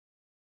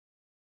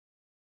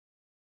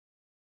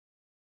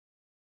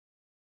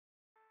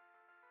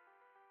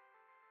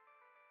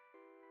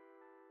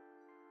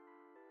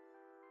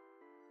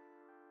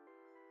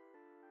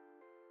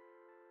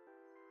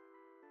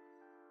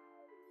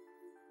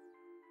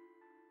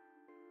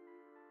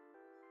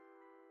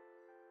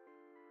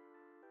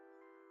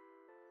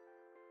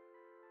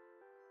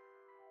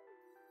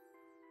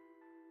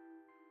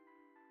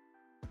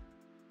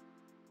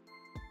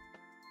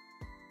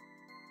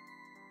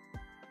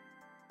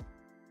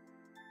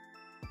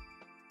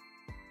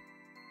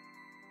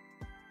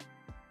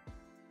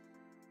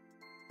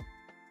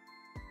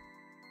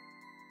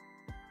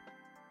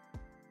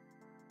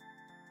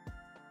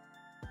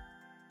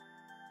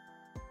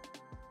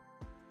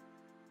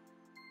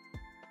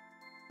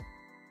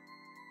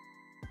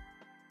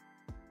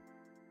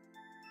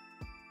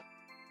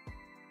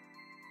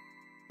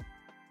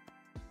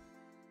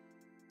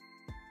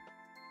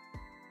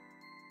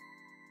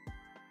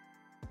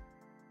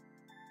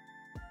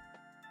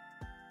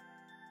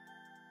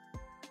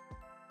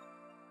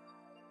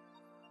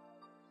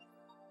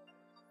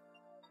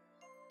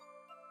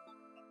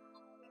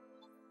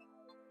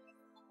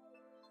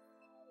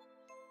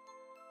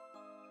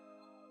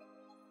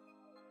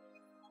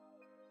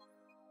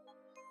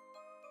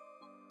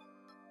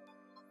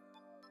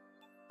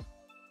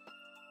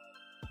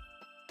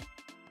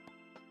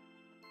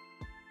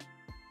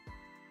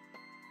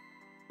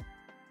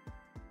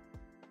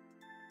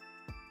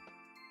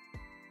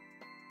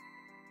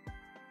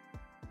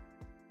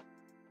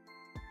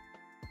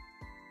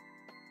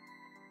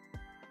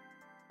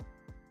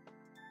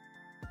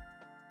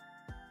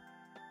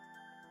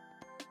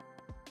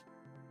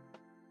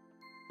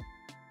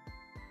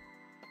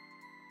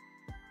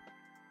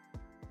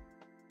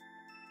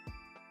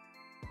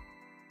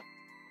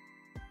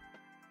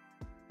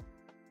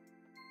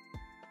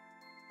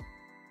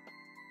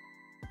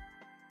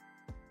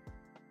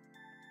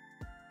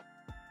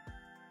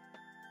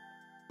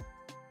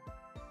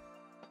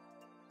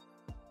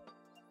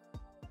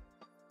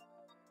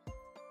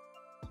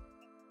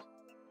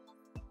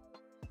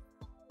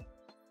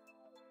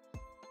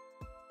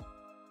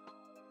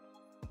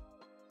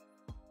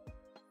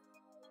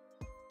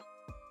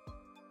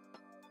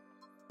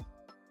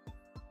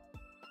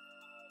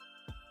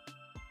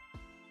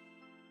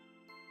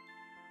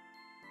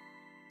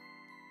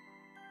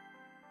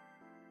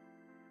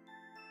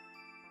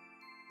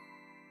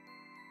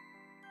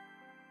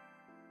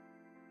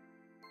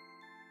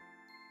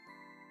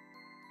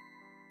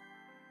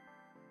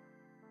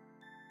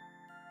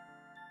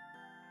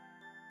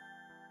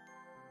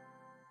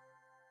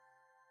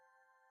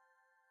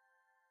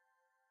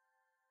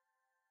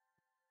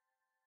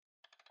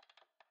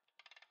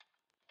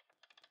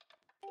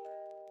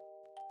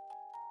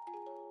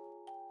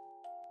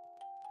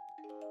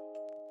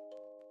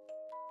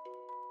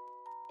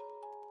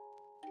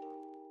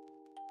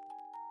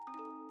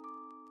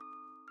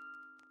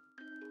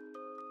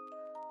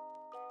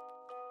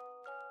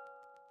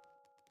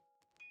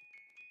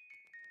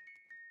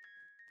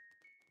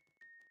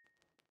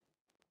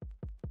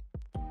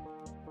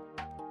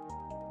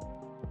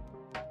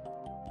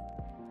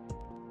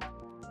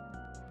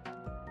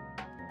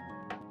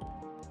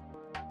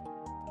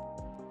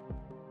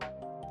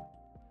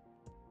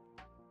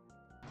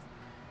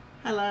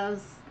Hi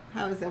loves,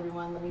 how is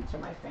everyone? Let me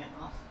turn my fan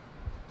off.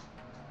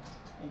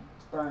 I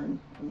burn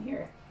in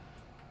here.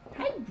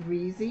 Hi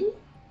Breezy,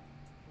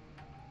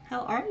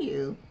 how are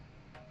you?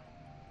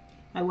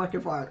 My work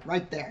of art,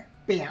 right there,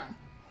 bam.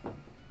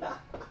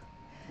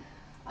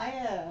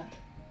 I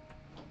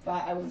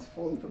thought I was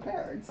fully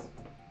prepared.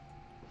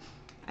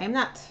 I am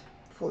not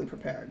fully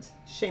prepared.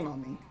 Shame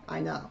on me, I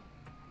know.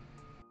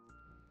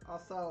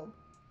 Also,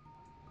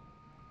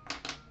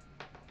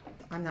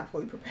 I'm not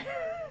fully prepared.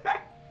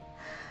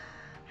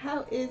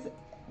 How is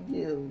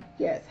you?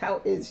 Yes,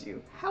 how is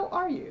you? How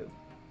are you?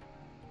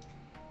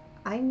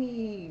 I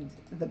need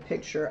the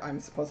picture I'm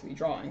supposed to be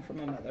drawing for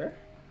my mother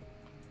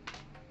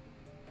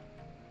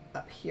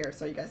up here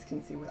so you guys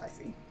can see what I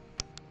see.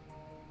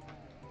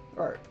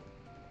 Or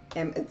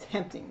am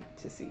attempting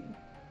to see.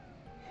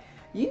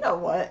 You know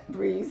what,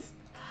 Breeze?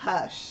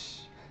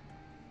 Hush.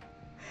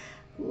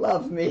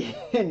 Love me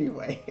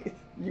anyway.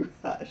 You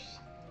hush.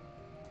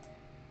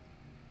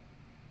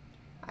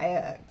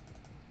 I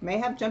may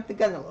have jumped the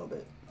gun a little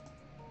bit.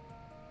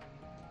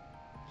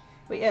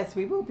 But yes,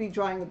 we will be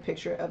drawing a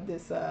picture of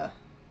this, gonna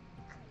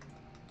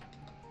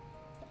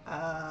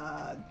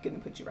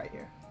put you right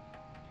here,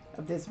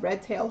 of this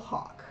red-tailed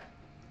hawk.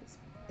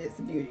 It's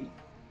a beauty.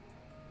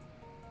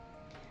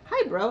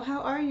 Hi, bro,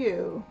 how are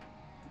you?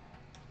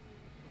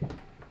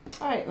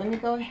 All right, let me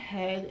go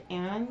ahead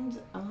and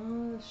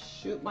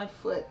shoot my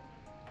foot.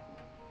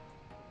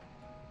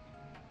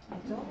 I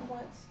don't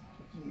want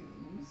to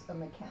use a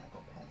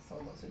mechanical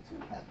pencil, those are too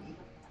heavy,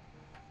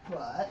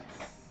 but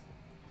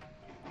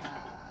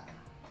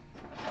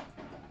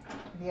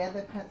the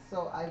other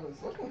pencil I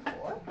was looking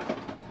for,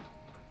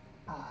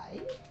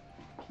 I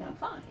can't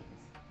find.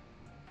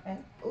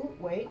 And, oh,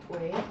 wait.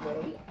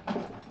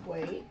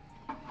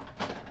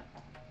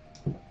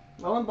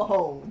 Lo and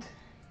behold,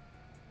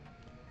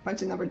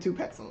 bunch of number 2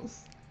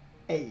 pencils.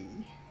 Hey.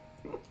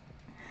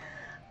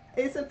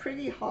 It's a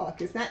pretty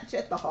hawk. It's not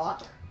Jet the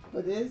Hawk,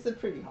 but it is a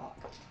pretty hawk.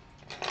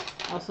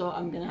 Also,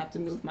 I'm going to have to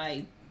move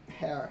my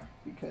hair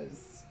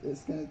because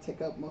it's going to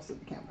take up most of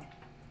the camera.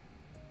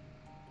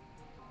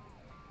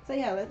 So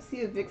yeah, let's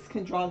see if Vix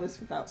can draw this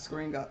without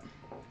screwing up.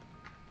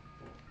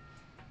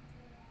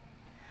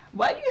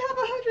 Why do you have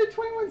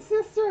 121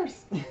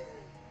 sisters?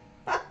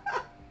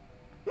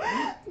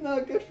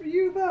 No, good for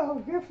you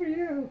though. Good for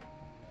you.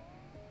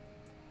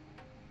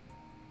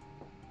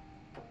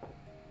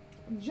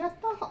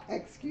 Jet the Hawk.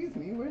 Excuse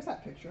me, where's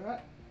that picture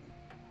at?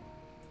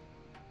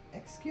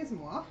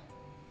 Excuse-moi.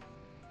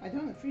 I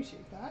don't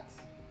appreciate that.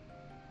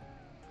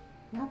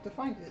 I have to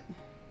find it.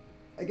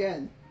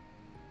 Again.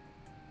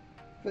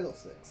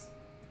 Fiddlesticks.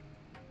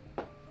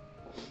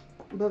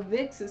 But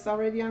Vix is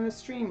already on the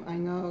stream. I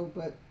know,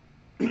 but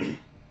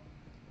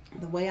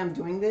the way I'm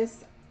doing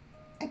this,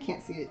 I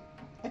can't see it.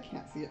 I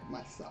can't see it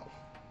myself.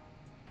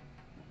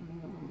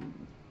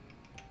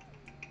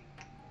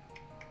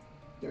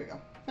 There we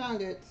go.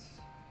 Found it.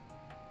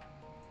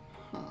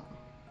 Huh.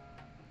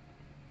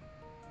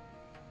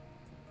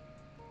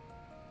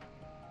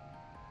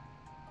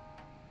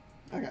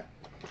 Okay.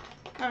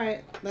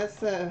 Alright,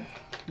 let's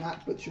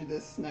not butcher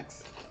this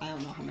next, I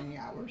don't know how many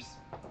hours.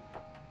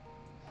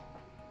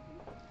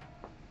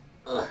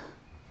 Ugh.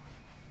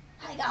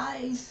 Hi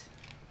guys!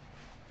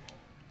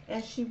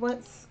 And she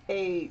wants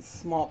a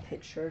small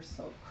picture,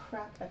 so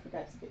crap, I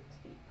forgot to get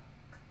tape.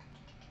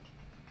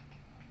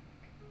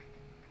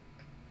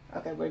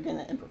 Okay, we're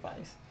gonna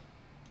improvise.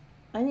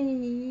 I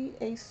need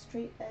a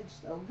straight edge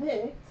though.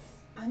 Vix,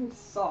 I'm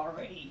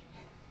sorry.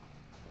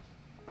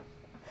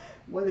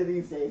 One of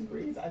these days,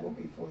 Breeze, I will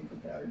be fully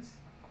prepared.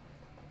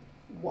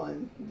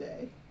 One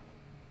day.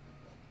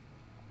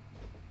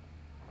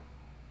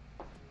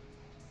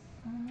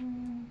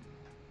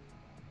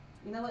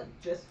 You know what?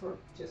 Just for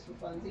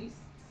funsies.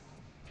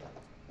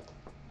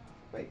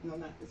 Wait, no,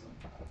 not this one.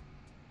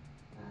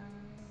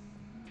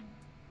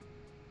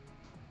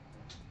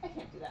 I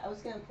can't do that. I was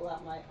gonna pull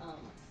out my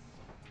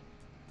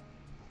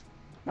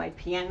my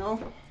piano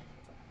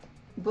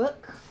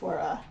book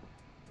for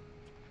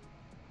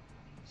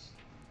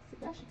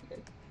that should be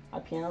good. My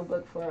piano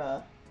book for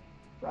a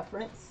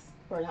reference,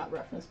 or not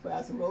reference, but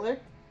as a ruler.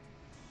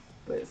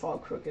 But it's all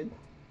crooked.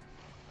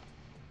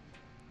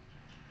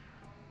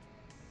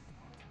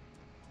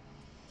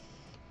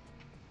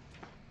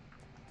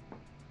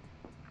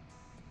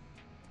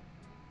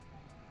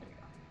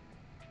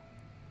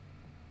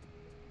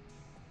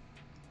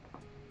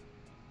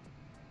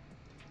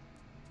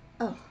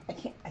 Oh, I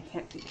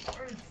can't see the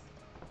words.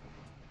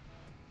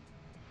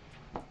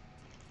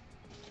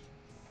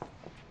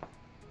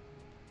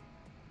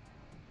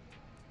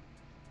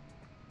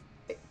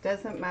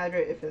 Doesn't matter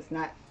if it's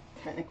not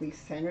technically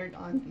centered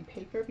on the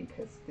paper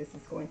because this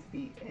is going to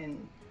be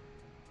an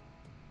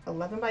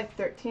 11 by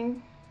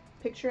 13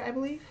 picture, I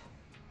believe.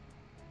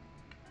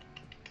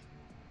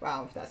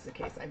 Wow, if that's the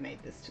case, I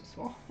made this too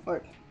small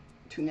or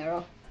too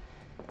narrow.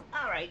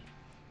 All right.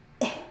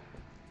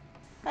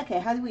 Okay,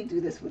 how do we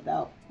do this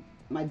without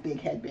my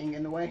big head being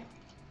in the way?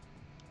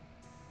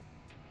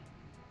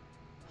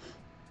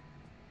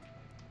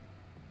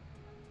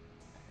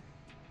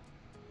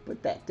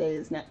 But that day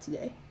is not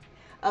today.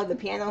 Oh, the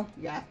piano?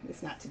 Yeah,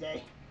 it's not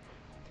today.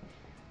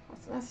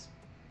 So that's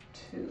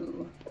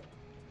 2.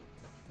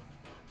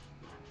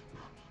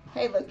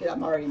 Hey, look,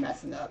 I'm already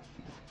messing up.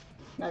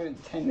 Not even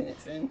 10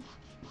 minutes in.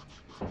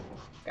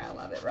 Gotta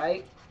love it,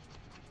 right?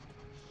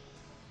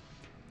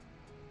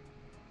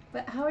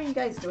 But how are you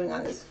guys doing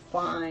on this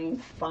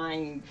fine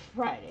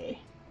Friday?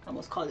 I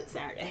almost called it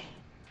Saturday.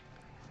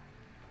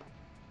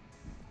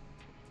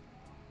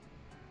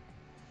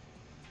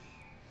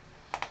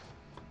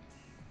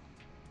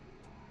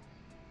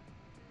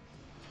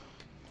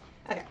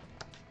 Okay.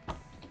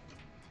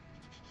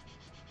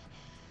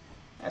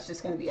 That's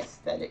just going to be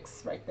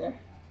aesthetics right there.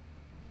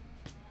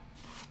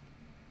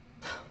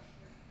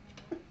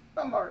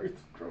 I'm already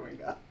screwing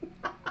up.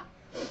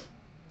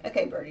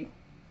 Okay, Birdie.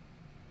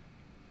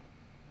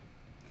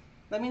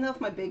 Let me know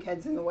if my big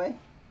head's in the way.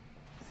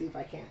 See if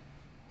I can't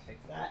fix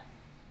that.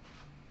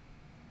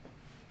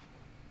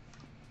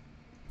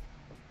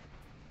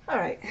 All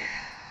right.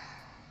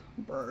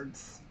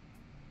 Birds.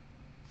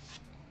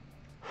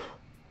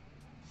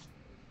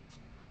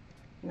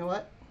 You know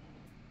what?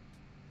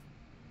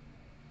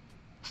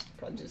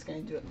 Probably just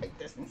gonna do it like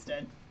this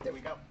instead. There we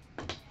go.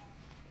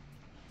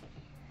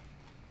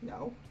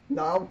 No,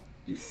 no,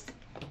 you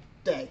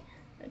stay.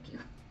 Thank you.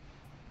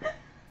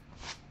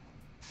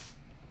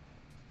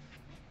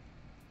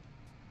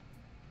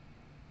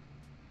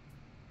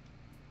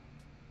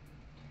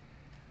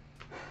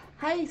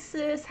 Hi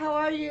sis, how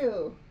are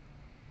you?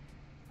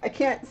 I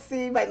can't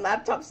see, my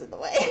laptop's in the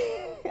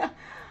way.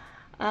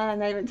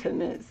 Not even 10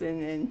 minutes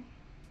in and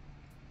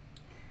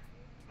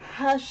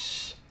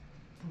hush,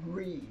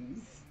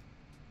 breeze.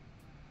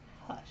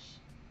 Hush.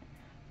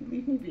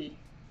 Leave me be.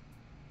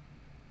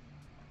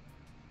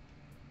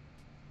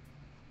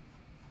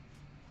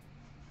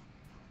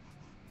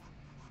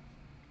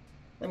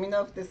 Let me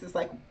know if this is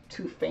like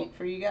too faint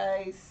for you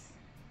guys.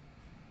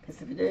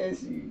 Because if it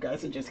is, you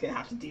guys are just going to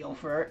have to deal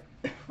for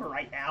it for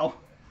right now.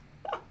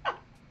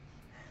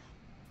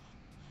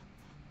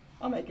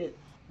 I'll make it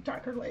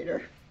darker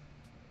later.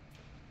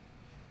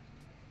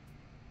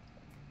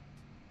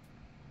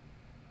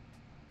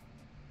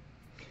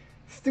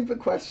 Stupid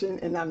question,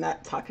 and I'm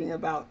not talking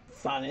about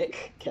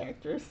Sonic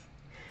characters.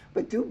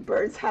 But do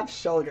birds have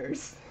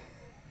shoulders?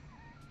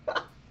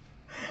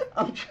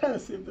 I'm trying to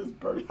see if this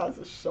bird has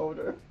a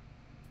shoulder.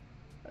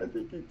 I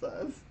think it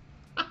does.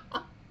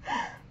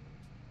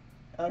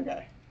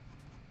 Okay.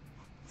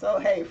 So,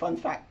 hey, fun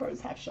fact,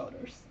 birds have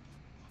shoulders.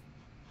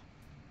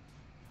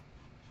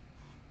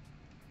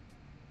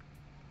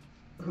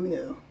 Who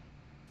knew?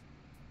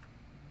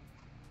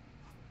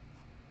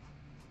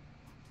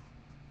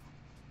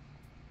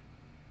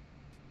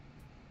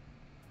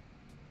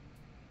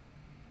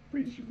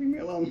 Please, you leave me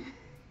alone.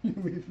 You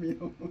leave me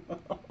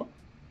alone.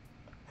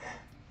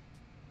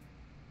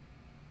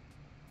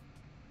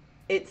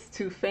 It's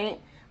too faint.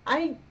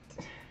 I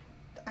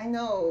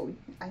know.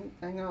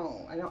 I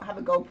know. I don't have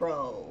a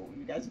GoPro.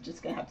 You guys are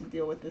just gonna have to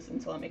deal with this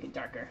until I make it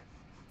darker.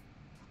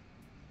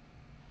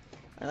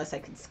 Unless I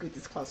can scoot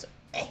this closer.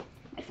 Hey,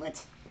 my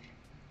foot.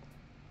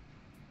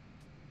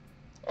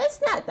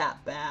 It's not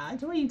that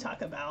bad. What are you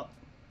talking about?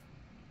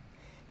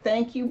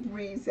 Thank you,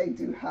 Breeze. They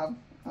do have,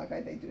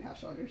 okay, they do have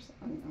shoulders.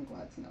 I'm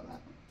glad to know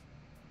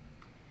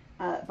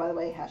that. By the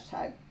way,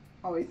 hashtag,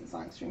 always the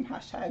Sonic stream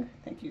hashtag.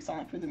 Thank you,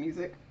 Sonic, for the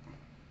music.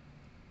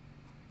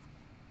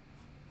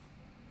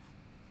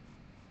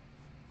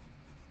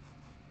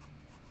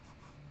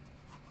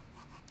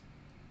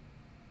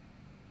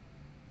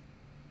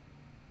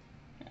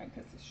 I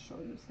guess the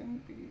shoulder's going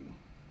to be,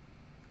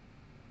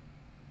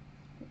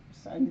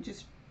 so I'm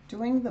just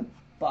doing the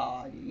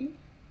body.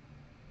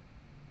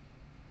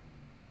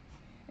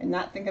 And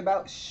not think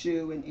about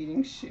shoe and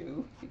eating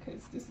shoe,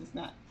 because this is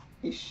not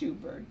a shoe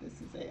bird. This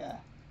is a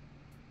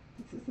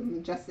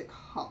majestic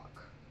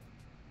hawk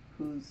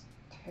whose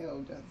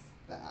tail does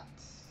that.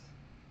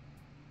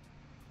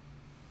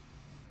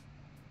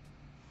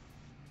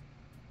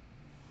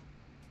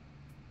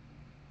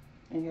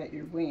 And yet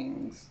your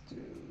wings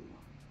do.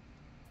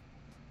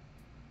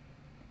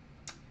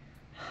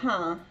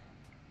 Huh.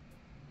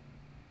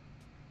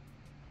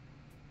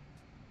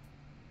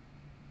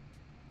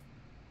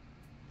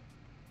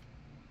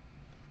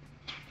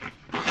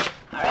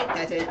 Alright,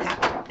 that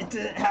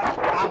didn't have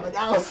a problem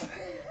else.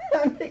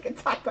 I'm making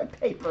talk by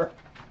paper.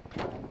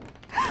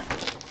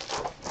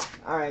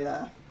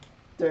 Alright,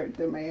 there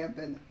may have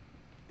been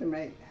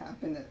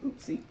an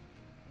oopsie.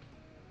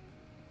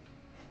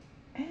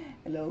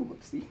 Hello,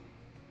 whoopsie.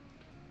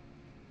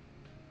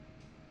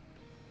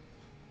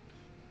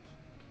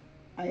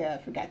 I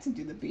forgot to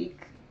do the beak,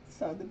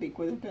 so the beak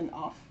would have been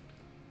off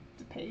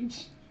the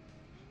page.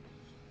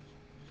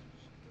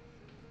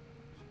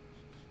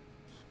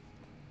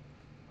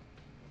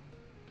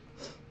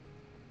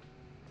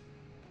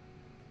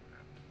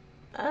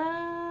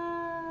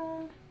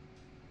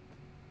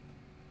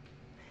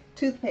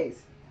 Toothpaste.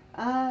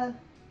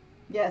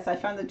 Yes, I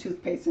found the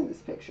toothpaste in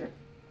this picture.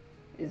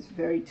 It's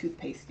very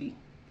toothpastey.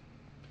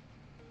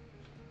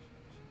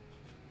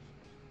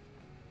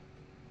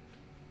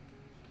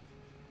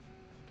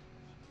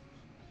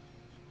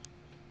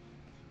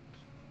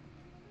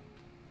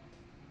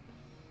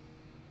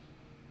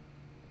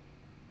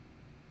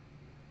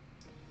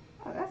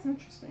 Oh, that's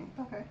interesting.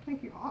 Okay,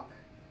 thank you, Hawk.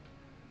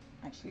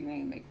 Actually, let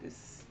me make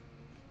this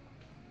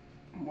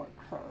more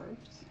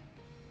curved.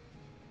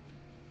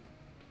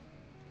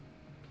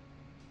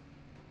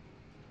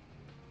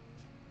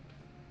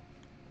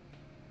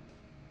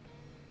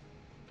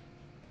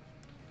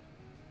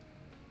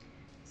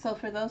 So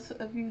for those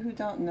of you who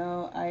don't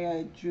know,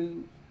 I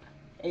drew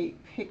a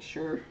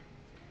picture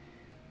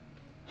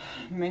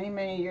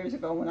many years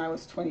ago when I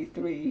was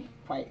 23,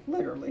 quite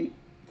literally.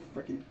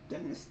 Freaking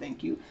Dennis,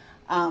 thank you.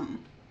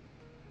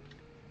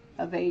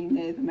 Of a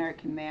Native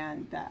American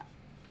man that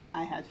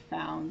I had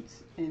found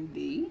in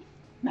the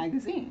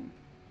magazine.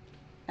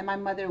 And my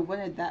mother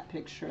wanted that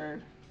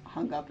picture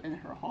hung up in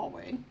her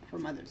hallway for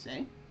Mother's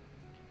Day.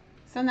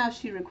 So now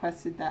she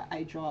requested that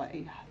I draw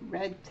a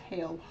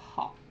red-tailed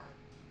hawk.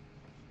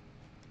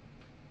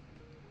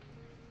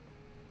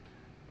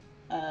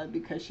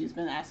 Because she's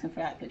been asking for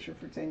that picture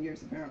for 10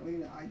 years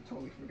apparently. I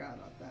totally forgot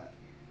about that.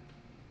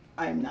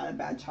 I am not a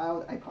bad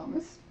child, I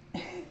promise.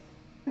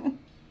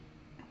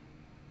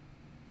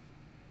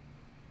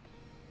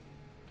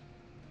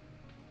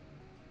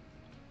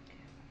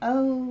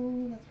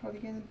 Oh, that's probably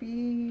gonna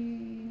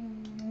be...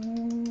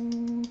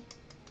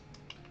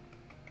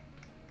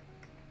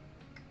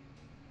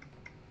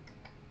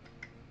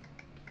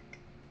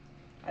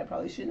 I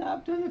probably should not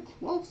have done a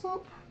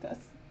close-up.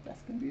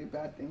 That's gonna be a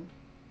bad thing.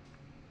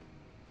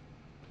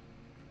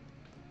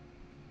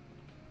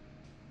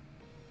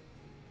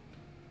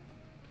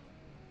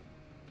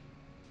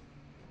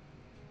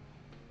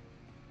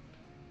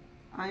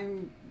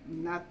 I'm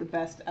not the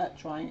best at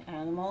drawing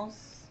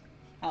animals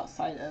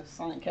outside of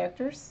Sonic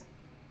characters.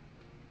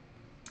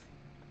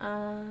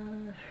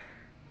 Ha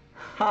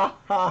ha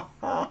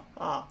ha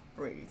ha.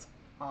 Breathe.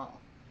 Ha.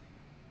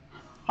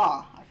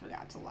 Ha. I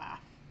forgot to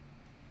laugh.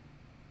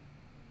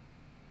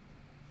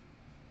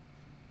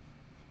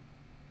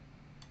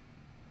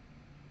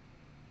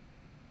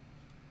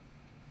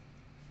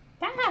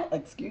 That,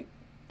 excuse,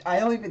 I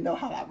don't even know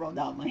how that rolled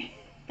down my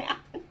hand.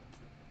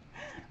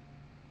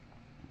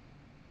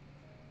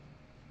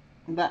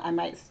 But I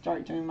might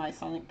start doing my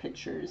Sonic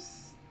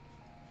pictures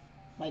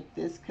like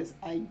this because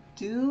I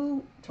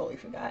do, totally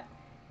forgot,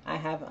 I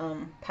have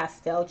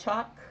pastel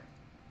chalk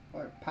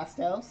or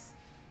pastels,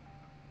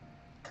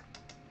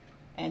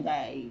 and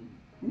I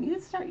need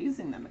to start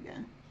using them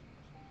again.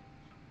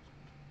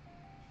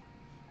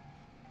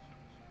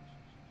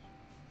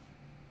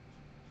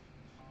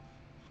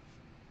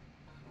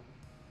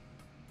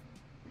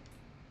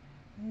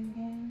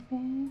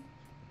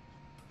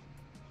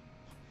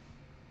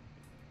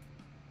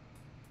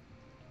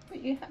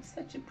 But you have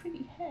such a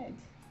pretty head.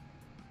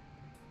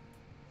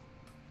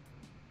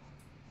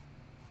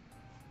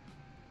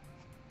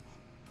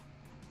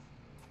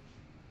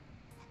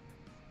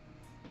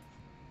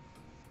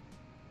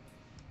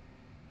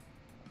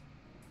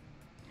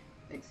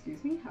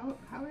 Excuse me,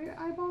 how are your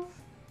eyeballs?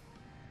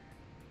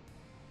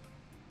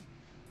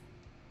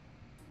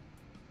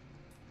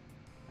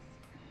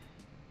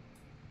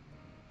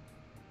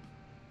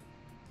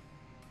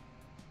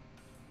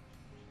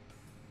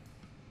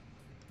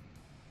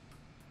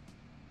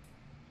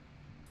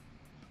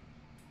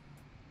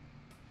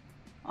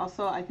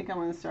 Also, I think I'm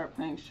going to start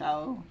playing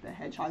Shadow the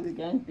Hedgehog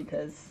again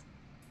because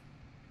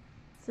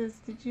it says,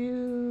 did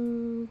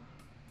you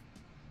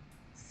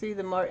see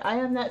the Mario? I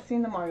have not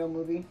seen the Mario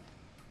movie.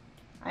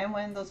 I am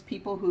one of those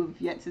people who've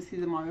yet to see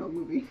the Mario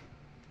movie.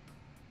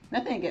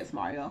 Nothing against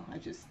Mario, I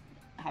just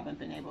haven't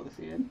been able to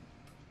see it.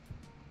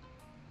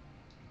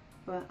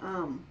 But,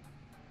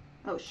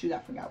 oh shoot, I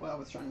forgot what I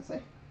was trying to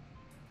say.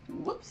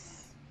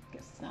 Whoops,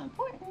 guess it's not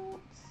important.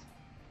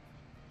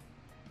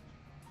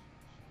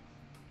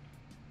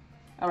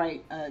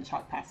 Alright,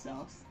 chalk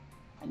pastels.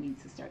 I need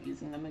to start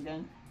using them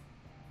again.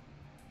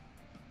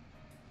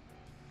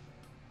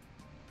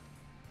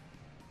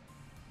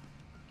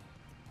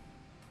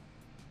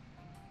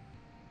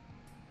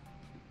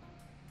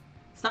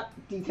 Stop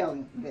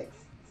detailing, Vix.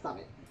 Stop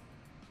it.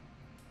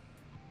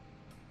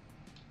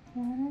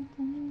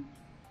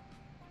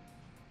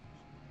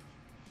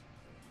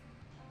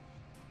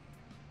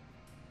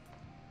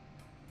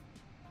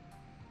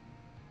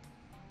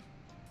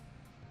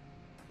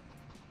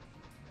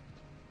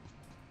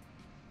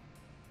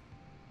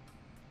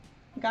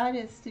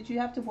 Goddess, did you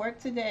have to work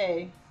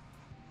today?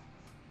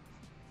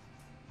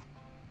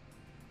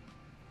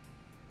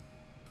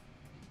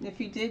 If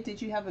you did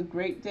you have a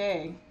great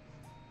day?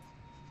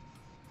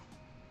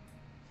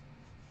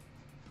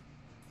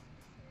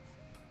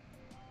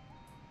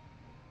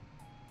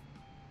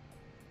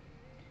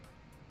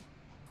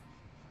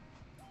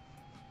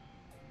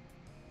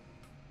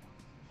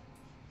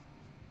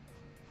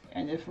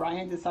 And if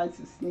Ryan decides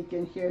to sneak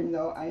in here,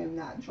 no, I am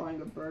not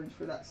drawing a bird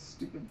for that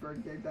stupid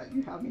bird game that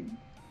you have me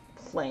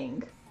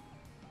playing.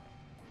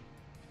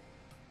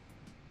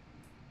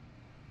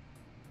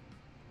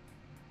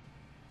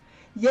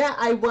 Yeah,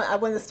 I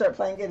want to start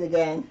playing it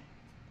again.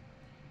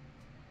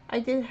 I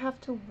did have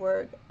to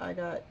work. I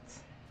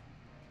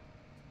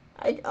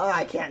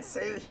can't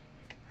see.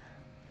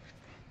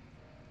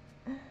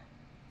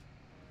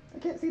 I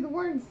can't see the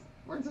words.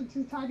 Words are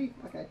too tiny.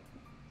 Okay.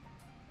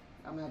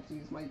 I'm gonna have to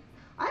use my.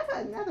 I have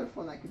another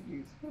phone I could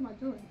use. What am I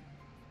doing?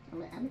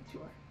 I'm an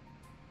amateur.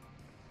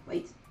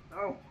 Wait.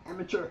 Oh,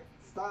 amateur.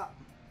 Stop.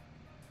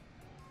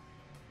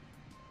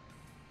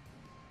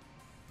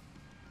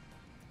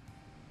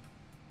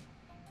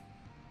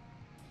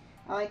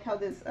 I like how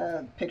this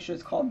picture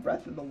is called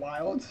Breath of the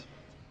Wild.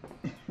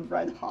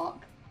 Red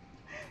Hawk.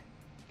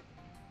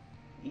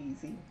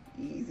 Easy,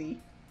 easy,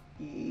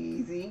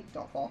 easy.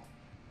 Don't fall.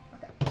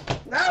 Okay.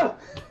 No!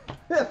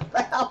 It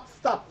fell.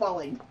 Stop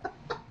falling.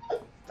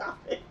 Stop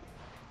it.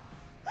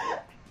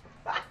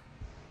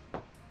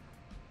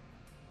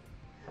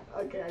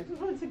 Okay, I just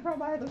wanted to grab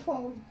my other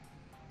phone.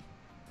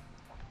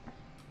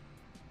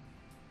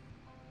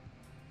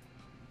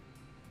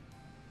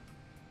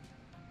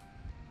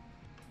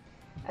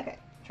 Okay,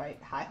 try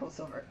high hole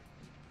silver.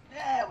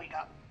 There we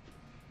go.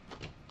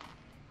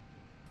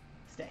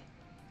 Stay.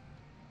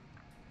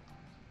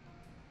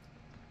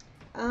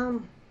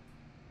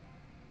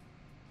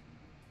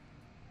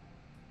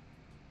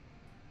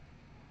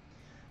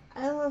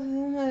 I love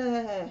him.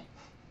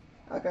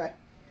 Okay.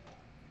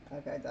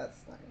 Okay, that's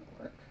not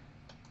gonna work.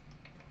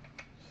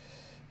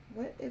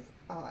 What if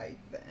I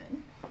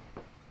then?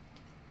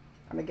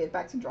 I'm gonna get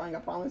back to drawing, I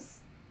promise.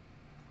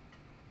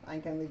 I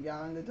ain't gonna leave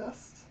y'all in the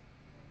dust.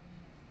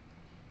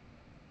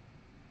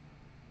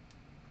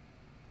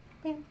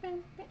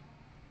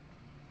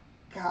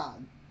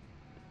 God,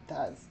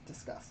 that is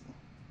disgusting.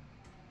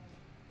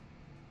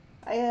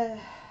 I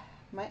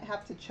might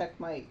have to check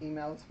my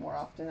emails more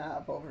often. I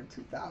have over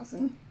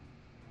 2,000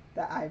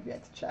 that I've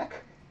yet to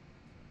check.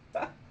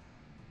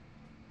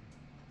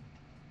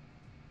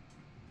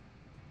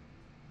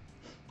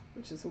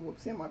 Which is a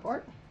whoopsie on my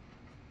part.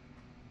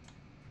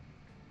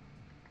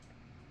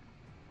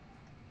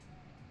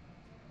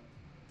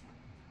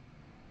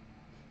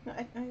 No,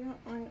 I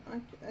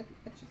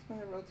just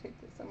want to rotate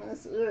this. I'm going to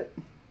see it.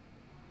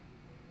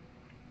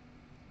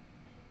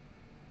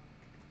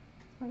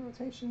 My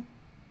rotation.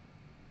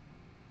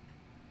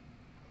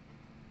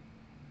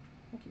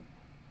 Thank you.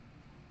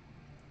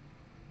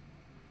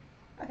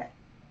 Okay.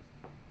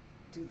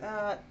 Do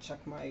that. Check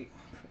my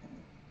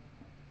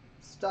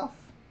stuff.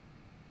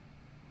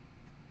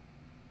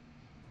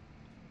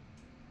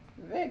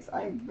 Vix,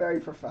 I'm very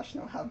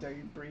professional. How dare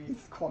you breathe?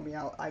 Call me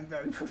out. I'm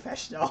very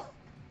professional.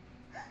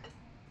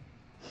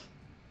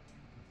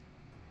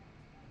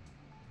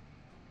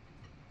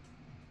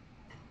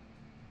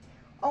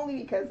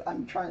 Only because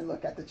I'm trying to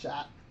look at the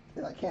chat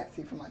and I can't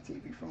see from my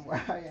TV from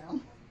where I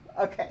am.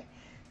 Okay,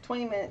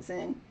 20 minutes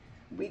in,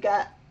 we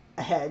got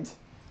ahead.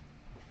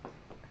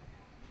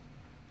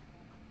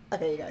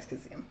 Okay, you guys can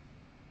see him.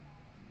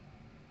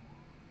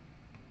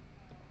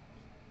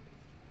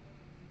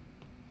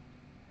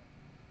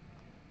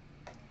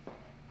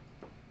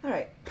 All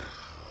right.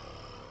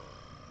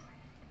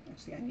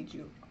 Actually, I need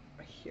you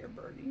here,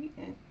 Birdie.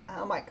 And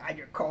oh my God,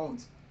 you're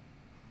cold.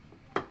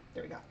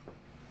 There we go.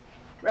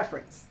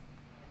 Reference.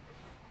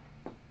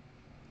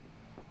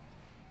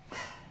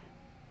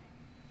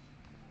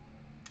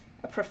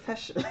 A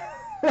professional.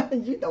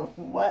 You know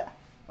what?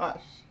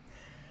 Hush.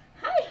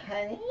 Hi,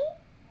 honey.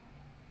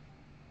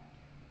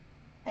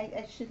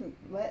 I shouldn't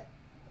let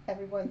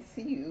everyone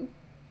see you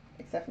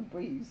except for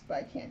Breeze, but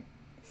I can't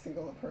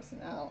single a person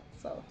out.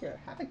 So here,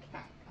 have a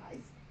cat, guys.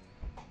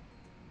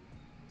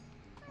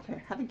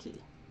 Here, have a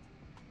kitty.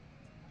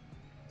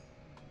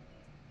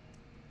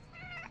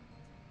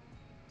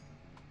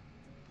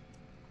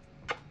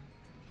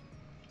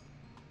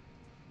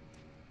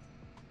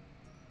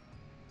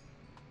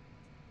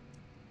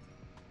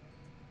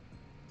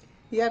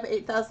 You have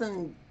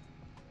 8,000.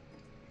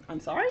 I'm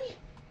sorry?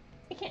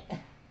 I can't.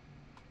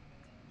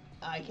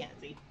 I can't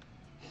see.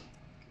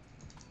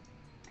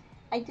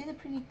 I did a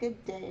pretty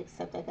good day,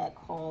 except I got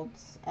called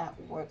at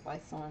work by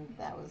someone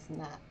that was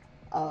not.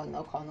 Oh,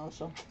 no call, no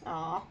show.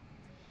 Aw.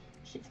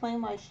 She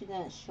explained why she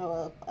didn't show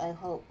up. I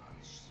hope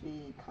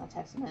she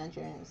contacts the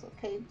manager and it's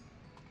okay.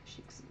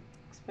 She's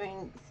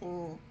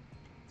experiencing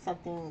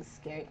something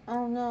scary.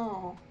 Oh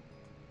no.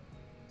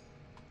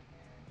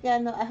 Yeah,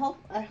 no,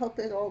 I hope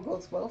it all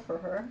goes well for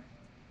her.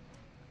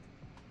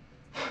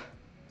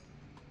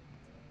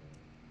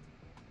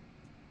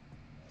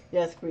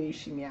 Yes, Bree,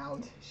 she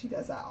meowed. She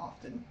does that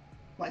often.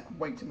 Like,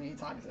 way too many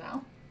times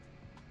now.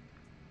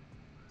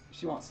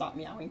 She won't stop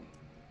meowing.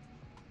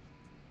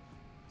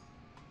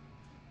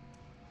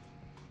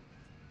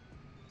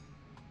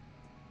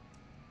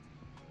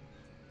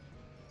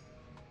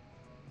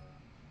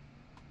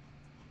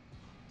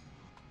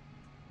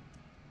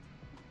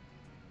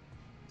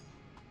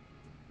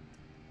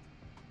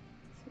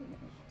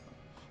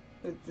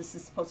 This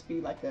is supposed to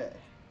be like a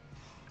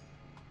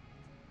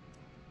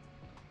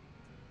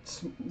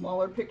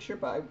smaller picture,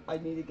 but I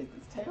need to get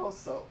this tail.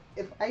 So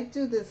if I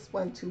do this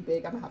one too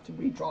big, I'm gonna have to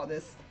redraw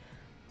this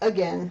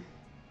again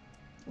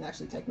and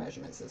actually take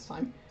measurements this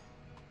time.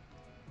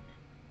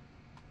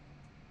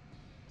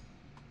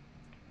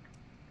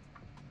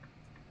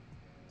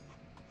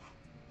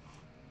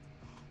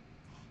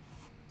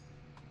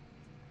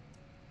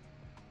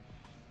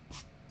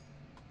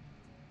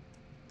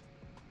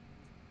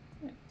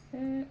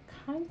 It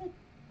kind of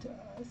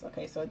does.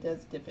 Okay, so it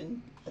does dip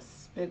in a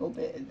spiggle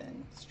bit and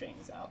then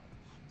straightens out.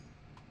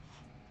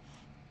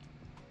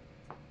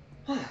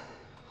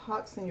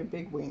 Hawks and your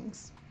big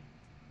wings.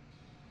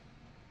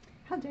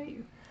 How dare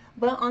you?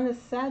 But on a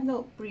sad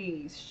note,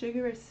 Breeze,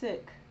 Sugar is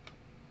sick.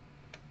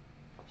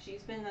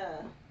 She's been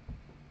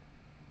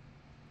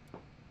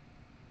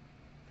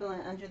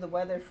feeling under the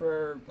weather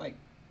for like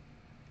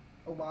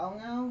a while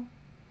now.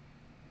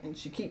 And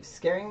she keeps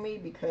scaring me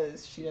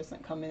because she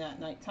doesn't come in at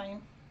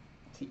nighttime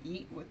to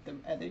eat with the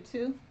other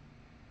two.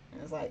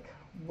 And it's like,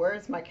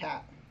 where's my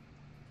cat?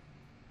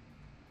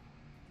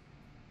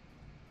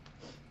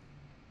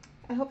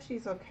 I hope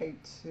she's okay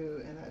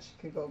too and that she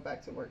can go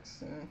back to work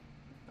soon.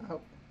 I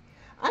hope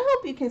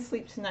you can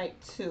sleep tonight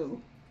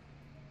too.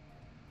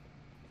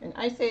 And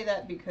I say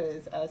that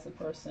because as a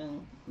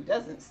person who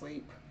doesn't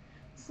sleep,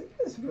 sleep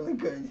is really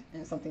good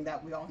and something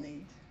that we all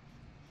need.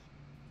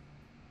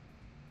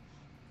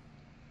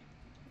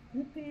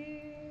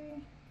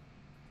 Right,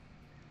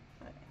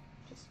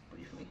 just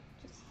briefly,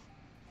 just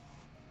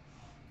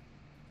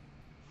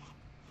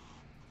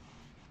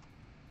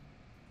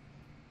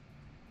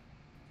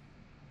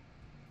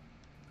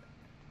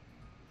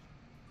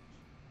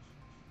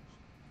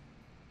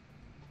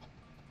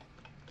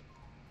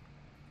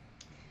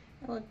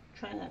I will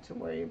try not to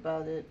worry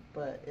about it,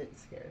 but it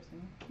scares me.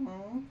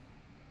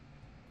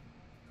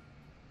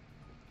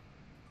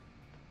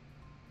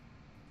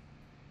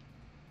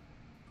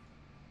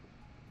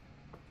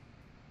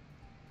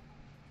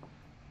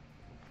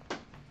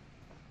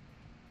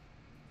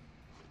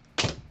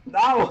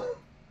 No!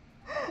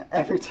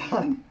 Every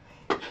time.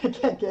 I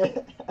can't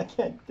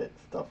get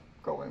stuff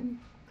going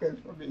good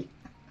for me.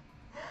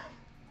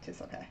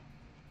 It's okay.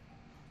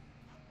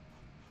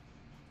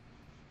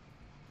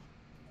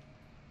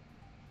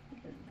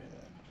 Get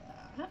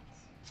rid of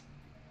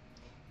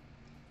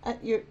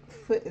that. Your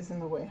foot is in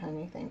the way,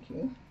 honey. Thank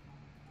you.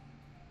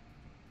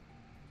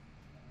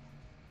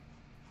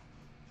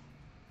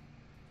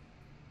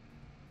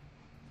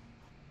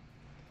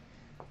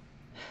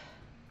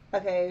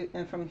 Okay,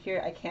 and from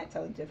here I can't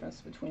tell the difference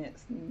between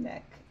its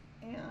neck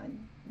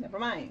and never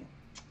mind.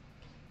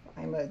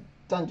 I'm a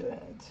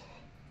dunderhead.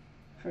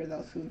 For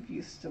those who've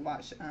used to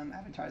watch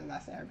Avatar: The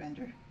Last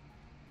Airbender.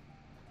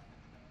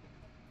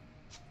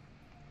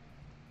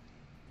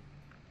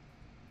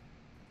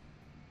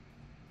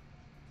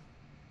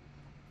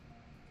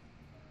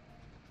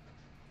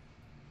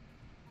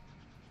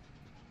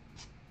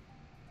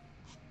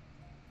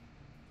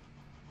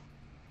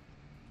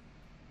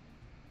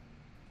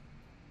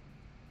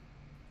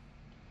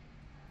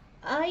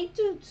 I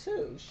do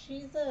too.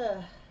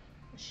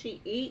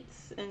 She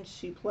eats and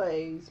she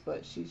plays,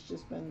 but she's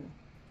just been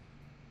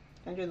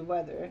under the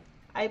weather.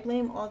 I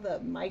blame all the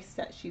mice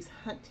that she's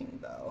hunting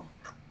though.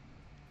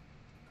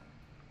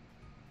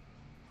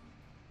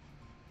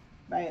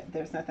 But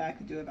there's nothing I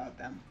could do about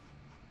them.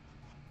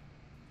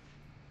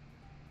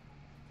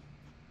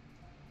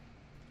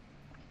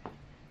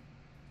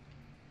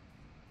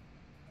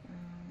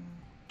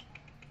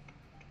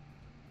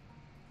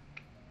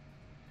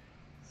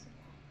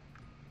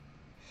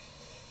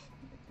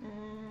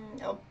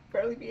 I'll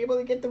barely be able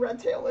to get the red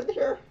tail in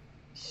here.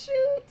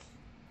 Shoot!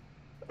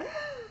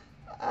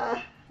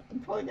 I'm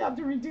probably gonna have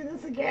to redo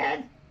this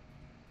again.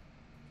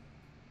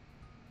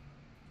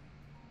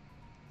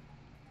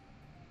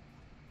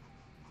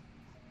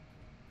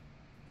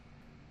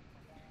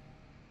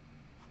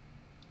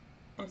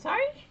 I'm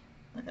sorry?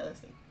 Okay, let's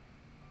see.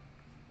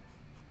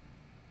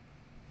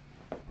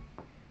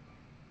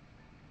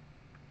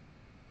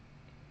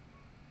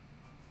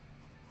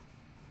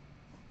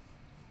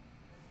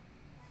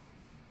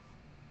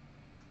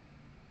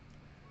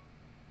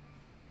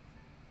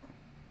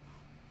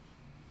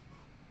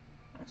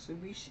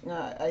 Actually,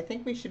 I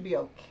think we should be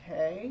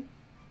okay.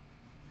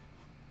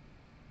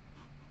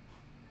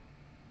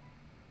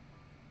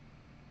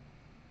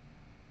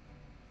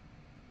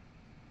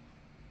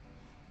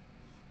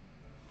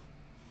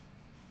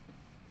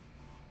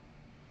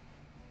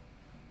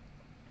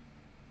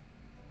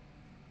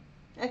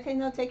 Okay,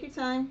 now take your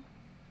time.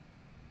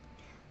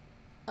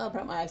 Oh, I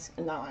brought my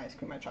not ice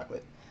cream, my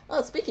chocolate.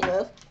 Oh, speaking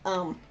of,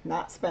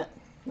 not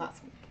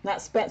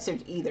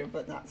sponsored either,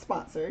 but not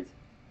sponsored.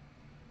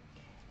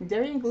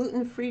 Dairy and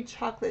gluten-free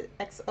chocolate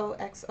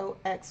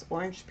XOXOX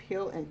orange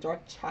peel and dark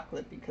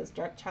chocolate because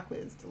dark chocolate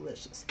is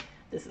delicious.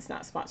 This is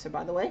not sponsored,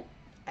 by the way.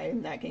 I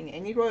am not getting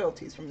any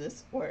royalties from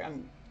this, or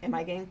am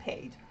I getting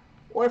paid?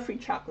 Or free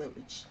chocolate,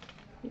 which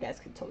you guys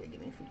could totally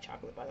give me free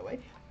chocolate, by the way.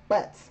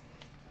 But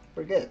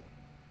we're good.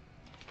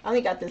 I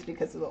only got this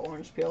because of the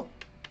orange peel.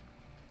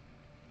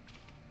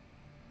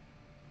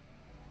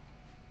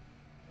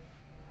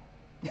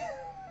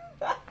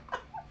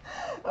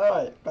 All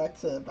right, back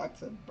to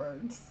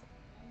birds.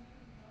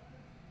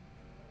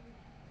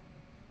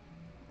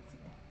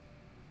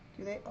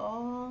 Do they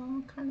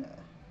all kind of?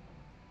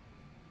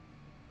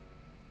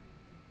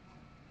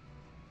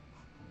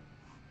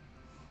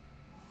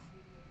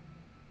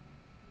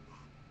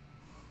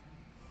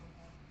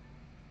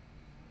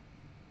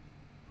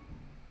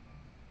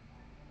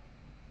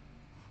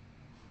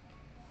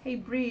 Hey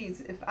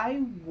Breeze, if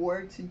I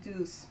were to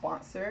do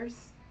sponsors,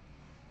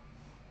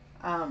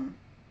 um,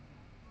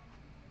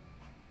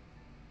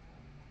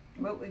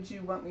 what would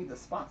you want me to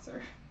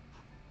sponsor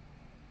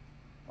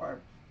or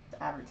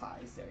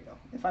advertise? There you go.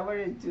 If I were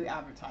to do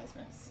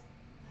advertisements,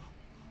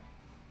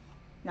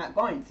 not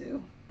going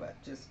to, but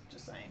just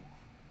saying.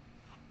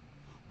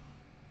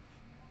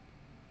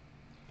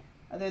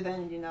 Other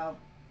than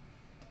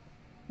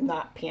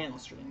not piano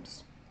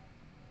streams.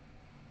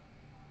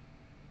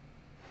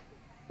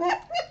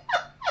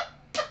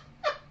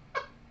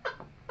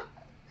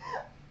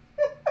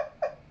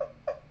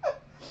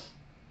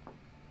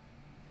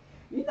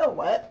 You know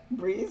what,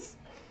 Breeze?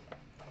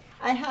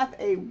 I have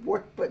a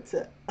workbook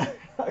to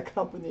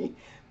accompany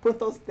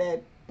Puntos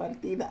de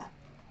Partida.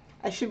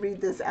 I should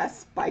read this as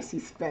spicy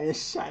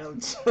Spanish shadow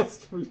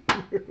just for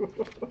you.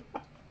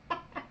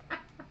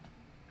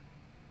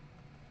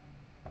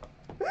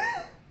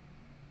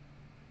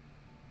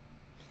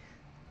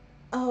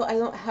 Oh, I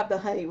don't have the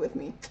honey with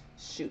me.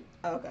 Shoot.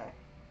 Okay.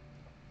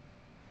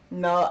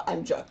 No,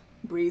 I'm joking.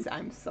 Breeze,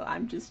 I'm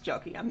just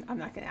joking. I'm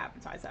not gonna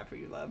advertise that for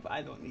you, love.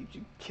 I don't need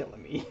you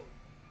killing me.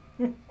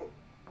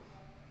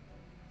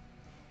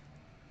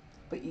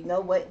 But you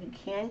know what you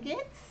can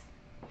get?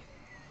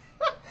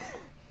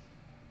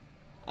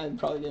 I'm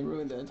probably gonna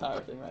ruin the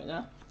entire thing right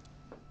now.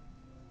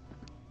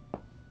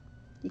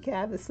 You can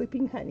have the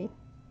sleeping honey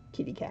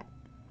kitty cat.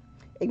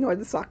 Ignore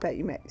the sock that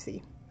you might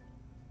see,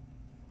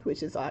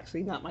 which is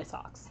actually not my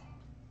socks.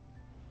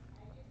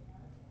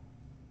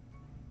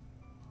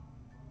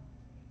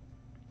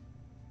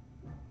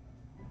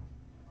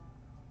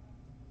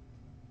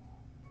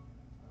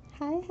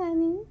 Hi,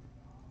 honey.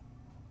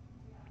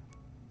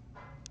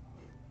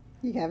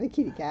 You have a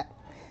kitty cat.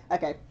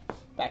 Okay,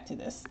 back to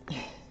this.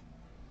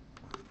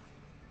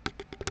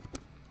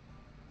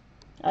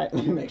 All right,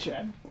 let me make sure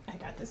I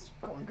got this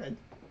going good.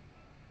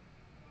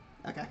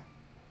 Okay.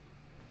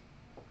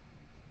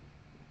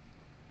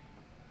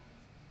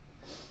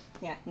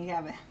 Yeah, you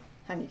have a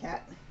honey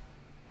cat.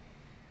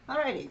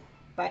 Alrighty,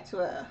 back to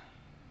a.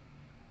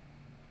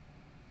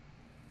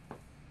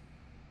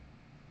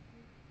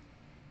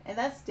 And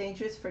that's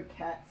dangerous for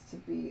cats to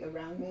be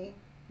around me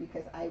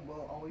because I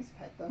will always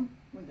pet them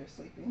when they're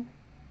sleeping.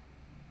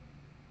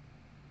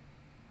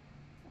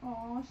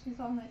 Oh, she's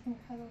all nice and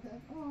cuddled up.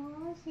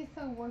 Oh, she's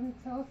so warm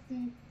and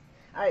toasty.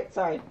 Alright,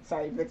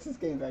 sorry, Vix is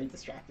getting very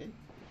distracted.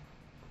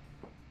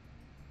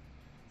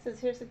 Says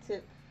here's a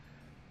tip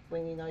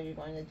when you know you're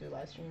going to do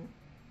live stream.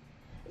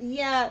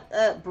 Yeah,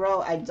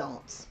 bro, I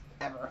don't.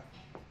 Ever.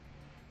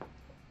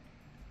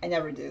 I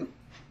never do.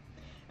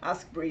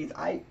 Ask Breeze,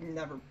 I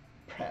never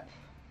prep.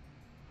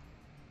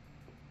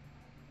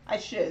 I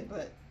should,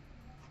 but...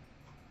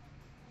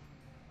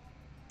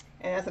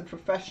 And as a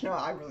professional,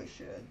 I really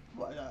should,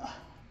 but,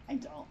 I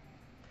don't.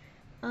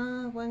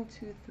 1,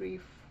 2, 3,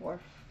 4,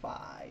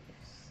 5,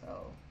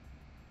 so...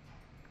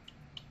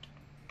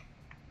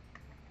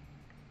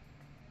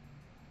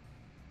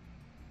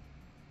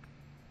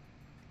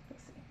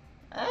 Let's see.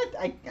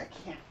 I can't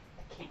get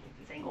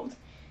these angled.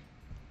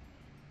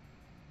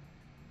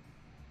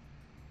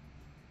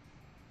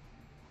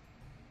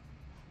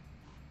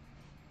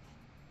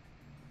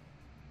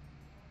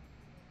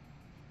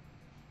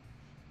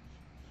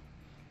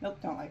 Nope,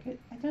 don't like it.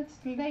 I don't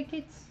like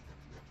it.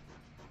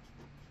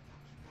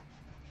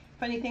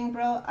 Funny thing,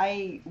 bro,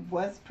 I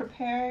was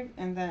prepared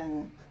and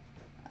then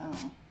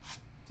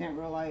didn't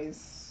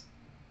realize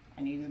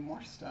I needed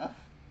more stuff.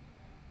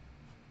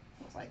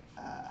 I was like,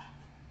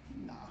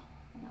 no,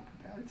 I'm not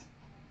prepared.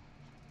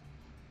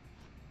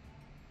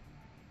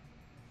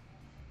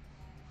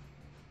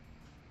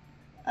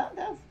 Oh,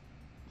 that's,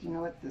 you know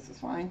what, this is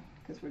fine,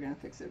 because we're going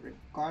to fix it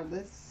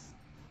regardless.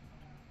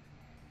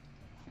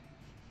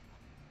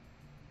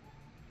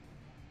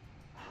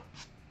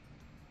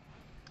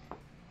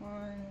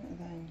 One, and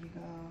then you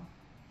go.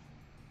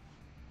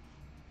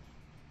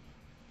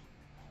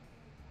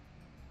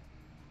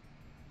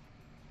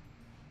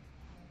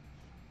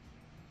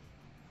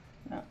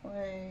 That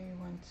way,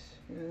 1,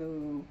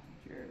 2,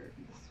 you're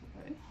this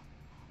way.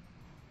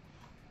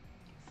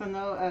 So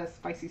no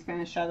spicy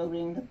Spanish shadow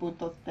ring the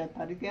puntos de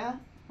partida.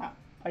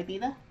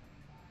 Partida.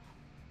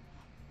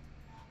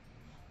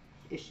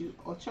 Issue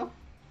 8.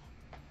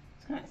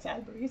 It's kind of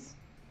sad, Breeze.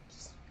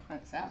 Just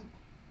kind of sad.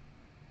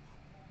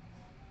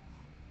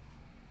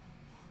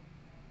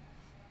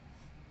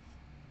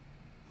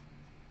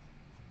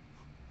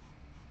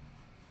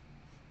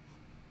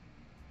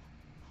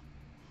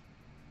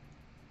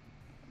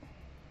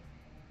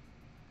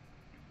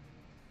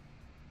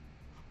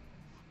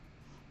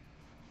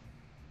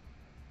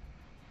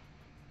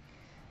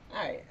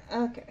 Alright,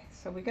 okay,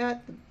 so we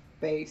got the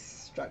base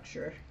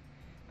structure.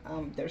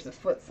 There's a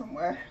foot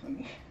somewhere. Let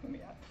me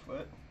add the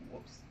foot.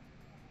 Whoops.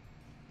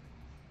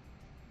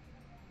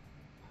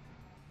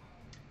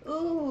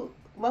 Ooh,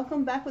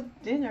 welcome back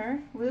with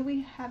dinner. What are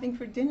we having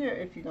for dinner,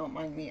 if you don't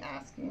mind me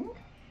asking?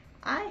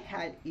 I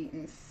had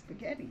eaten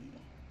spaghetti,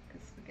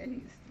 because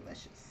spaghetti is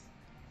delicious.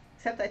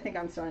 Except I think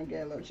I'm starting to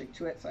get allergic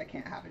to it, so I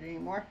can't have it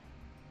anymore.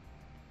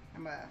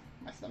 My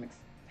stomach's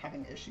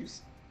having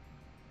issues.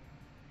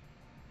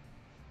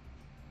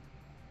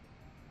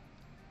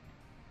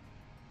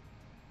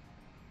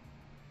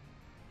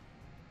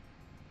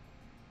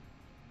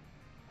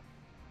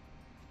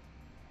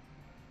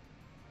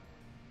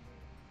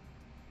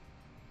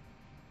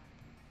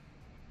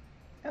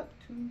 Oh,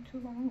 too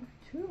long,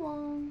 too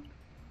long.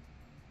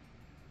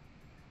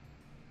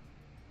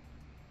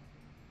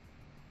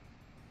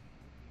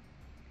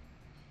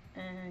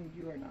 And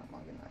you are not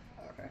long enough.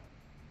 Okay.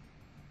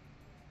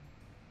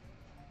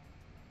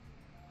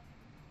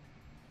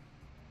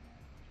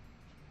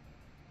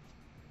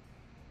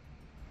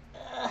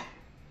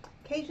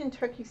 Cajun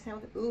turkey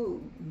sandwich.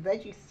 Ooh,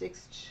 veggie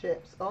sticks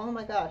chips. Oh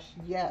my gosh,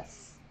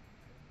 yes.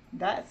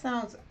 That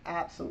sounds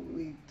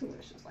absolutely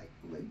delicious. Like,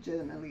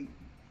 legitimately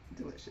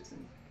delicious.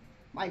 And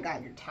my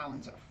God, your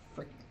talons are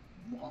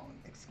freaking long.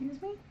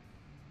 Excuse me?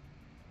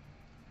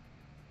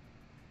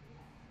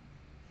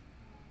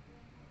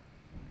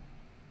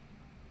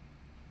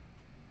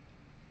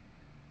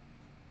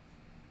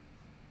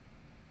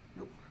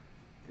 Nope.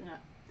 They're not.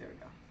 There we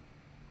go.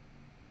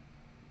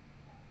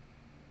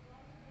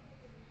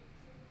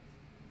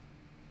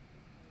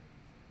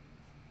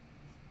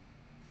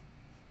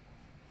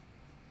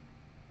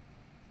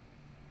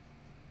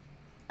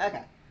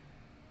 Okay.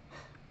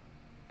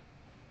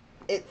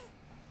 It's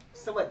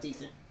somewhat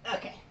decent.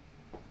 Okay.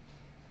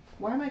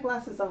 Why are my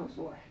glasses on the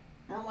floor?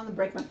 I don't want to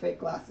break my fake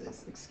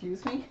glasses.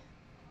 Excuse me?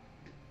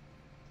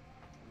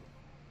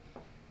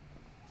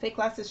 Fake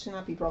glasses should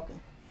not be broken.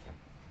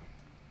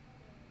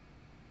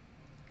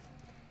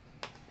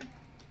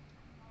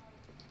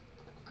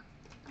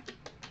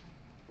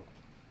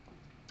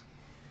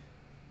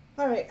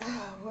 All right,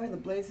 where are the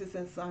blazes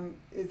I'm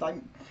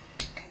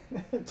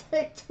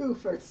take two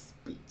for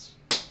speech.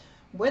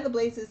 Where the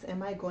blazes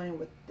am I going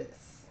with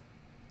this?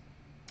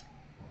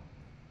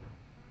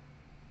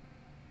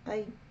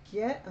 I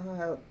get,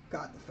 oh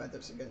God, the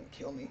feathers are gonna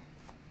kill me.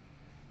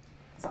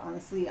 So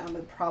honestly, I'm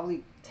gonna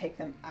probably take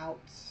them out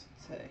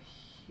to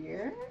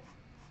here.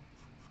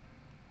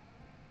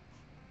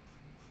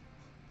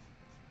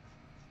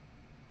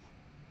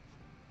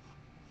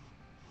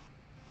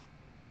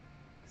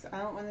 So I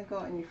don't want to go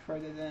any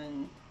further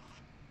than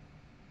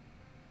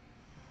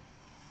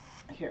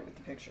here with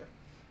the picture.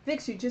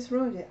 Vix, you just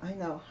ruined it. I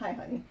know. Hi,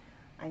 honey.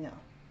 I know.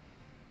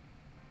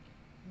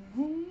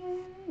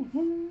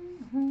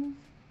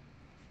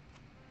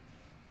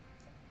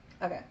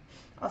 Okay.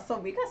 Also,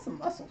 we got some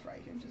muscles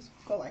right here. Just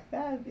go like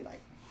that and be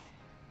like,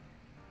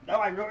 no,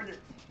 I ruined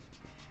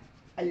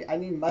it. I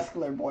need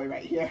muscular boy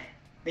right here.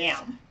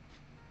 Bam.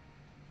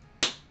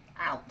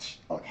 Ouch.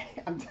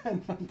 Okay, I'm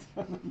done. I'm done.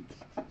 I'm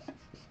done.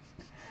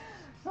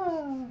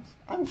 Oh,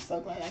 I'm so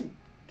glad I'm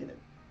gonna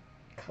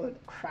color the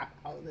crap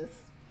out of this.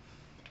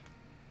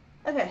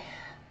 Okay.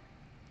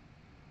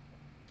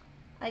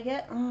 I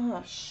get,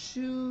 oh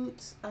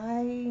shoot,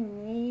 I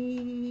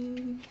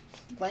need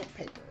blank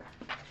paper.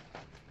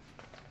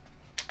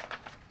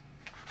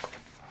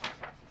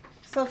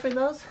 So for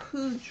those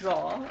who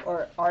draw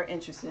or are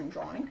interested in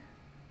drawing,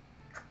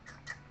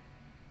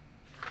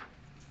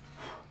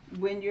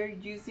 when you're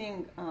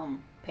using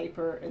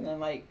paper and then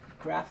like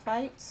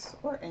graphite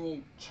or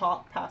any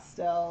chalk,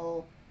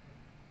 pastel,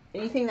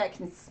 anything that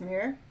can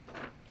smear,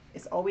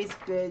 it's always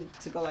good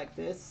to go like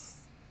this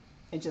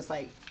and just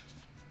like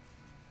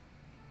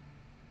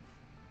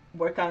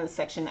work on a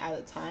section at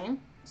a time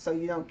so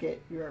you don't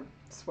get your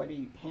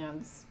sweaty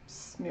hands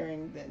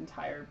smearing the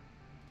entire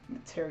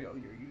material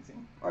you're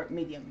using or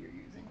medium you're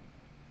using.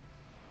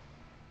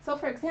 So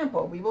for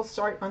example, we will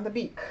start on the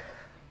beak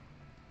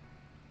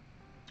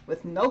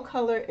with no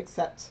color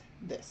except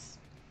this.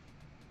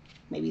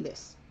 Maybe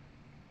this.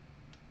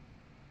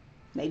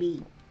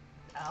 Maybe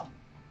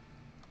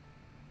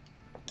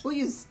we'll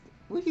use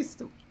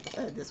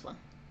this one.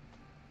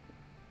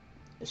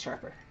 It's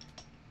sharper.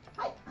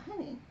 Hi,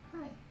 honey.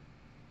 Hi.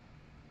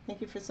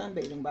 Thank you for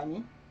sunbathing by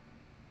me.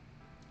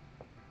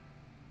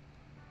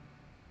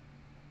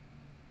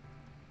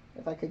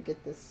 If I could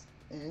get this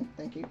in,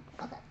 thank you.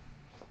 Okay.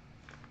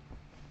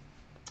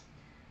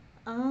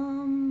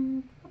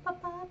 Alright.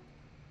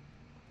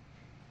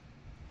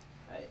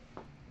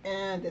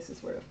 And this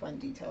is where a fun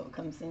detail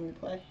comes into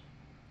play.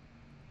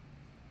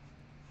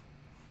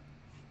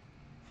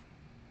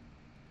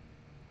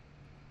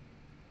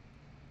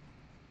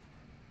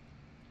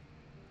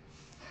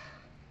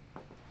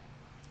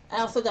 I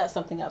also got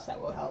something else that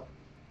will help.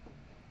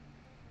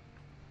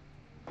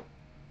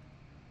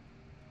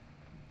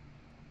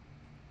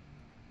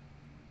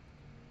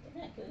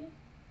 Didn't I kill you?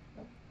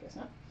 Oh, guess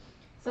not.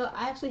 So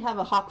I actually have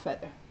a hawk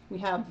feather. We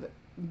have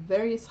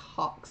various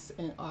hawks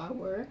in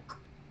our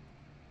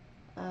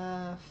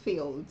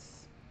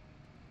fields.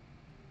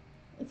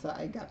 And so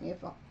I got me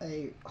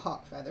a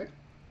hawk feather.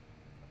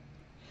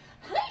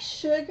 Hi,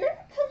 sugar.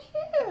 Come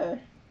here. Come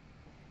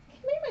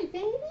here, my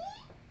baby.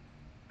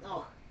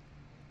 Oh,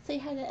 say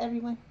hi to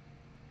everyone.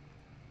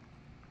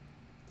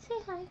 Say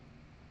hi.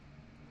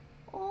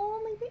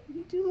 Oh, my baby.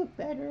 You do look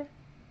better.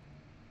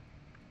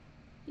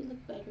 You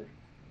look better.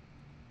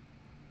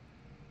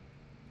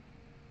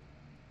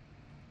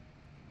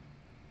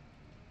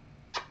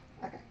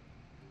 Okay.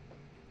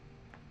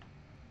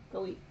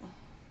 Go eat.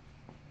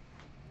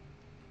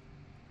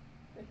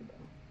 There you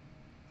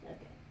go.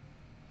 Okay.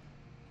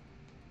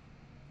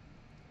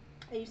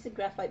 I used a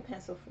graphite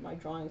pencil for my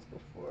drawings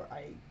before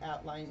I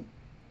outline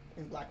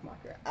in black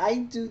marker. I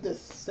do the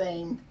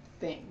same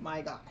thing.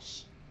 My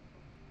gosh.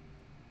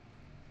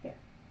 Here,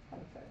 have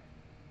a feather.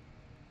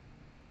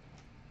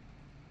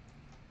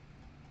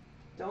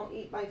 Don't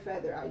eat my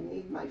feather. I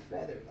need my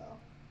feather though.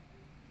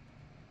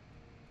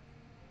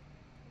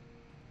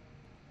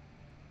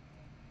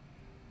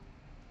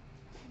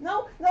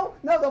 No, no,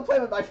 no, don't play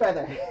with my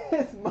feather.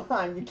 It's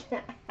mine. You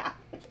can't have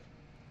it.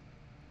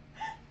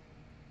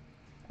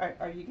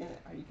 Are you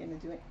gonna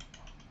do it?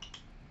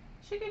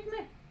 Sugar, come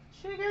here.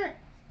 Sugar.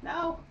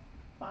 No.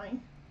 Fine.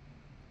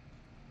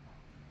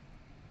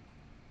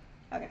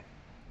 Okay.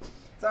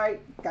 Sorry,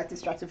 got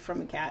distracted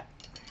from a cat.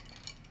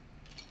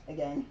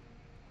 Again.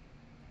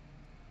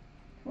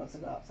 Wants to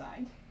go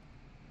outside.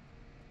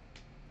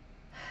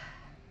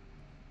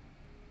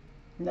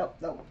 Nope,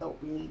 nope, nope.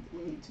 We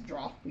need to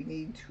draw. We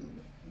need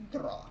to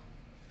draw.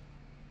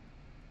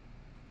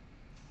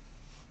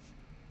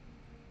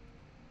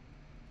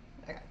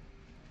 Okay.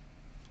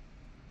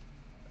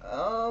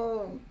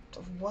 Oh,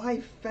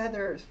 why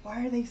feathers?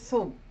 Why are they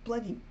so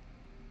bloody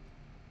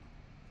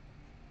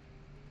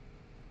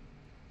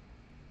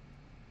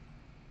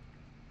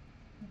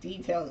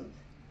detailed?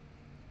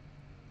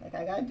 Like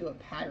I gotta do a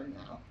pattern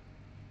now.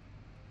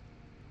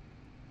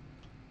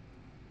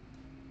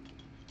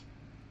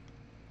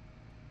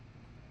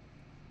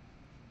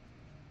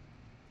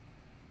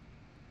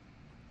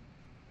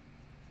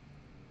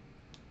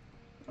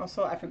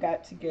 Also, I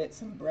forgot to get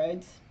some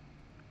bread.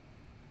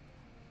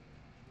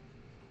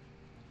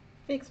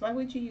 Fix, why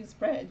would you use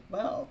bread?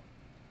 Well,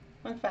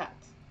 fun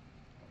fact.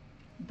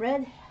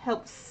 Bread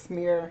helps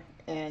smear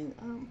and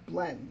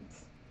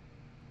blends.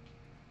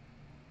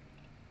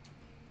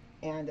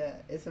 And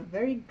it's a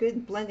very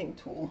good blending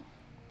tool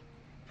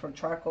for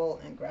charcoal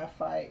and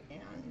graphite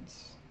and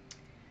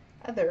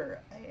other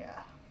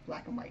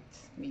black and white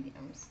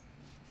mediums.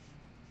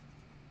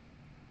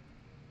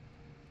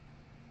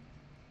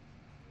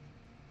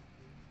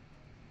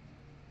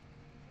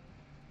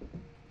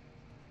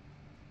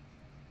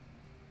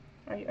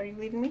 Are you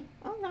leaving me?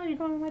 Oh no, you're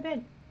going to my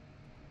bed.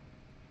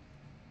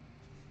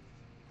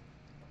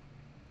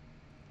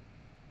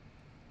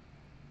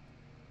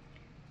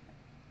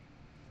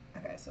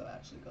 Okay, so it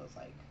actually goes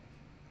like.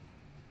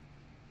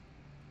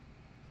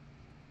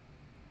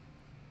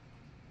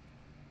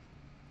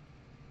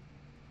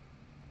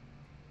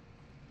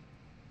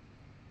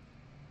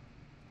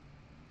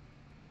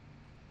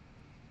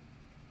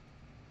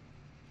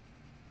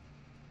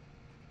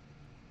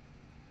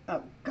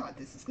 Oh god,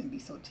 this is going to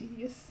be so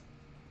tedious.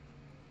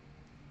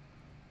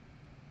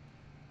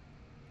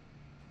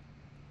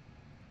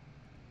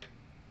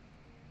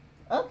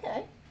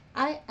 Okay.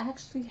 I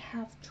actually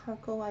have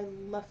charcoal I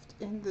left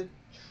in the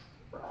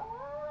truck.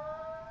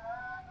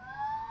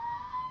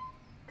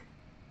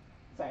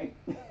 Sorry.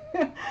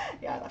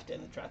 Yeah, I left it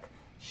in the truck.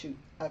 Shoot.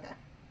 Okay.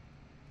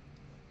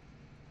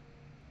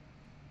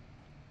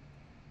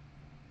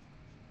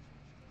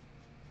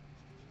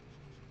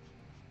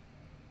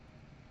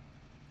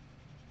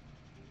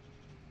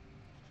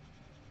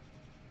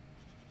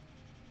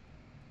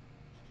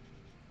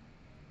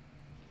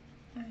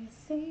 I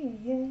see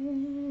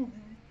it.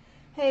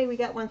 Hey, we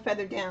got one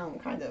feather down,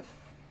 kind of.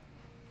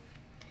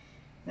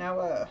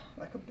 Now,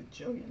 like a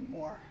bajillion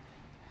more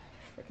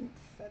freaking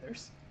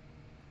feathers.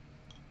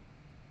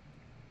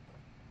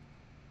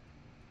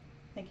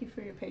 Thank you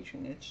for your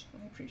patronage.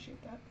 I appreciate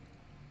that.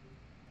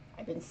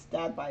 I've been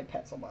stabbed by a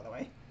pencil, by the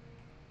way.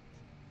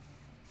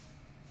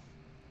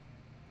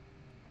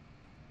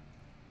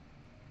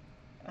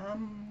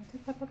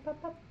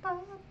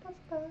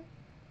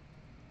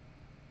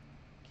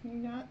 Can you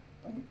not?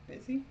 I'm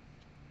busy.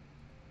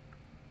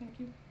 Thank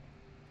you.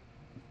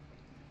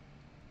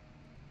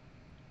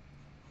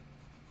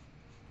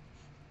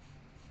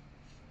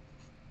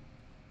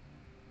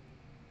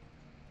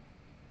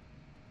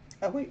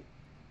 Oh, wait.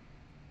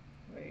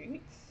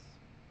 Wait.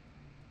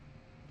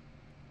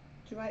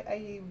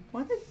 I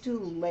want to do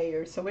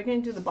layers, so we're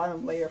going to do the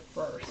bottom layer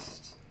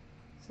first.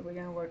 So we're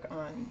going to work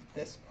on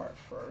this part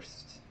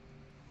first.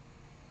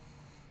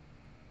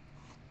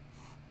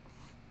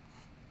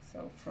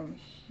 So from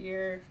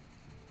here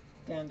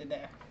down to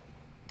there.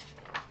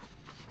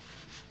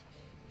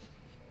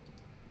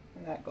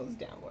 And that goes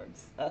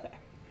downwards. Okay.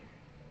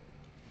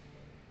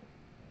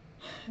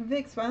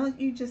 Vix, why don't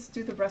you just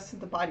do the rest of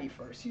the body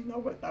first? You know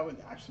what? That would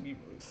actually be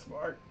really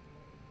smart.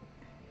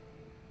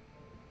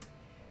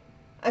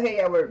 Okay,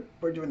 yeah,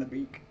 we're doing the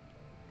beak.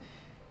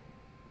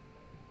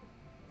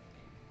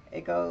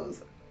 It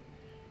goes,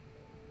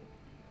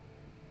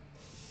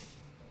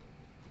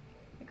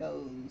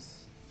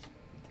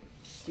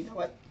 you know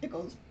what? It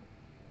goes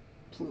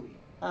pluey.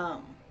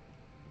 So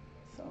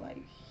like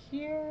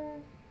here,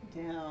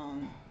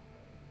 down,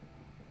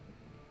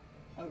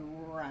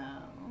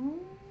 around,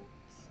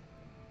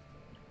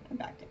 and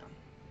back down.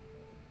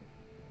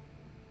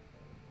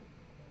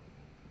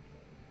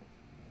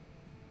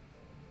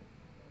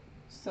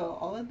 So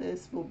all of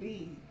this will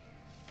be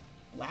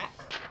black,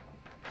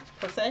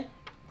 per se.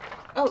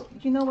 Oh,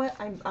 you know what?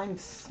 I'm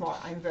smart.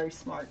 I'm very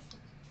smart.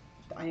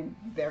 I'm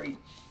very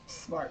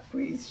smart.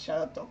 Please shut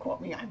up. Don't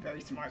quote me. I'm very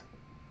smart.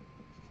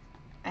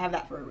 I have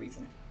that for a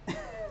reason.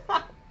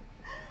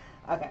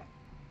 Okay.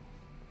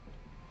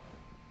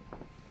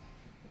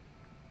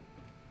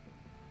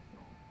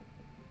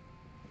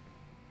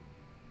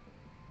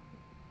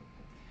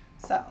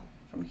 So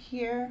from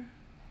here,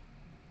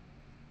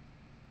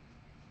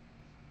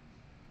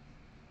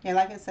 yeah,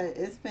 like I said,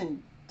 it's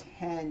been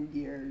 10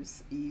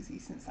 years easy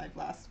since I've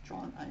last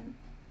drawn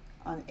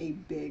on a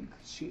big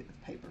sheet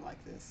of paper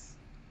like this.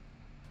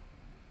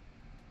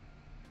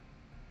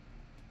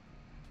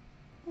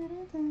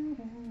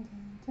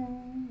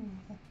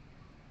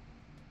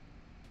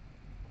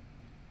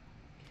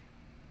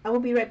 I will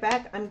be right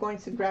back. I'm going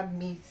to grab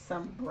me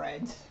some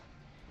bread,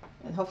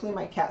 and hopefully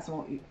my cats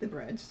won't eat the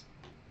bread.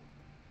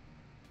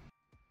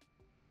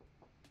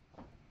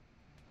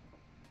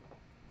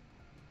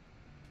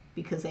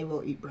 Because they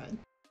will eat bread.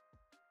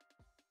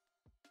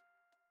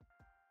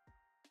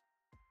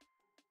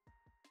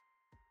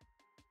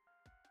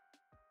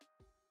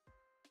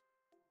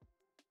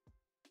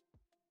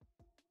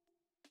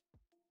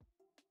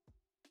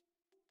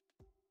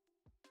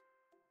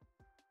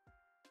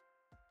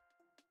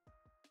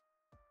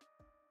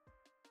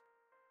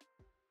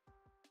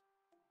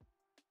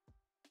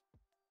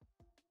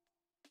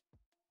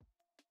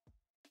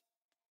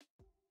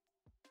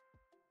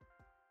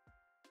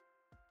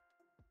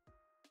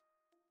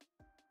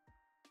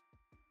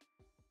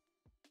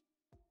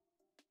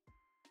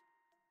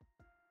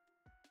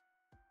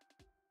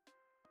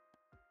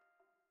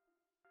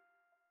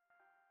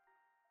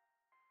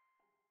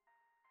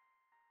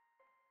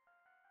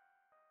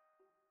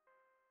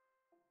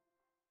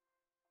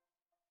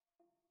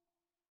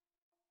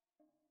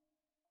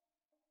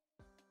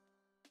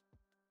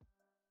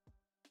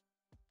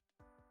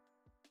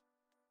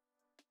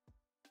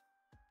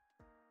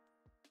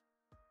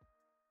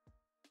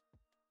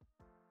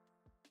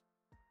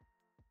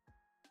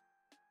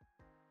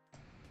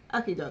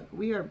 Okay, Doug,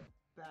 we are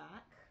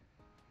back.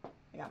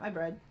 I got my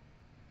bread.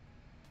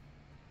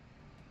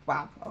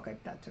 Wow, okay,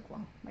 that took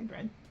long. My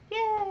bread.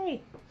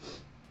 Yay!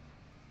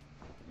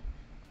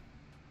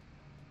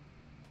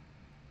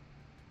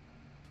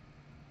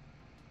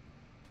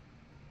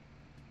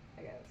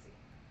 I gotta see.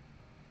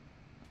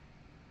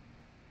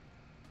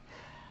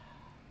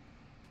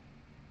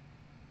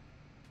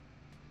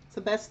 So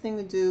the best thing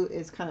to do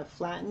is kind of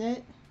flatten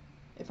it,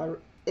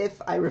 if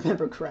I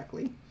remember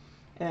correctly,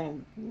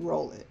 and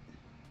roll it.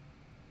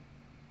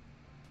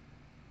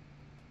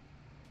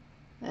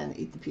 And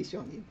eat the piece you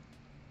don't need.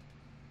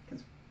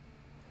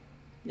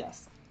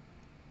 Yes.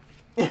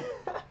 Alright,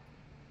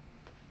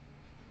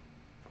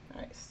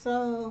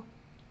 so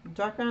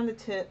dark around the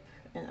tip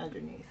and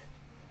underneath.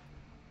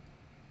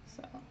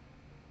 So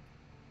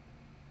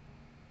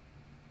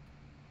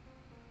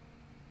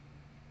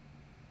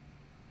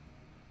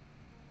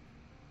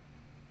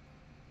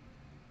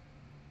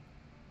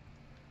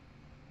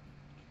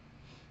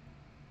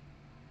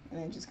and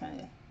then just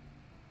kind of,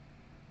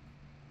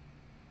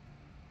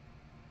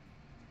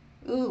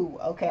 ooh,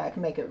 okay, I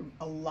can make it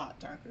a lot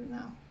darker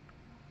now.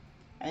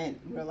 I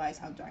didn't realize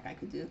how dark I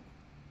could do.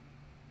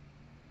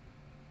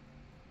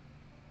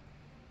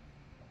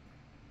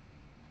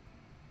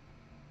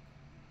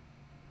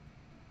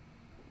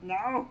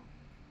 No.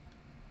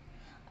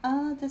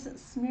 It doesn't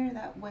smear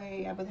that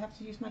way. I would have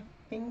to use my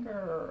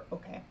finger.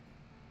 Okay.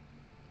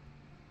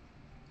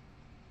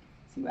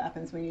 See what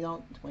happens when you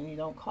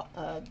don't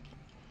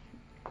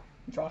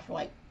draw for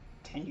like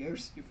 10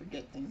 years. You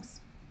forget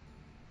things.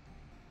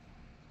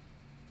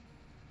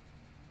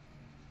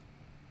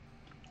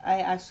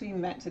 I actually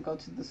meant to go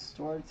to the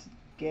store to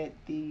get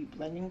the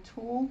blending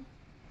tool,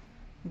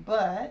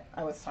 but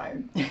I was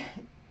tired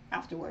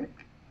after work.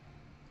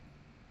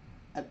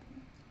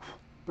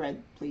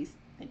 Bread, please.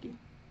 Thank you.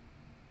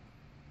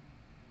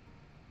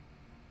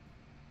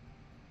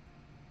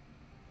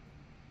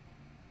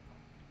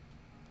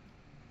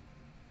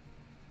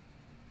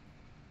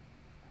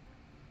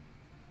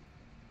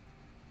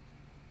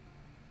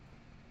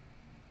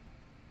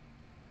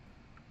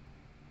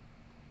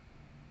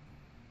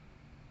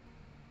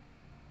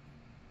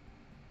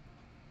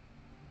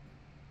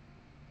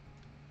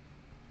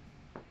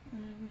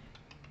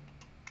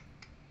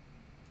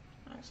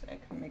 Actually, I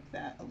can make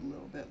that a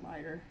little bit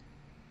lighter.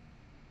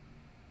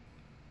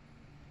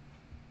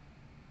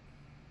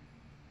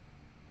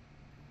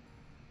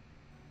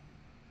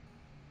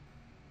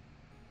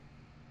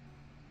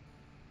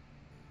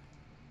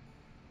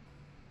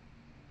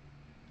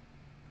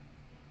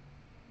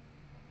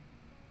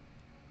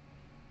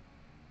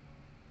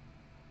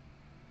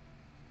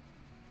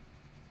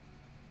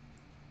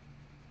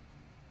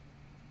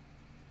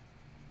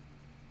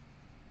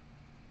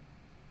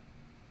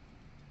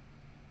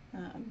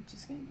 I'm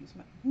just gonna use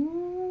my.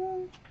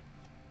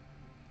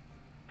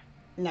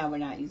 No, we're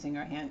not using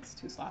our hands.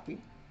 Too sloppy.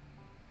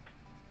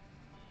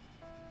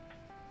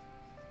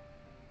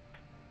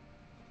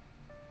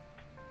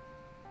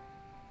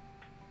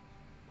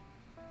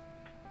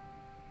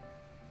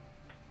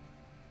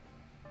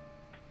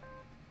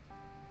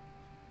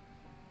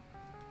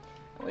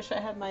 I wish I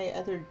had my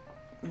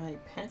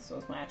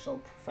pencils, my actual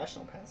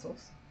professional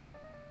pencils.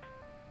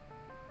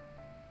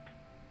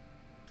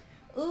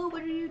 Ooh,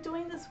 what are you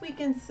doing this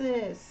weekend,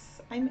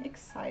 sis? I'm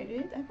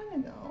excited. I want to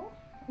know.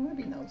 I want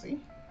to be nosy.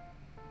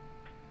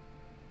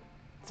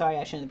 Sorry,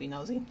 I shouldn't be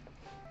nosy.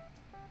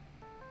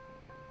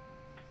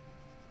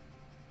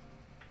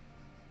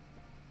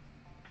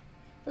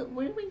 But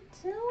what are we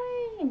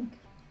doing?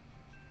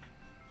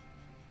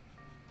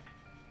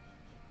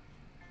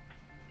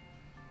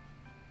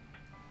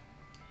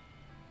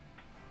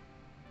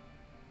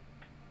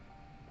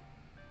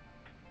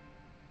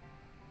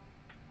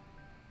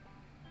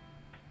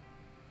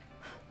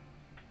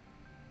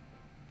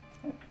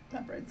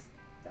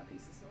 That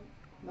piece is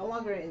no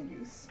longer in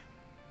use.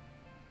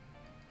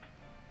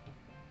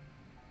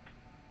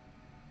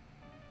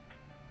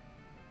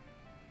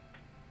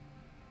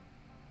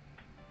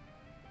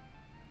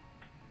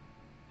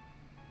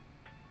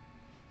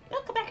 No,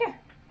 come back here.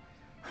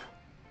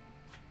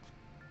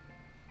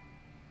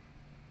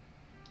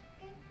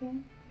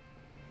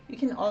 You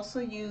can also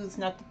use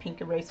not the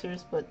pink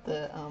erasers, but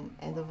the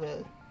end of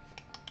a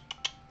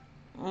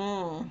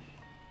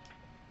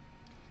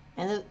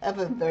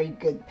very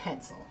good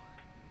pencil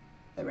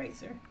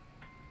eraser.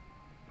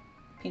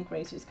 Pink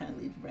erasers kind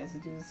of leave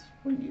residues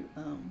when you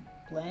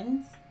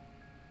blend.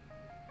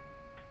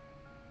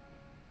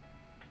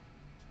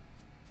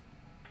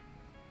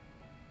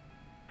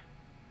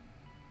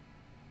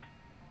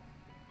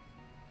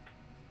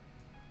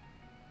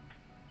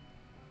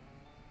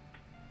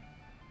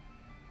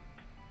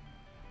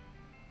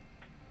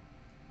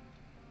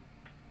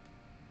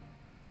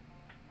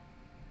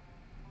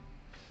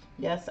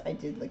 Yes, I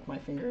did lick my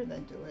finger and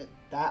then do it.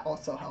 That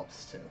also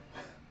helps too.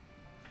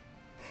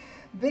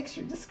 Vix,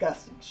 you're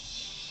disgusting.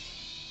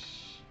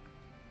 Shh.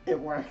 It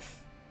works.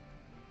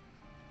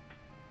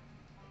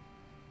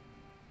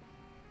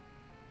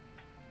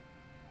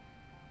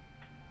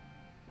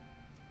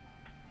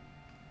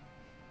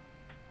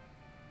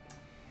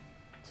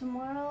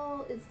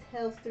 Tomorrow is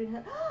Tails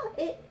 300.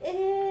 It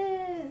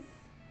is!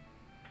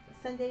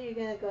 Sunday you're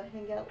gonna go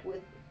hang out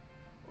with.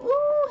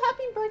 Ooh,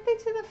 happy birthday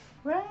to the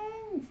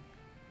friends!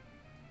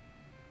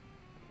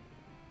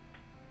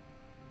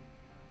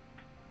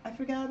 I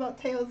forgot about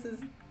Tails'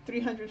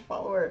 300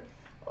 follower.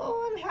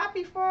 Oh, I'm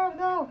happy for him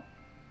though.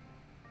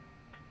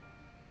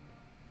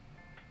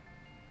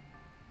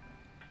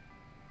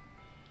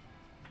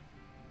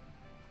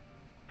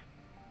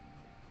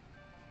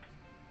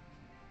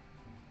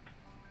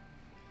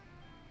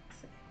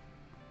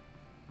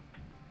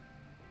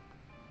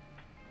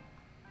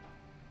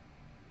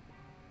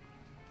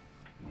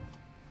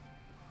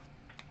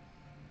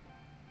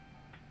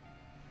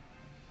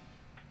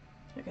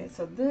 Okay,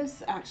 so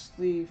this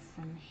actually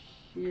from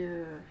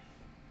here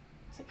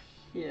to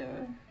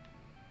here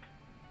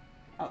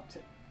out to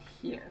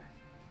here,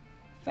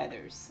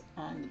 feathers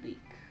on the beak.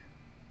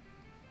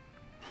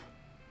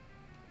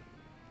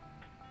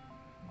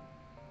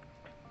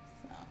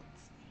 So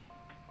let's see.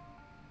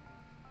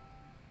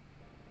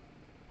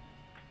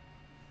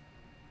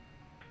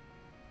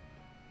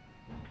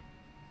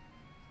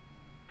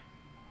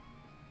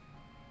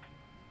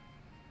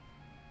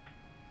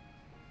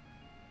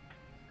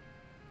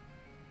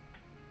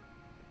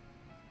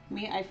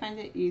 Me, I find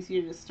it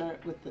easier to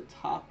start with the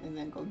top and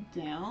then go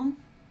down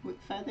with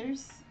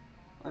feathers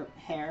or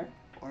hair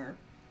or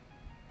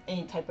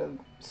any type of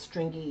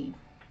stringy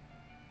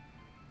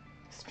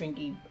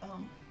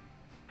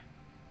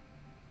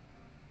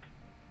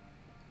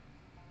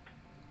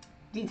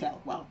detail.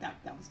 Wow, that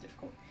was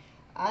difficult.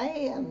 I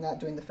am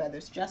not doing the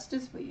feathers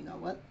justice, but you know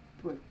what?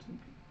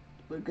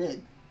 We're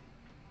good.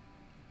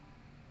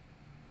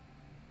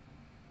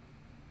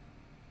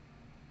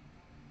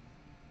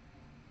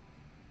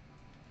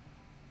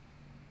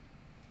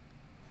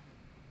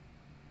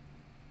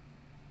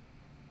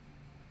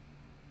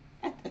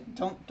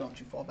 Don't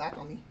you fall back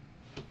on me.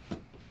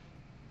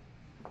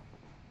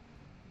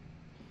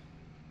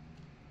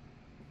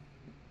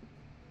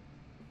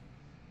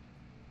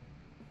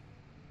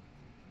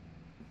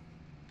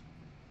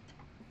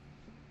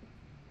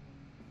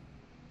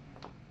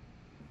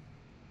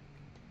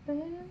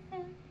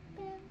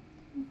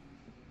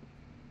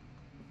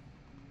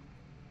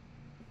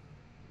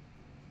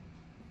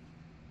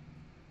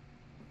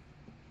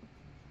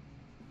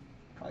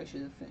 Probably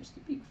should have finished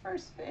the beak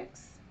first,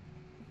 Vix.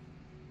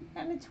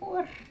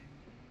 Amateur.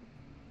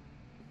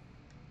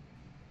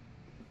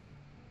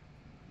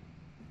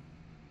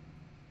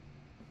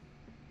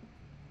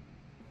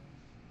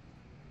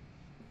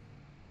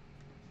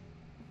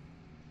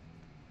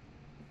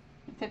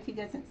 Except he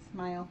doesn't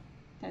smile.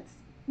 That's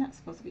not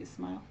supposed to be a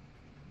smile.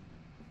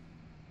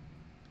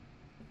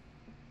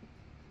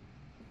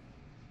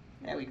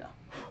 There we go.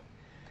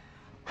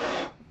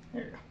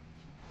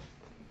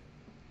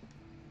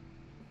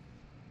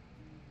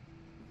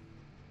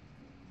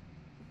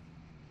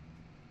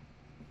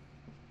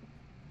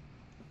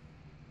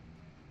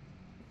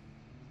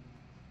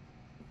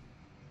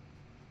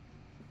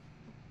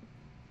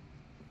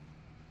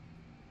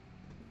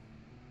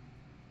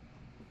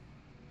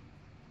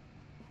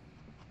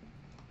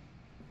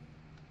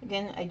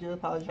 Again, I do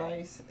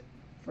apologize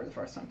for the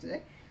first time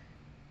today.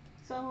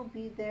 So I will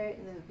be there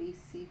in the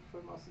VC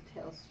for most of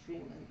Tail's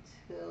stream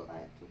until I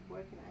have to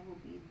work, and I will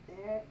be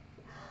there.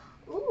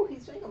 Ooh,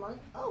 he's doing a monk.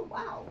 Oh,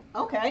 wow.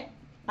 Okay.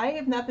 I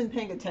have not been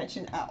paying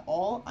attention at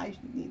all. I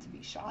need to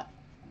be shot.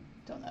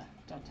 Don't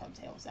tell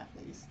Tails that,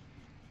 please.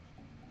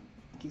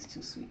 He's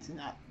too sweet to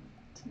not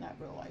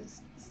realize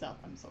stuff.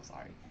 I'm so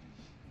sorry.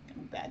 I'm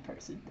a bad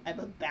person.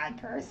 I'm a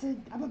bad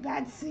person. I'm a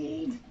bad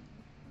seed.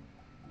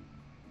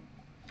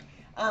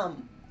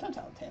 Don't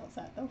tell Tails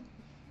that though.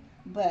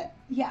 But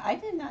yeah, I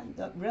did not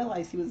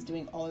realize he was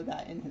doing all of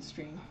that in his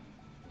stream.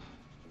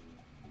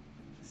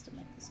 Just to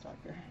make this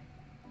darker.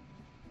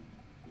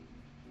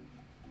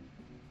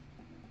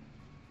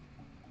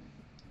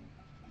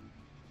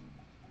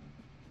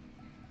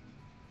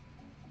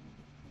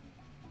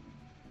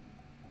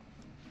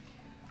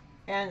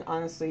 And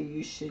honestly,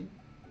 you should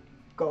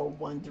go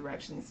one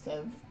direction instead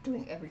of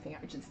doing everything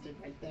I just did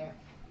right there.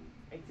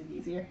 Makes it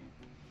easier.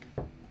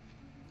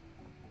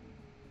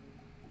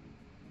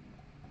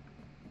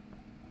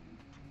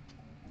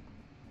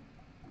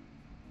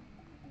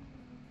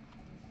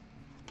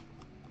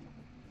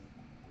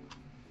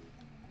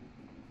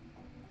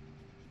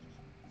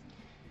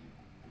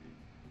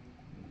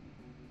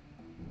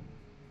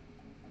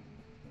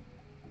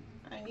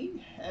 I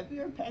need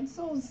heavier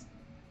pencils.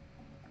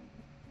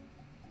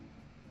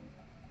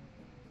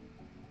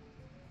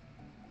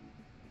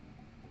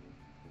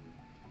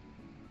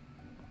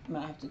 I'm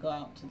gonna have to go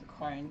out to the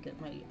car and get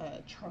my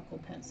charcoal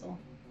pencil.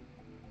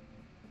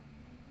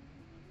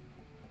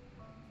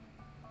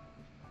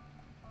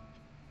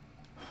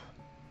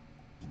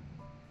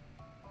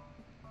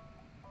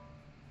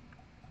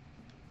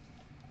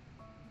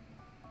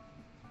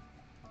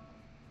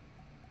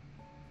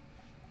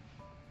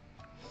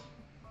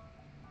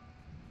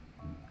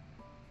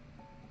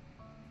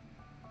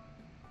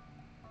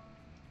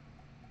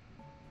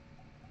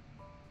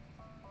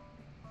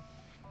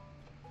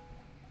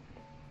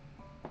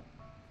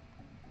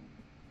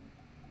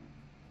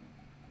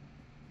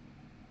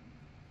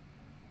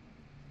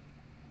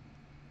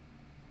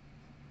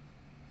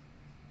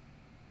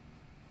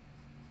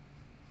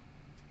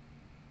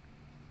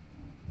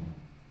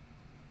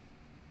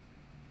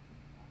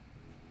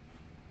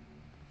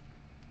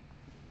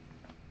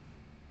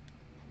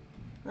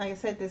 Like I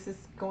said, this is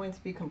going to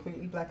be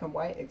completely black and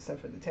white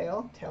except for the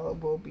tail. Tail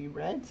will be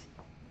red.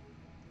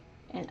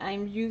 And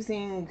I'm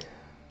using,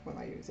 what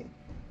am I using?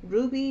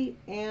 Ruby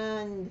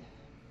and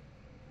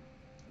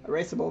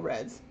erasable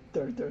reds.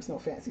 There's no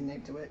fancy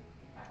name to it.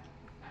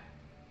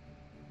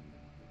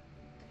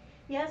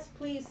 Yes,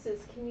 please,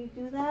 sis. Can you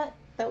do that?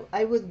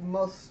 I would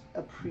most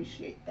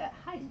appreciate that.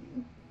 Hi,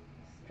 you.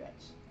 Stretch.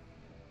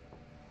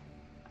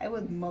 I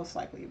would most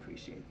likely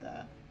appreciate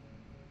that.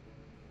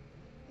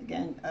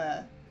 Again,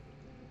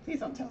 please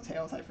don't tell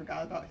Tails I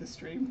forgot about his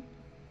stream.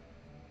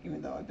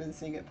 Even though I've been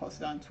seeing it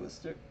posted on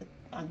Twister.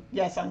 On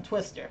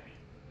Twister.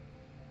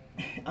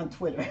 On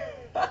Twitter.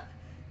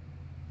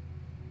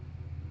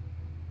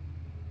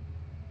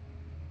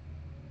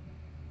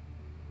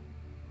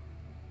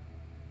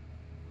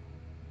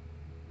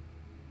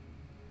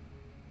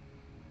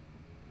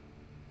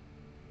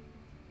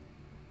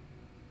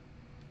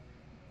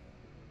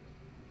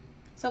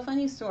 So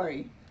funny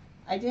story.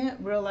 I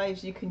didn't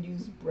realize you can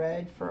use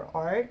bread for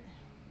art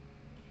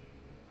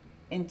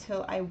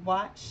until I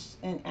watched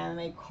an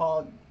anime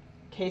called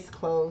Case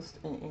Closed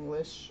in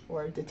English,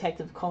 or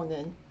Detective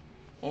Conan.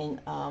 And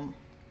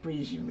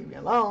Breeze, you leave me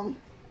alone.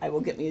 I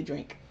will get me a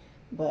drink.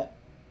 But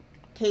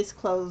Case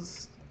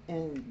Closed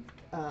in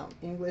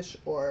English,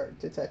 or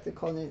Detective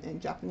Conan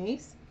in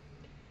Japanese.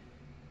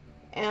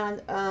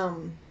 And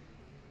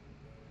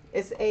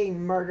it's a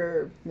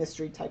murder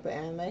mystery type of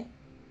anime.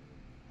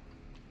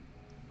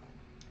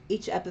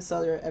 Each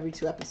episode, or every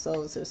 2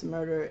 episodes, there's a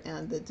murder,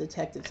 and the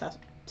detectives have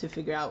to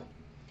figure out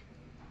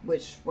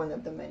which one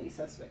of the many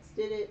suspects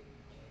did it.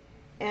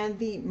 And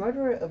the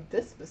murderer of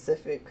this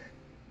specific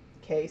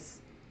case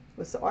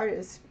was the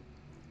artist,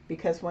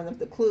 because one of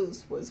the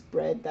clues was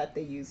bread that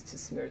they used to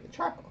smear the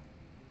charcoal.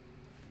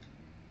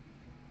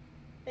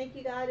 Thank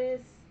you,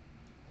 goddess.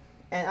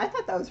 And I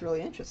thought that was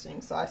really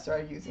interesting, so I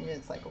started using it.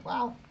 It's like,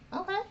 wow,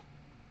 okay.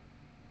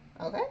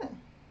 Okay then.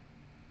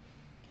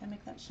 Can I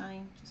make that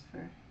shine just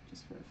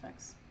for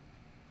effects?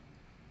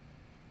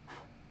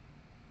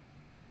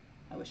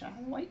 I wish I had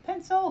a white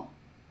pencil.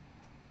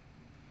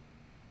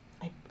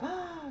 I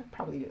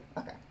probably do.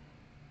 Okay.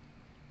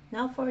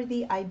 Now for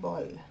the eyeball.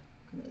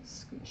 I'm going to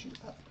scooch you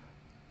up.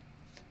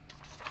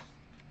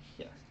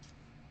 Here.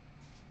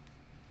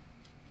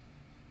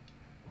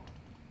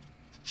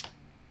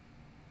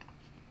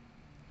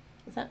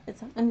 Is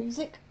that my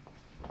music?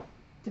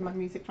 Did my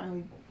music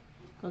finally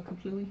go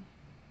completely?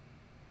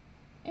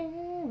 It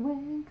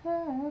went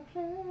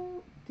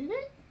completely. Did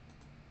it?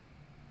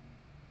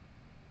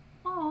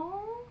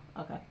 Oh.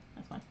 Okay,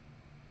 that's fine.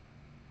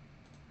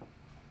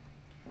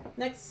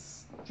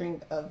 Next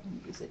string of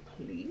music,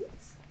 please.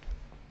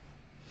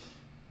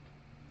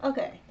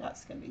 Okay,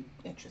 that's gonna be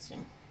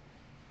interesting.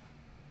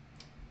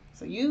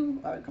 So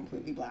you are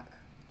completely black.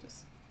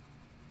 Just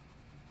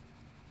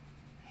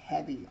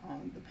heavy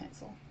on the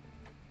pencil.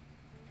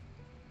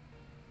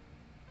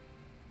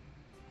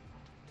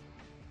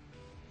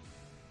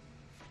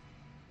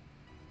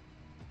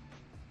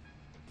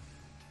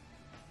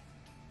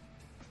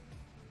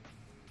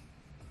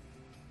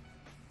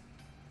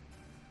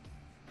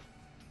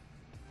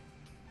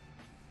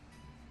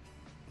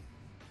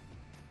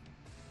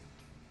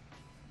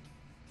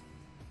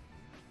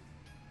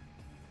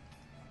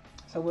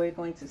 So we're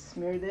going to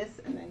smear this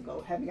and then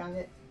go heavy on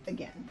it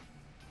again.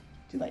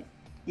 Do like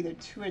either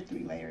 2 or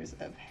 3 layers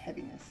of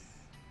heaviness.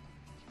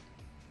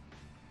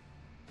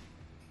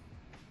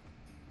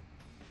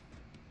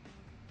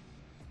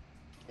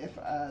 If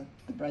the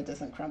bread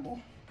doesn't crumble.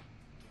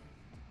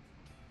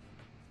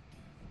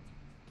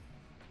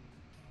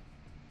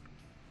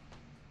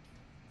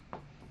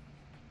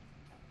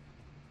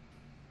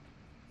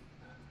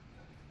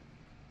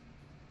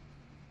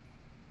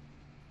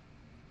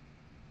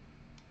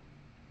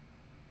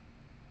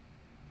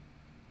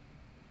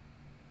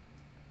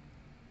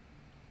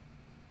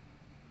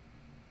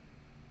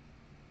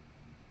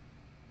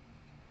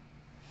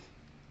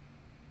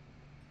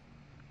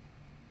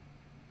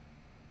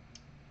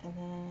 And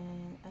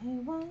then I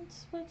want,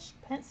 which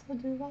pencil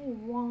do I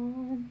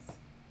want?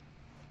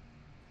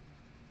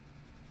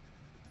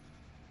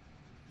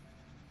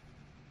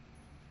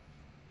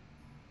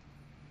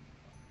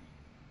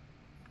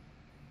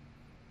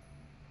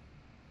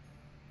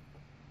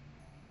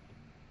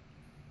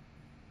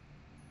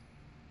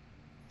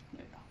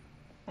 There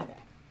we go.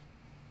 Okay.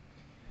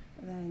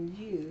 And then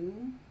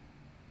you,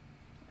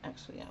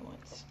 actually I want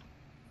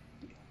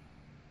you.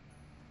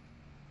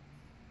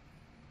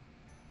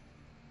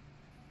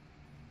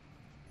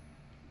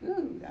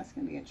 Ooh, that's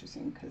going to be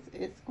interesting because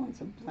it's going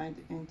to blend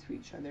into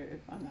each other if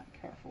I'm not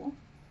careful.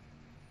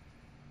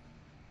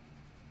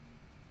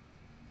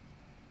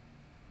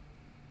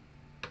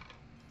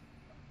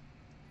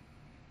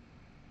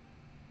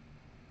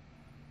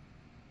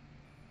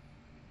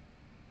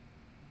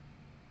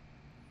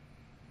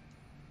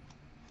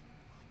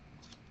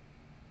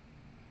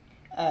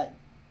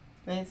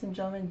 Ladies and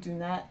gentlemen, do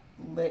not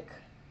lick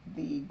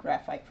the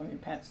graphite from your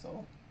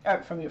pencil,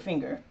 or from your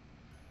finger,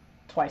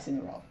 twice in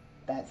a row.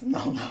 That's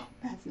no.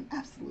 That's an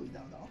absolute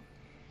no.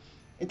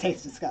 It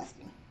tastes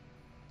disgusting.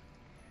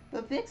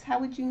 But Vix, how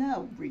would you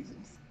know?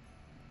 Reasons.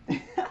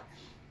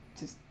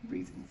 Just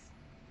reasons.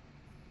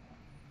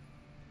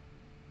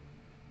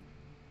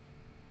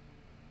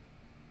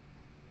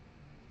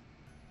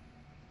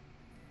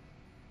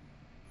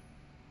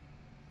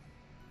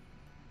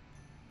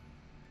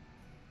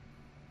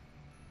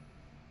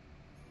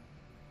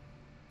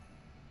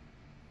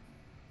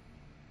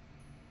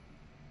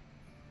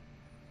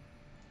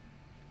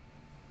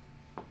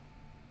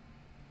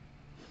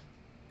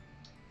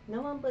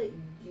 No one but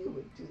you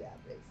would do that,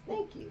 Vix.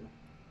 Thank you.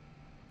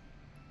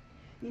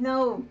 You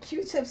know,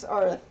 Q-tips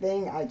are a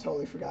thing. I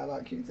totally forgot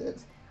about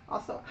Q-tips.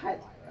 Also, hi,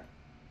 Lyra.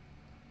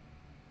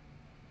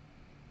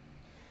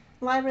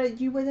 Lyra,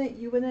 you wouldn't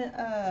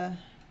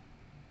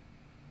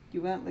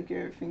lick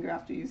your finger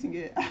after using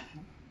it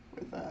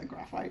with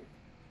graphite.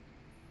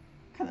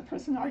 What kind of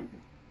person are you?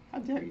 How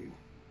dare you?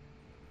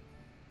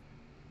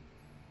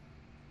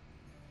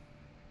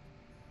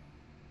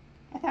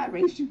 I thought I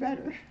raised you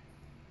better.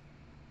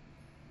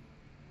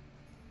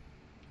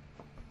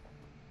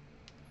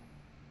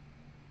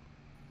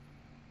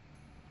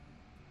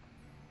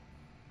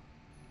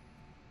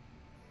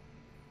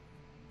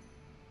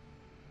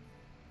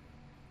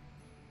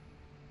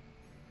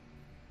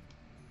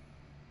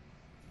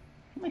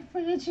 My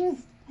foot itches.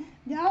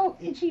 No,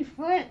 itchy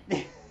foot.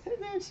 It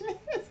itches.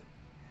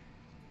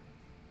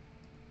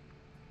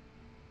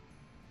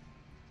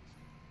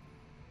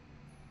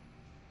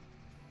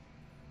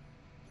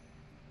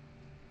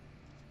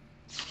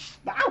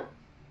 Ow!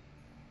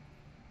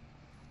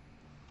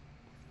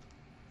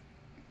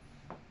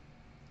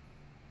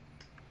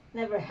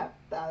 Never have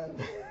thought of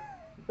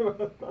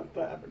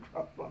that ever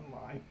crossed my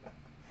mind.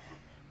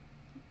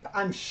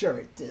 I'm sure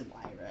it did,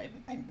 Lyra.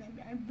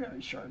 I'm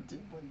very sure it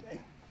did one day.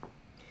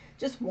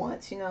 Just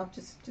once, you know,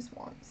 just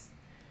once.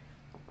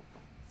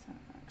 So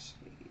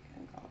actually,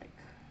 I'm gonna like.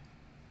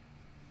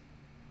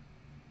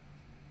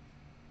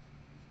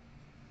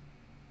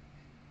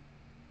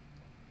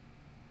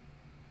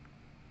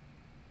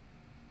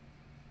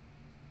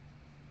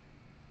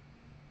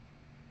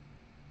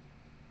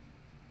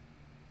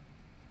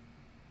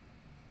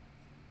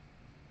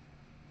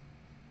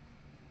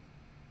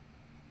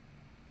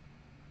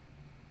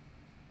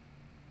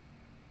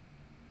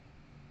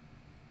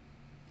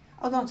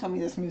 Oh, don't tell me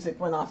this music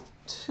went off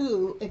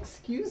too.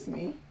 Excuse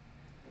me.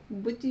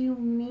 What do you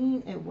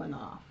mean it went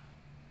off?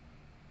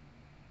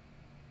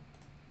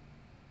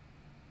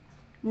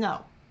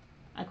 No,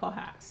 I call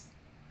hacks.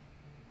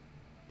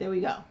 There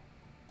we go.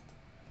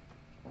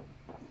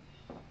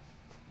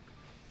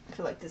 I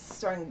feel like this is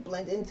starting to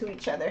blend into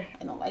each other.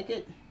 I don't like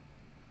it.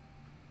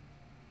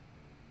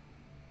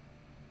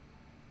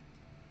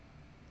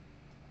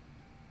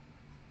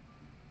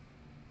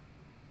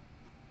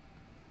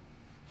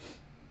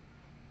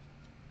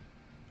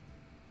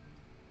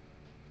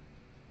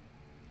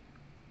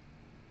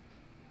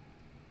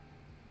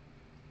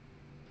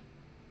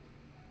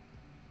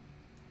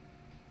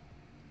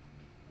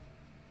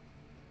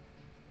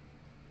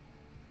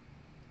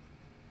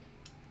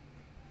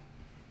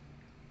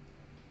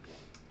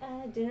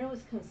 Dinner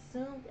was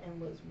consumed and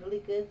was really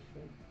good.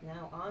 From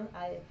now on,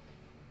 I have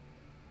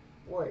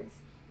words.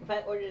 If I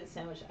order a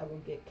sandwich, I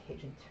will get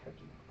Cajun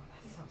turkey. Oh,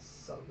 that sounds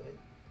so good.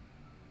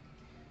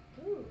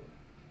 Ooh.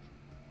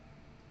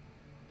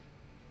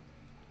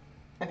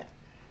 Okay.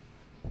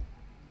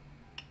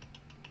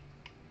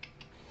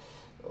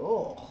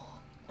 Oh.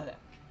 Okay.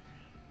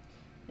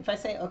 If I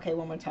say okay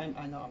one more time,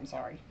 I know I'm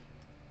sorry.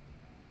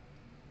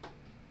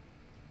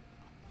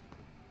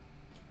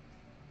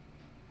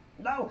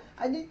 No,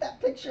 I need that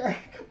picture.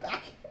 Come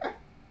back here.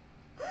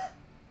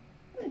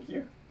 Thank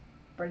you.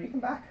 Brady,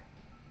 come back.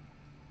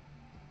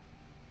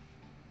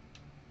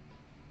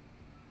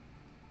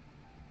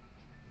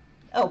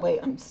 Oh, wait,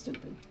 I'm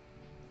stupid.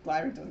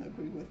 Lyra doesn't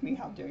agree with me.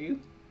 How dare you?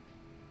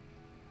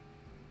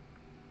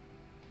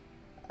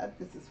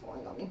 This is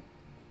falling on me.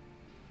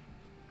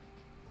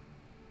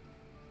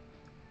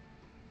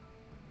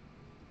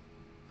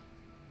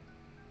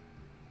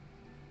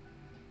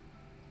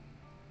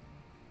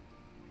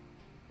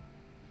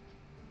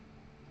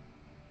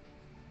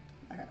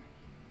 Okay.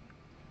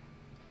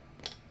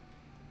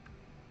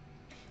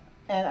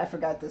 And I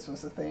forgot this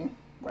was a thing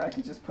where I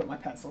could just put my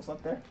pencils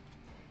up there.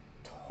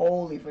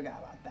 Totally forgot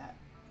about that.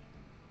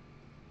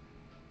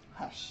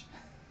 Hush.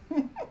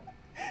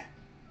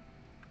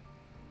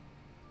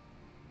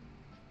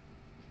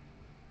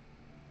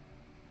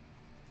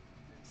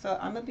 So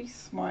I'm gonna be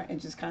smart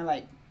and just kind of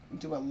like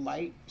do a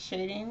light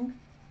shading,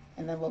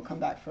 and then we'll come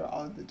back for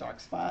all of the dark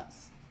spots.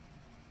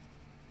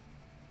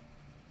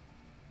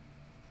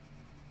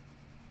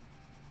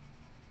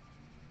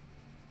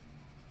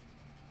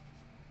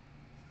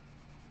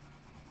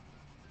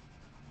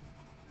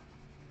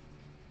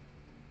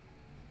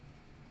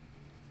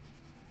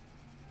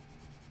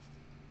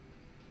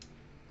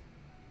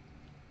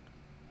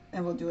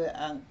 And we'll do it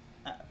uh,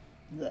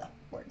 the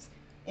words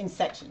in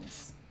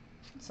sections.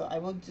 So I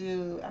will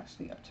do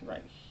actually up to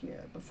right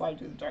here before I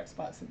do the dark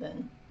spots, and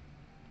then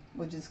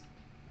we'll just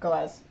go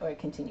as or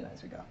continue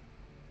as we go.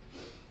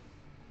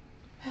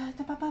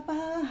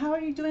 How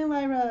are you doing,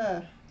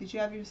 Lyra? Did you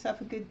have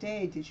yourself a good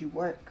day? Did you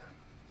work?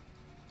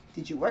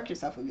 Did you work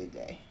yourself a good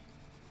day?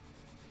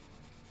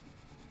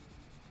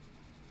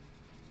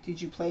 Did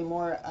you play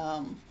more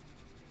um,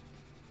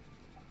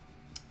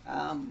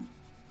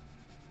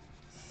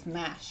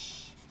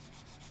 Smash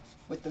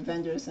with the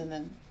vendors and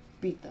then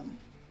beat them?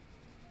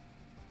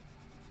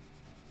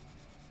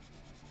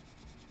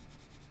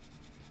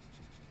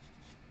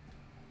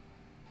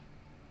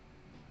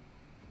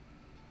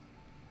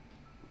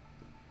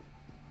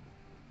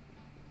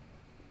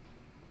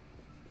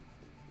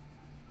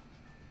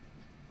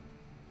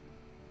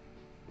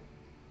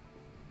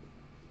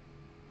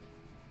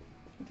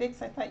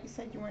 Vix, I thought you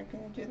said you weren't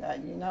going to do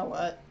that. You know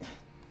what?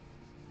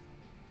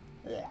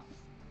 Yeah.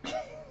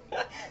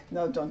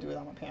 No, don't do it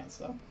on my pants,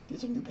 though.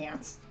 These are new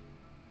pants.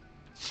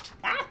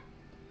 Ah!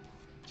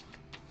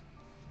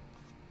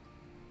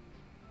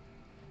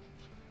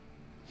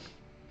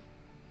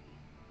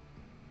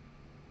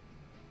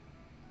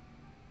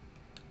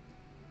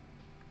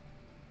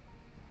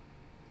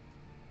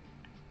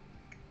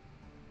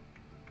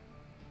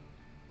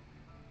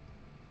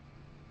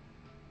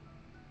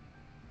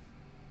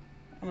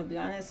 I'm going to be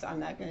honest, I'm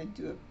not going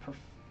to do it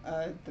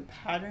the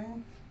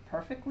pattern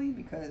perfectly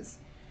because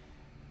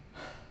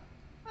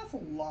that's a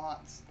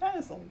lot. That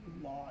is a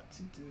lot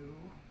to do.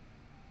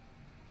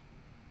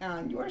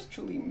 And yours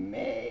truly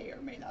may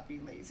or may not be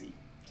lazy.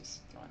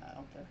 Just throwing that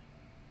out there.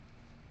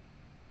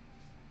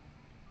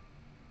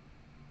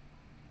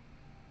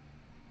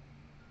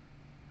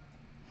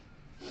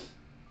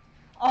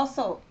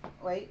 Also,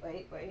 wait. I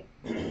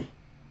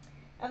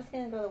was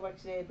gonna go to work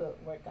today,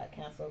 but work got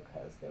canceled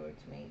because there were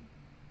too many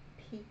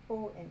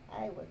people and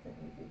I wasn't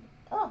even.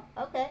 Oh,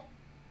 okay.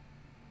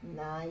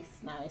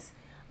 Nice.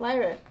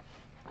 Lyra,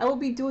 I will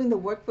be doing the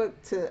workbook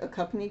to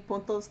accompany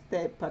Puntos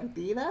de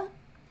Partida,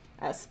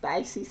 a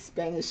spicy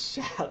Spanish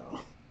shadow.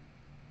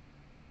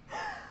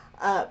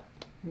 Uh,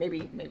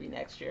 maybe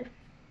next year.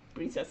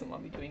 Breeze doesn't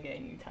want me doing it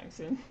anytime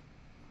soon.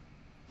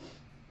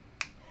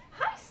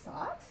 Hi,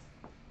 Socks.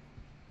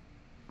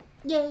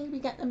 Yay, we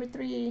got number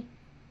 3.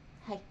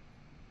 Hi.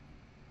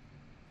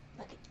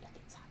 Look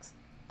at Socks.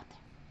 Up there.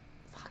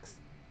 Socks.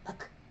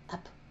 Look.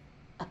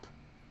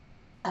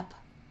 Up.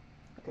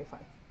 Okay,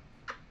 fine.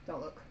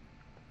 Don't look.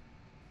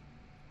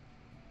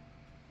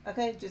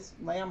 Okay, just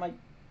lay on me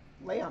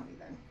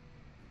then.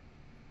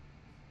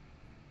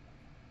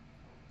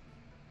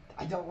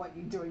 I don't want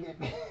you doing it.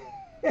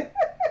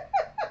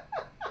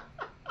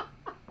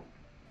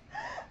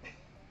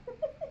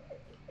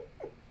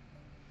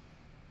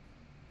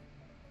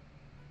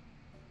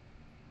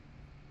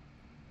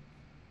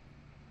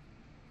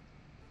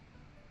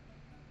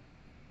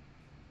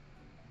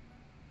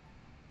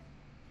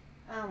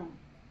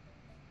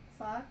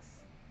 Socks,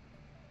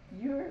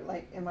 you're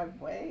like in my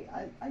way.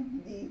 I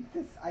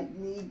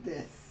need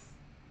this.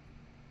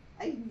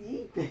 I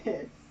need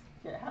this.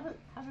 Here, have a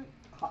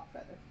hot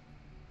feather.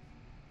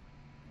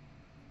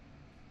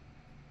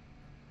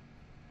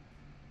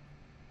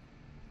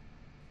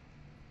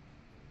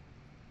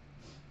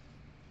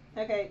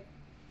 Okay,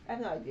 I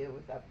have no idea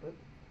what that book.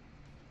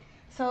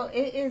 So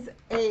it is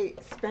a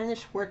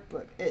Spanish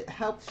workbook. It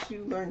helps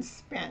you learn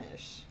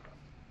Spanish.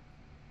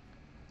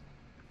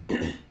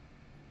 En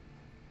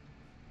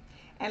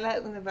la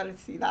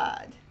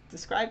universidad,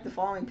 describe the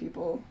following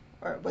people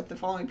or what the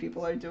following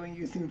people are doing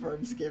using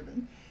verbs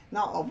given.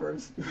 Not all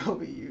verbs will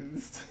be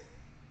used.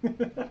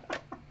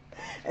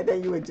 And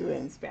then you would do it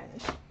in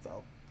Spanish.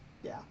 So,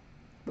 yeah.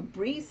 But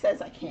Bree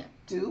says I can't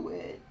do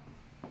it.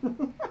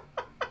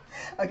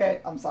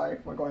 Okay, I'm sorry.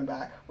 We're going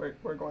back.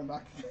 We're going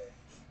back to this.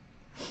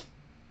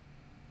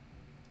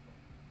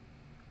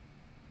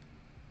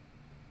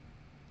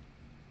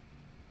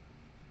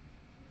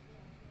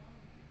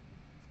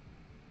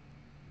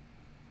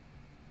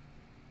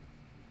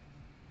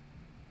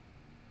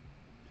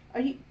 Are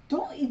you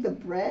don't eat the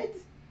bread?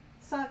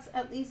 Socks,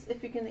 at least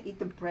if you're gonna eat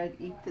the bread,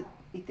 eat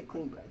the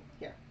clean bread.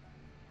 Here.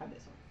 Have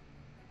this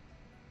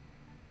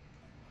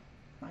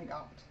one. My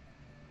God.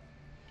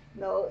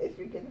 No, if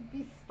you're gonna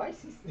be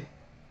spicy.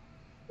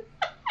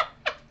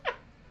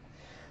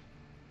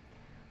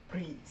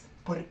 Please,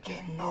 ¿por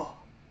qué no?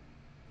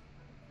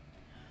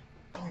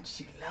 Don't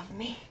you love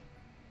me?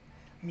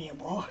 Mi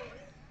amor.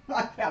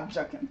 I'm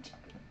joking.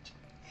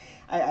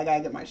 I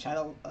gotta get my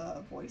shadow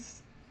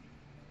voice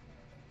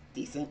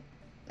decent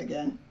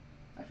again.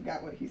 I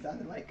forgot what he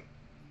sounded like.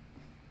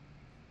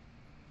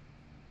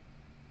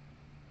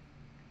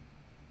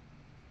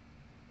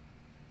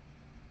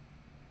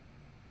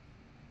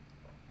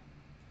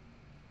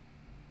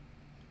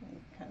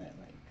 Kind of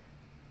like.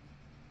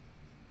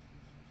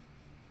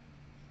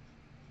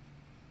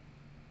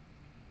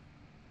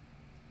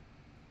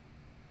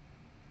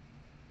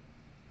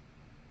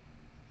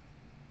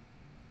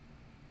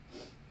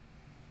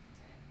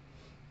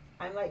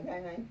 I'm like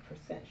 99%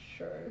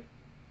 sure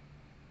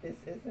this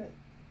isn't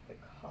the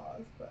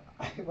cause, but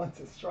I want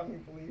to strongly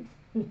believe.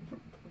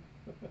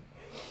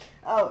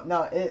 Oh,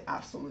 no, it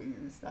absolutely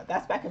is not.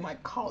 That's back in my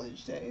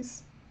college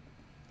days.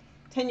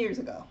 10 years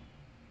ago.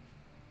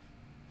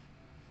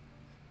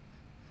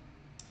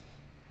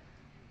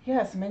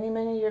 Yes, many,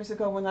 many years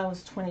ago when I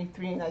was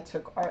 23 and I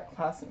took art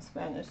class in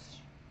Spanish.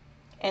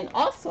 And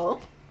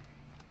also,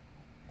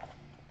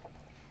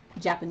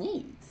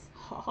 Japanese.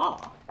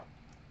 Haha.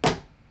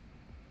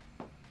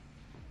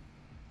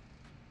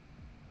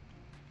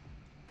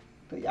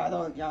 But y'all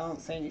don't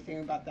say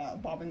anything about that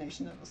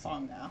abomination of a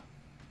song now.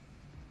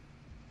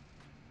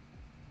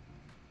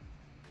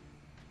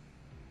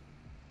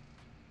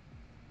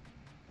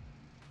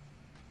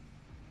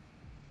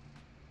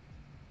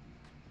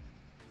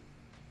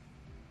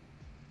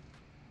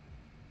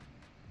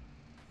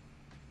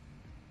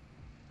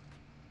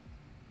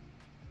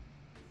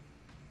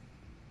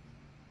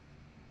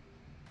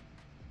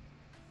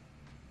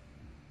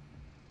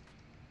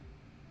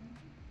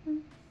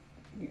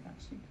 You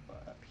actually go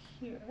up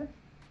here, and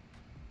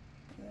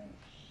then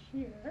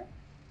here, and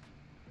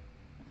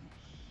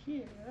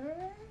here.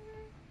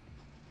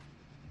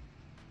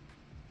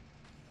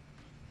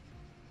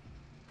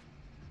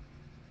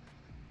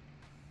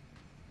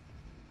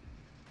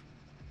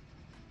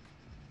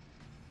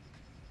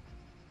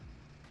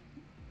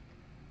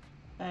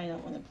 I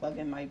don't want to plug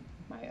in my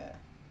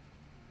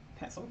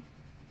pencil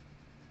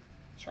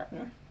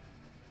sharpener.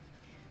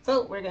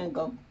 So we're gonna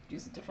go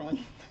use a different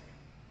one.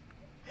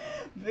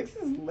 Vix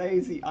is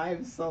lazy. I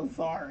am so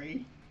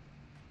sorry.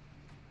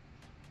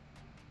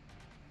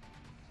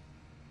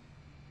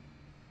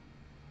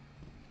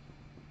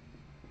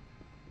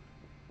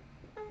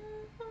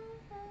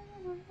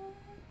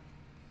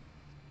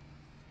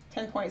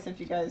 $10 if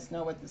you guys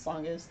know what the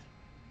song is.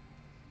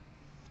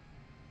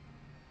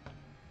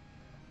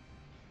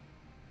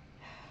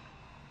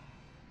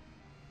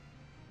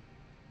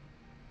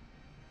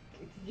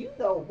 You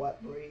know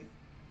what, Breeze?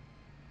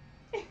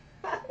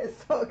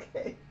 It's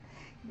okay.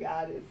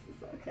 God,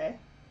 it's okay.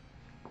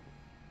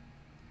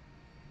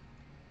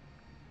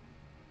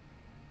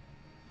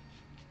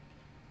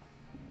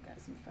 Got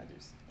some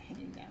feathers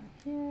hanging down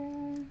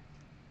here.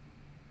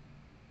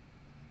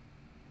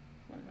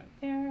 One right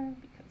there,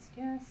 because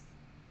yes.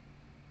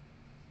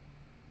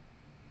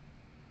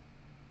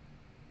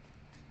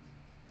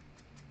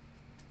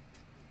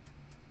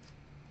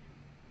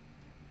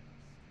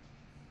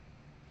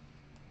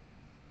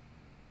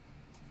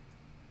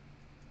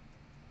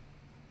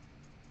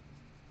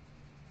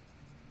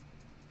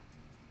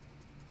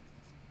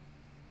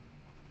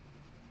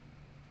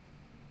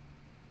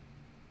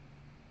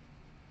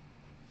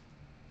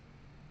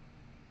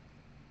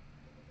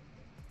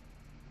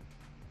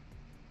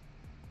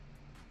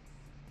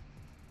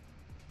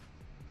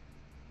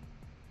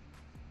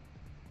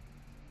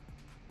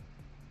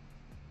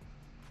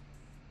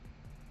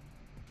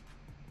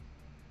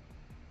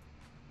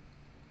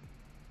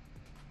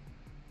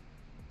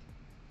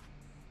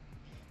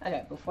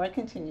 Okay, before I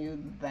continue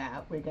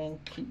that, we're going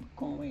to keep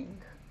going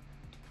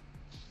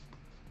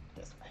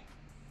this way.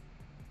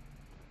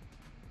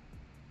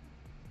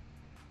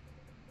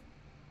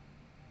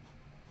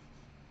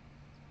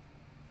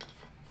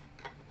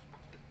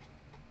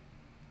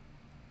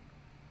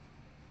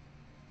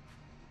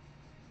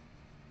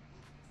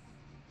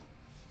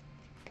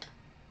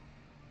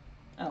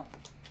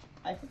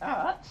 I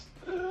forgot.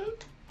 There's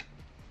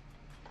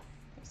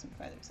some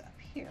feathers up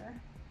here.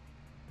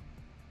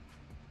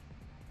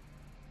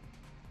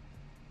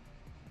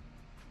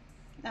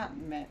 Not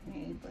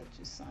many, but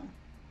just some.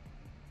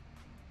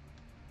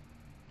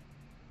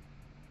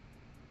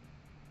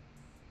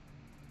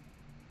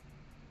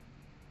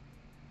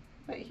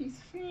 But he's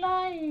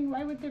flying.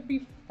 Why would there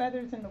be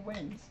feathers in the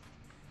wind?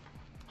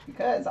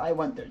 Because I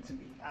want there to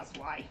be. That's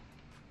why.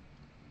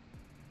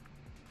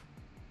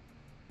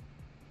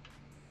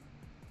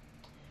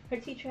 Her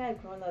teacher had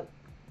grown-up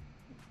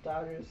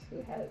daughters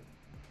who had...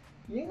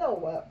 You know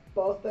what?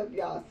 Both of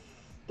y'all,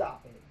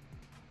 stop it.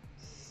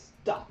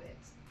 Stop it.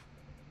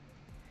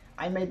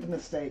 I made the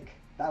mistake.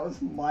 That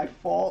was my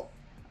fault.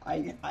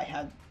 I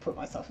had put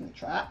myself in the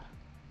trap.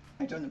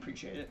 I don't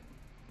appreciate it.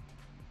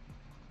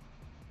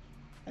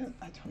 I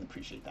don't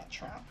appreciate that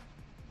trap.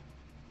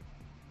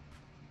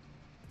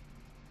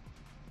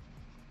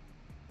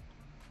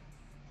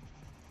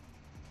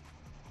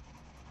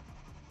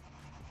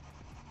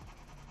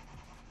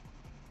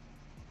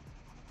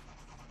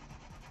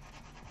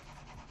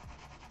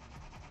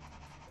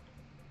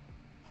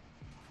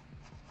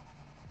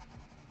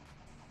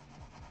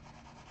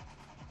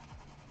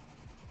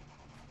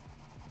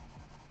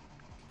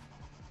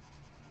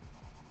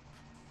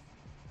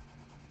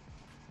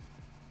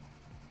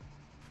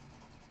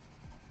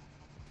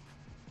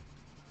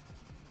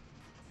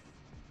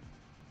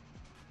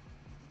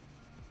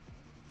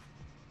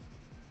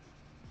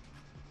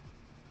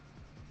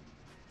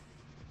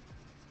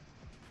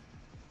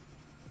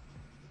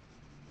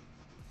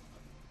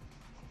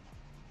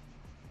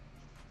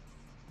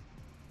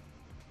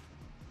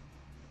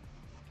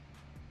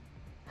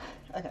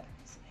 Okay,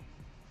 let's see.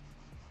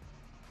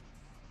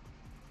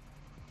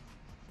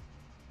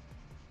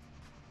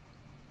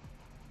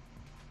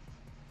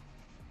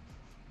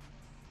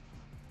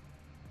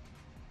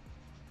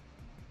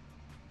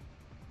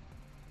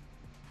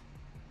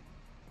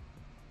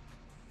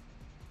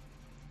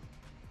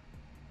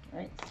 All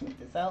right, smooth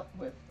this out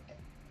with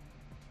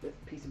this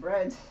piece of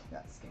bread.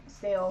 That's getting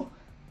stale.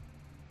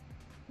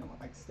 No one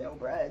likes stale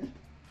bread.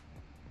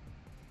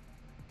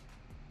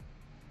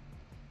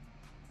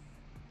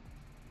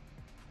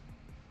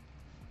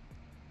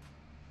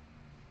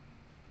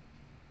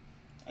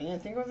 I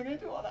didn't think I was gonna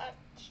do all that.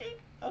 Shoot.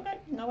 Okay,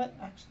 you know what?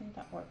 Actually,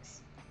 that works.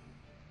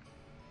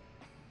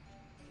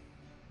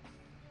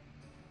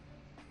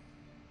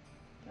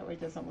 That way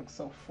it doesn't look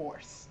so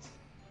forced.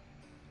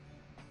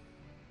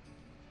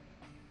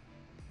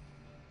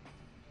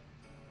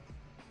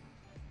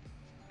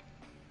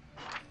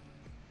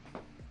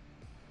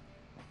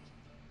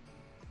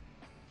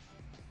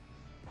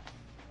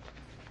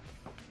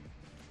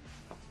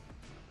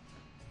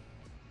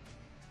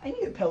 I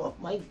need a pillow.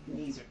 My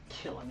knees are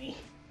killing me.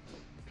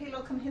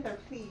 Pillow, come hither,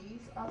 please.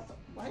 Also,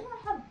 why do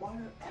I have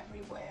water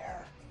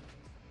everywhere?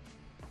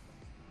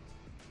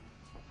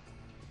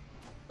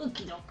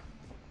 Okie doke.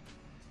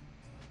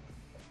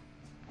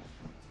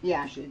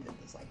 Yeah, I should have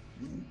did this like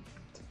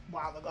a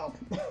while ago.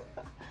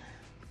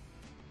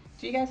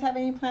 Do you guys have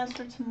any plans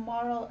for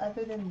tomorrow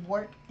other than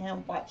work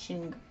and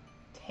watching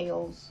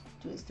Tails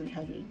do his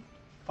 300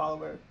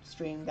 follower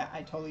stream that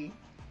I totally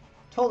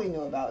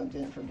knew about and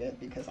didn't forget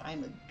because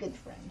I'm a good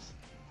friend.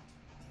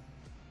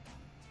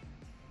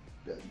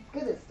 The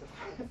goodest of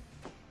friends.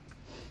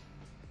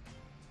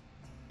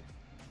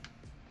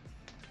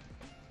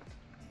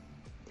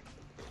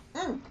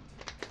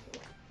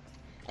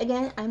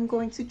 Again, I'm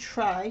going to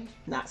try,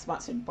 not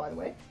sponsored by the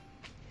way,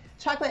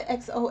 chocolate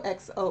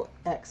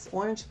XOXOX,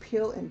 orange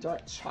peel and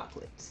dark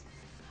chocolate.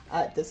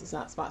 This is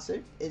not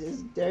sponsored. It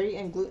is dairy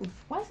and gluten.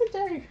 Why is it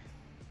dairy?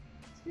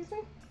 Excuse me?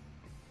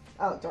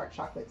 Oh, dark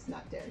chocolate's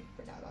not dairy.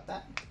 Forgot about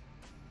that.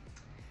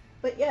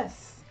 But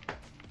yes,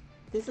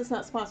 this is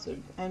not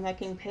sponsored. I'm not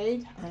getting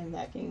paid. I'm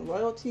not getting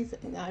royalties,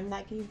 and I'm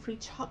not getting free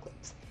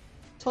chocolate.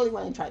 Totally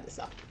want to try this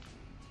out.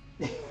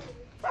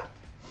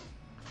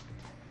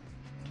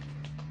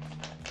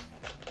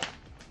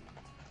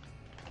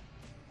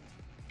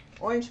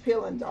 Orange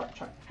peel and dark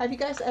chocolate. Have you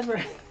guys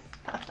ever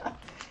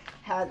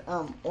had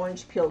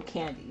orange peel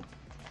candy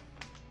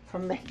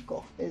from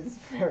Mexico? It is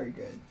very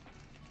good.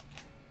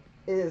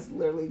 It is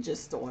literally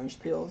just the orange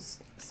peels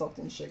soaked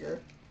in sugar,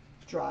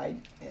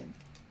 dried, and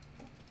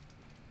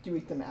you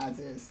eat them as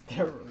is.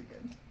 They're really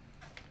good.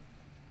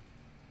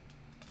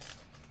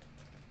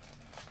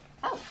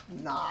 Oh,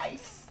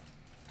 nice.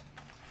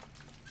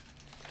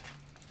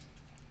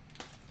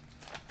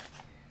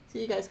 So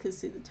you guys can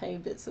see the tiny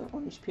bits of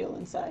orange peel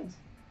inside.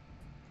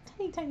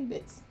 Tiny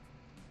bits.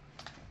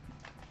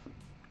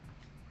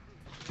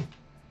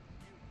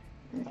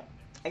 Okay.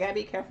 I gotta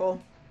be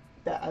careful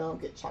that I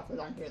don't get chocolate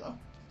on here though.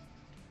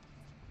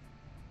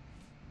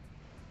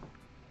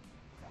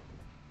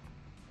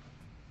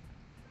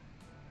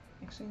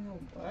 Actually, you know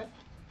what?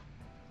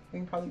 We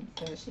can probably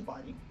finish the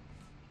body.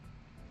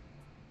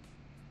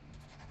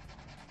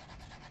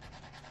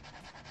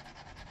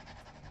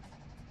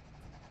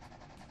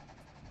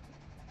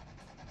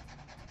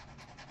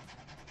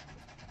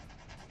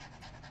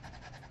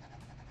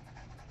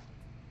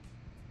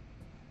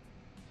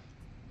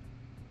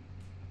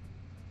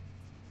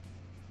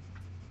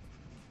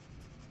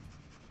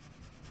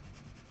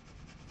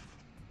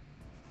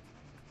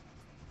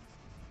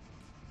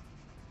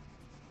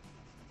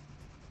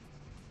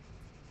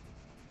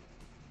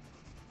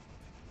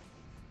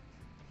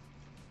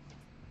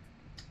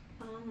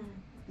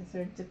 Is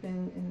there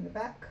dipping in the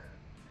back?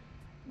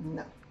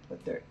 No,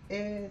 but there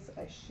is.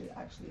 I should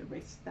actually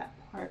erase that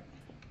part.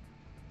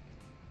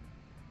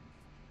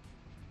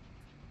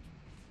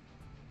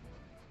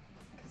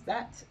 Because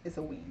that is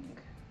a wing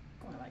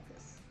going like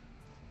this.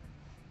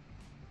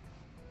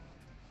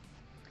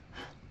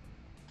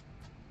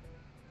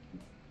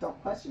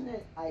 Don't question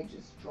it, I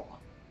just draw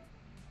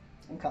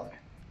in color.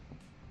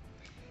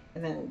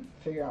 And then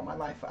figure out my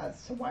life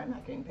as to why I'm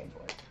not getting paid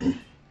for it.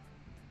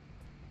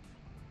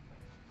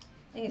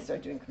 I need to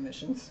start doing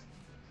commissions.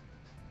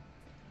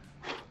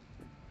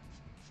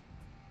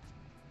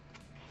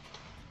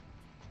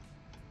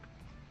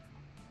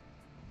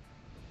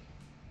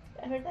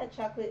 I heard that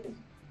chocolate is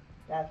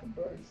bad for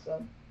birds,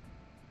 so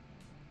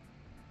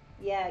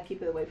yeah,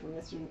 keep it away from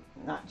Mr.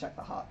 Not Jack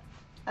the Hawk.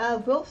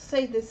 We'll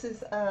say this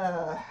is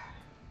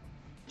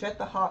Jet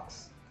the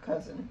Hawk's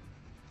cousin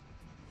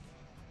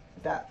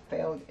that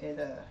failed in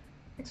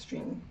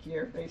extreme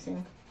gear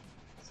racing.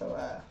 So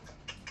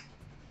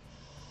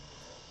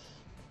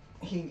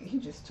he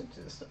just took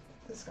to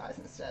the skies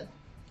instead.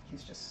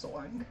 He's just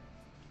soaring.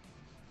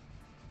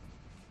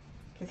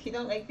 Because he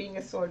don't like being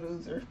a sore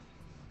loser.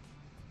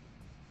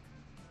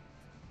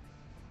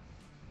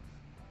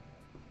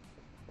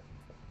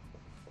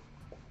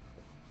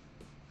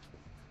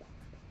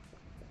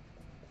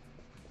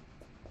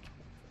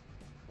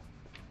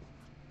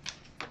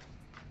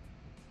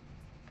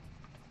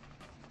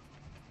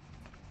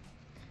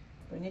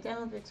 Bring it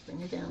down, Vix,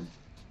 bring it down.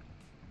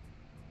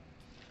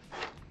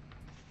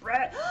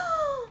 Red!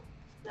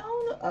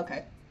 No.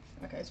 Okay,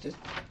 it's just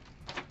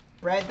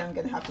bread. I'm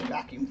gonna have to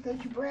vacuum.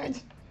 Thank you, bread.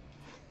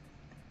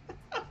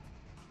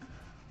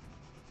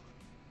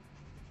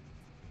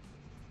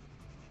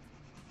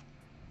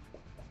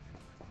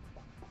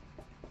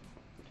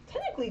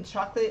 Technically,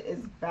 chocolate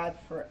is bad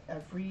for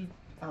every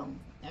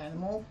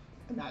animal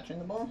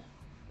imaginable.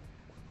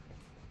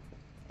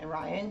 And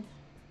Ryan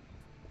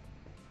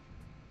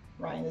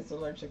is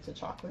allergic to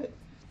chocolate.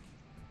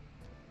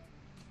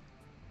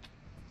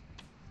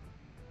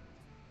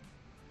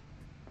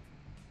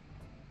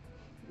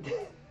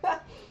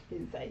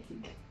 He's like,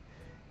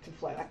 to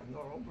fly like a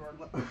normal bird.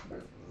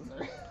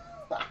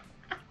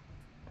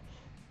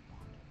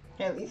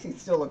 Hey, at least he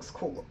still looks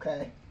cool,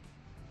 okay?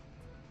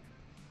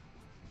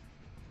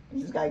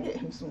 We just gotta get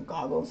him some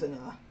goggles and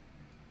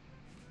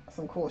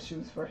some cool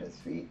shoes for his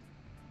feet.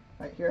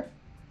 Right here.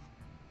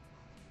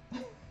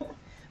 What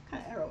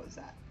kind of arrow is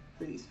that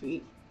for these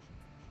feet?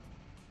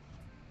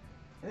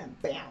 And then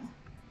bam!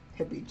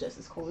 He'll be just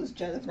as cool as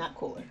Jen, if not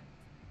cooler.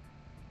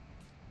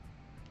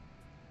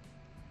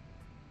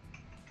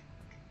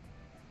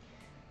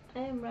 I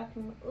am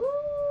rocking.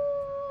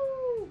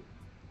 Ooh!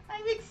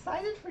 I'm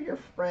excited for your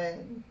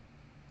friend.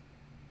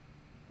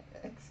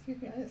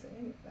 Excuse me, I didn't say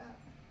any of that.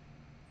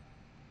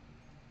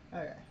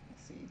 Alright,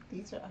 let's see.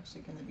 These are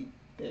actually going to be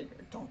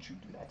bigger. Don't you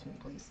do that to me,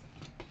 please.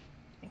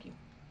 Thank you.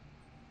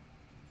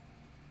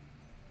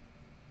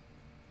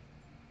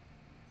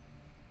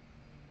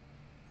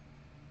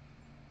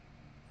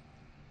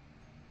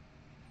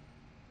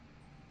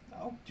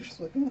 Oh, you're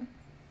slipping.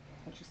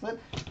 Don't you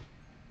slip?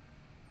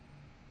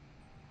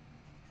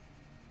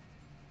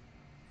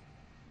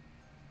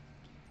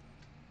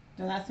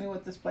 Don't ask me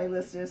what this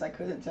playlist is. I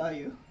couldn't tell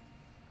you.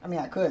 I mean,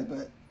 I could,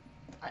 but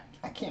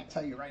I can't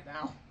tell you right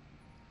now.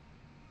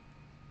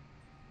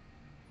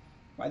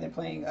 Why they're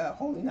playing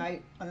Holy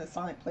Night on the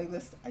Sonic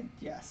playlist?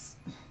 Yes.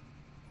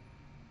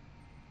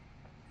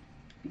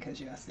 Because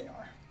yes, they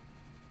are.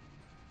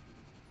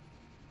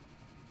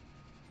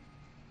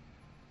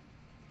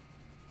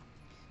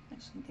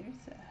 Actually,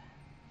 there's a...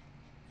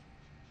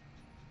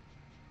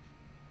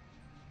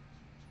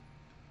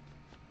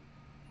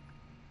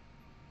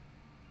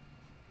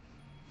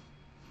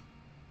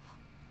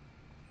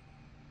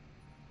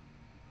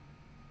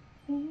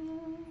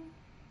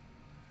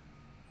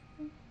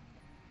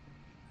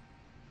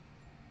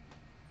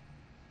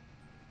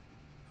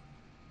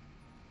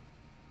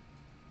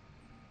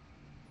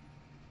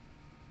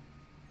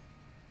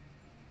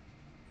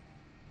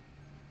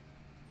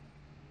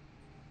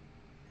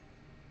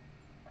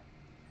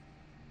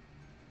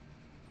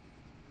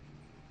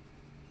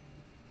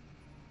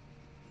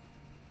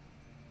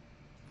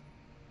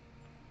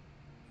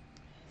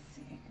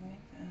 see, I can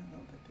make that a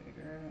little bit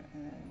bigger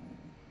and then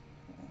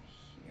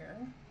here.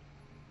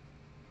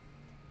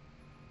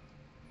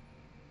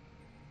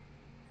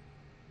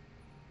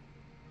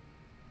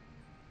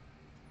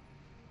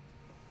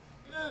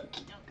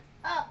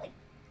 Oh, my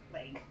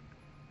leg.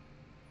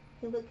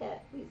 Hey, look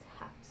at he's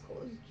half as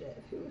cool as Jet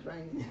if he was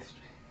riding the next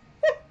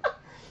train.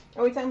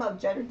 Are we talking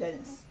about Jet or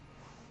Dennis?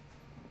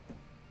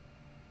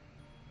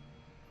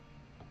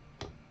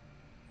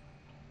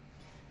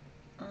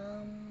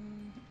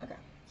 Okay,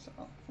 so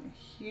from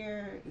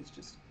here it's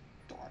just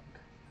dark.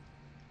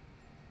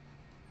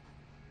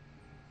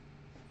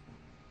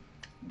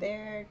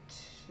 There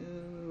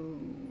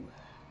to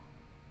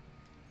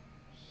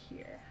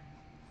here.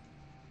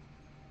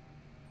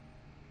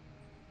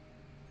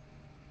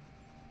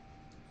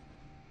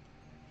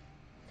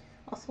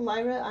 Also,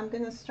 Lyra, I'm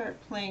gonna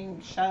start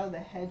playing Shadow the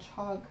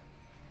Hedgehog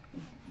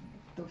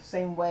the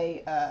same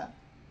way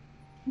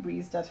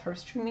Breeze does her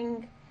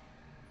streaming,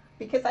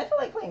 because I feel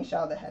like playing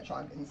Shadow the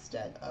Hedgehog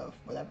instead of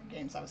whatever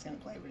games I was gonna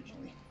play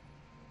originally,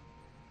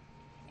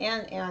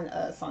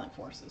 and Sonic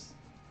Forces.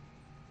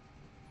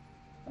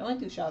 I want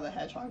to do Shadow the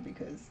Hedgehog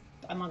because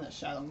I'm on a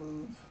Shadow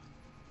move.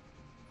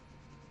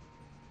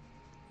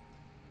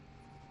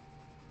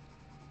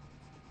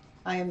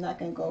 I am not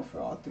going to go for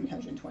all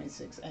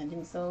 326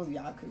 endings, though.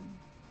 Y'all could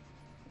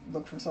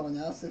look for someone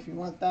else if you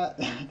want that.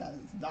 That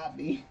is not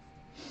me.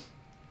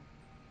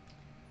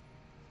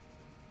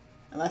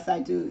 Unless I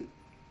do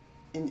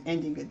an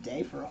ending a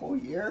day for a whole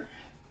year.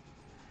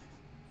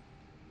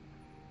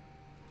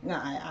 No,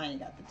 I ain't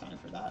got the time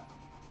for that.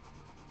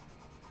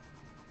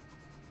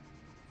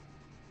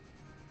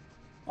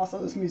 Also,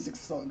 this music's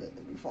so good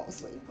that we fall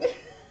asleep.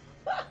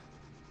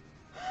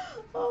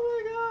 Oh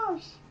my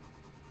gosh.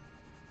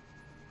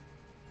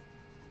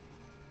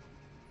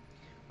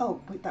 Oh,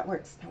 wait, that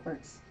works. That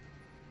works.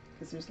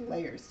 Because there's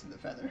layers to the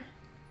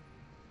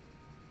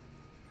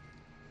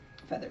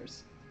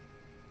feathers.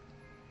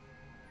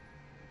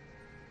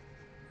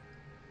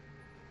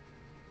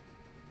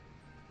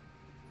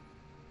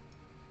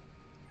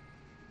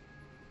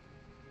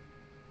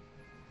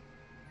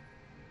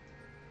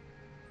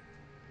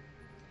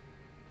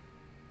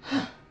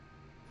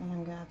 And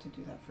I'm gonna have to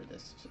do that for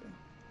this too.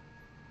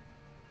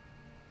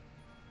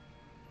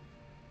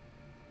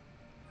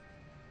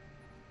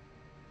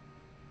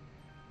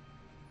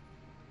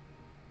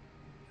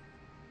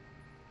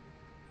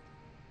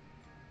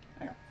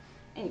 Okay.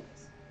 Anyways.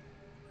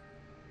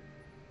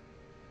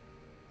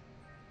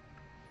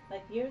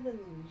 Like, you're the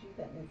Luigi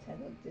that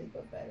Nintendo did,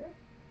 but better.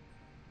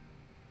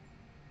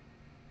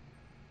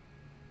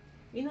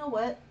 You know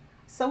what?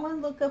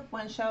 Someone look up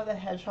when Shadow the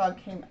Hedgehog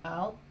came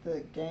out,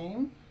 the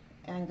game,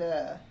 and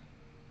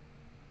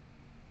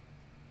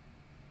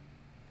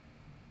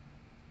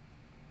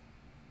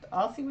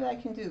I'll see what I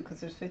can do,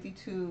 because there's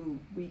 52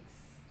 weeks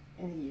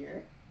in a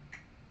year.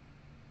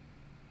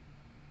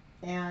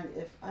 And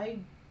if I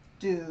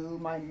do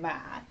my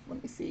math,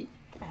 let me see.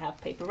 I have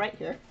paper right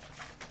here.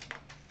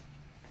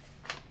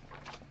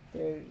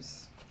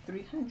 There's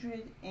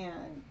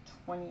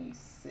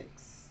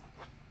 326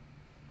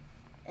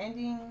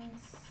 endings.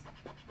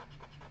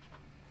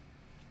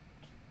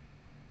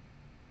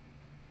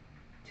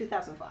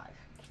 2005.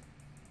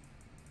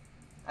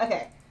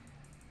 Okay.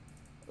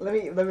 Let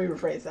me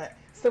rephrase that.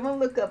 Someone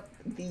look up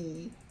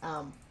the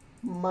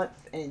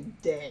month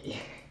and day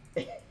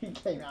he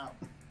came out.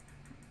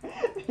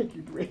 Thank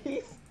you,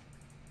 Breeze.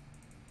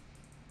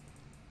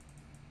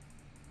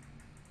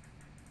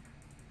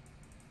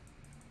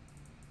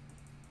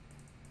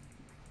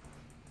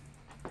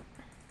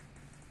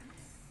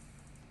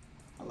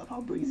 I love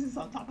how Breeze is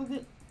on top of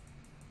it.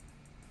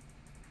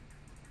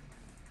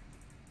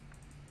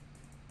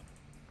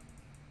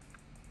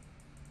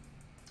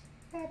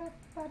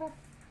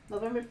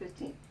 November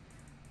 15th.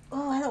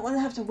 Oh, I don't want to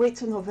have to wait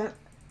till November.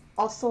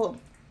 Also,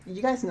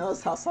 you guys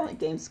notice how Sonic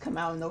games come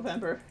out in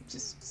November?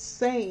 Just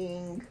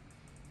saying.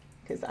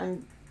 Because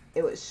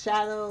it was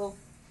Shadow,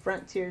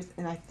 Frontiers,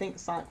 and I think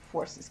Sonic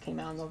Forces came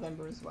out in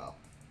November as well.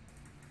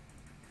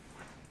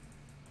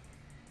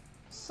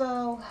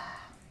 So,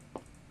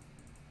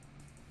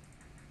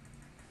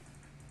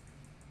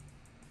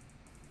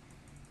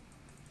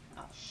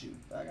 oh shoot,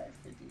 I got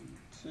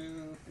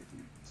 52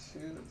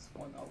 is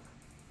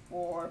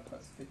 104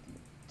 plus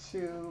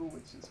 52,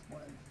 which is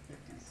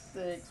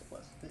 156,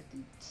 plus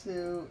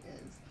 52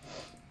 is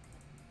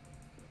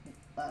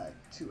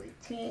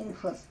 218,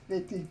 plus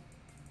 52.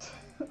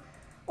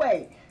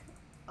 Wait,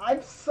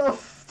 I'm so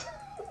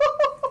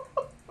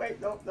wait,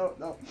 no,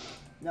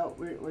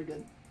 we're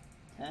good.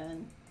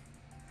 10,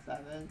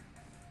 7,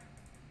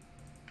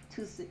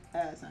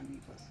 70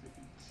 plus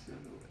 52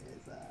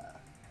 is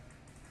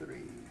 3.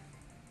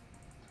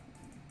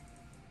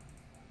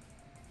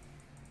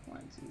 1,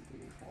 2, 3,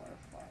 4,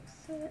 5,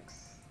 6.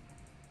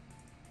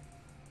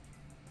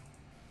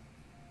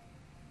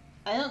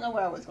 I don't know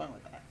where I was going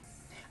with that.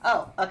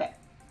 Oh, okay.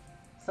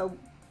 So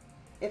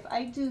if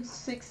I do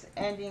 6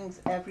 endings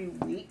every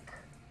week.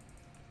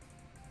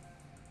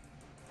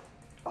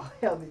 Oh,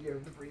 hell, the year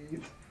to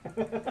breathe.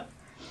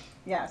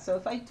 Yeah, so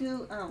if I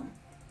do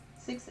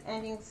 6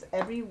 endings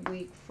every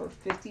week for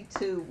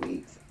 52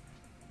 weeks,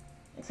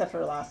 except for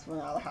the last one,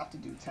 I'll have to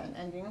do 10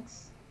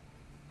 endings.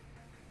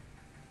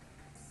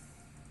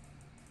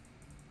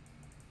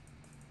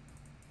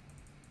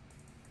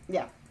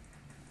 Yeah.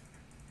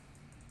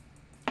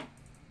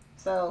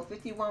 So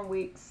 51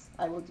 weeks,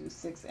 I will do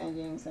 6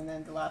 endings, and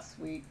then the last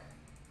week,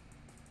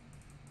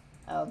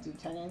 I'll do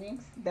 10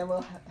 endings. Then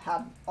we'll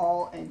have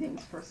all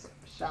endings for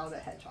Shadow the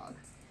Hedgehog.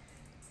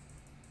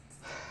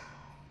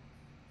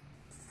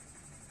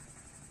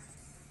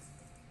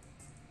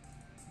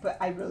 But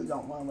I really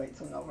don't want to wait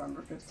till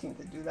November 15th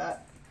to do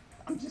that.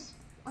 I'm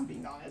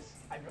being honest.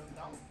 I really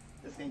don't.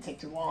 This is going to take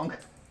too long.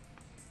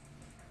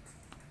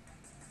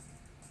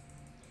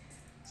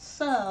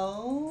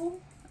 So,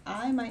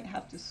 I might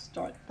have to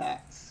start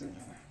that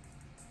sooner.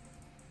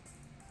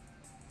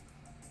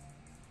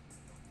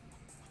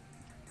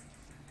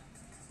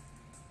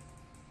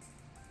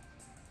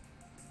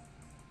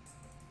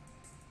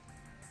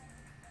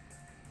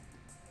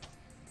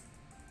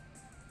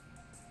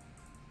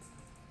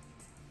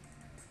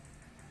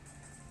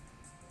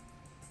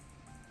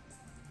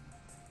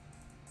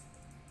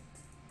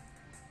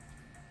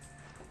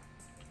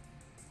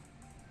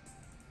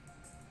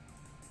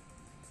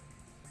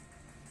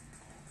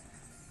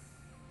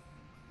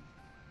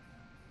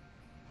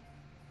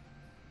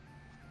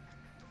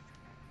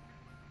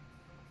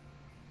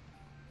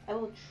 I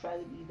will try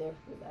to be there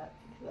for that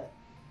because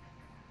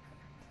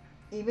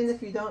even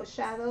if you don't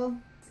shadow,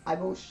 I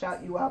will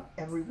shout you out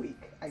every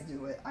week. I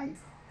do it. I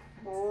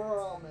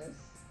promise.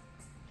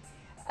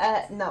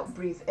 No,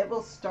 Breeze. It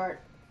will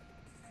start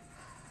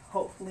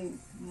hopefully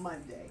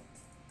Monday.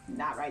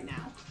 Not right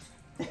now.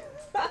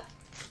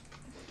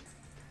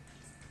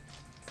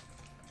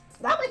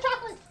 Not my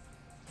chocolate.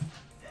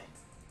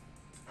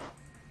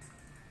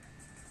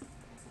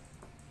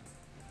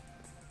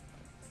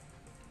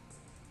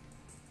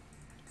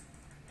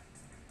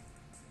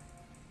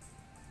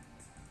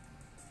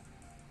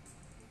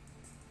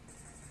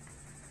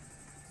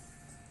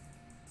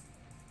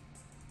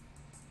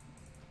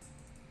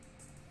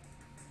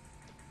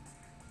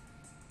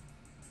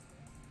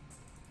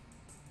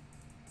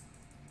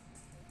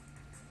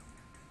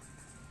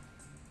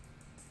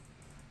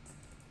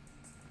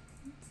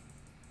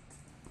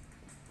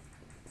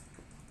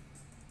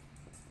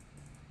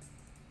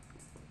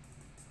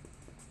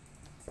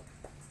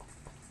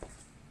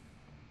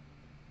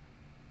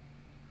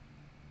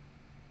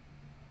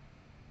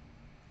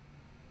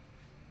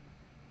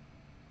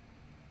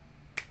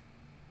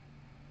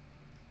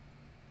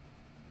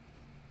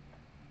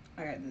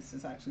 Alright, this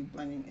is actually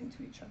blending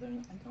into each other.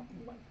 I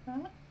don't like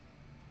that.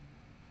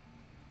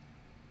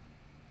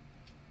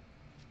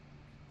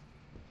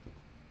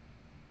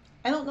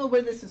 I don't know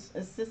where this is.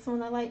 Is this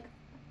one I like?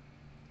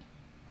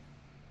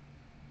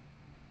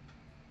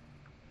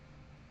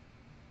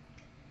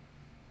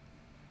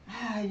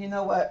 You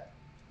know what?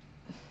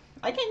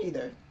 I can't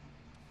either.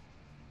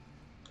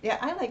 Yeah,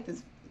 I like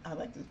this. I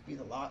like this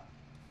beat a lot.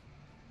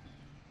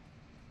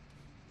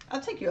 I'll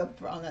take you up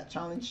on that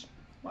challenge,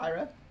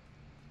 Lyra.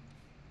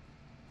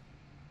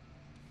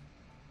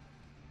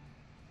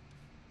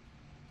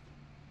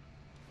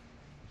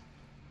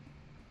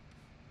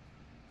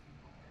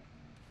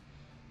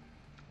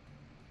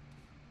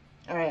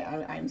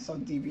 Alright, I'm so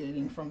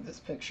deviating from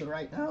this picture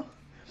right now.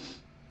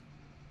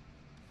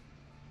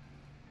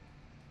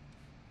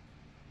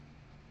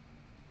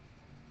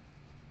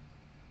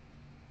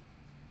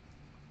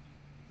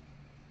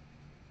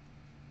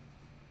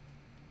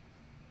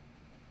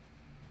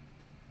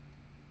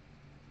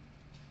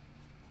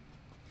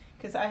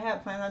 Because I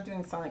had planned on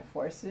doing Sonic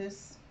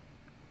Forces.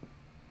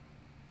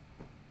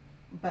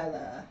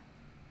 But,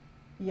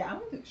 yeah, I'm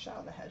going to do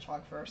Shadow the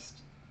Hedgehog first.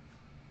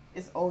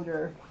 It's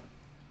older.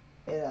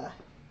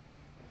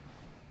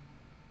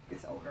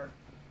 It's older.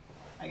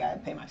 I gotta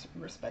pay my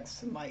respects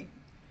to my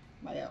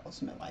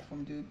Ultimate Life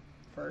Form dude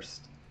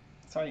first.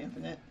 Sorry,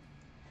 Infinite.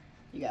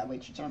 You gotta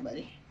wait your turn,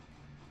 buddy.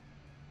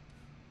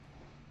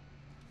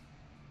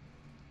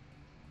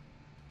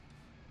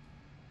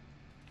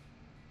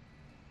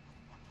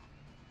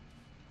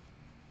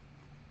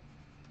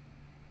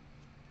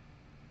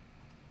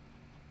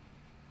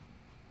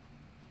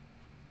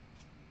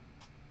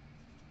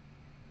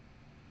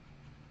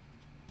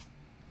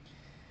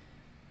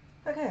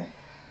 Okay.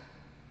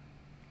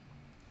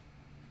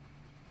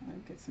 I'm gonna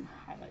get some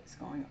highlights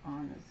going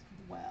on as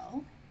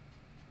well.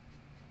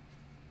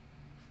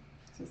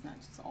 So it's not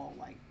just all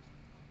like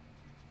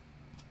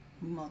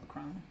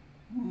monochrome.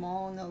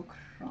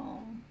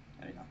 Monochrome.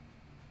 There you go.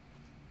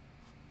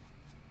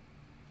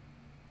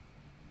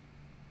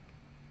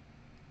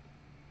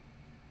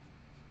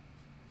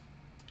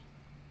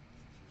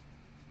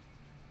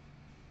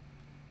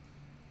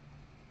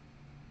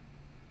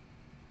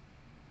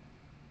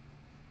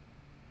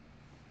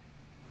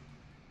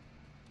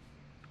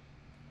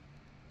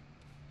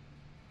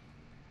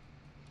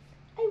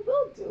 I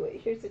will do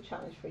it. Here's a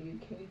challenge for you.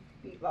 Can you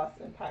beat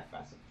Lost Impact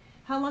faster?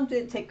 How long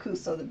did it take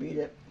Kuso to beat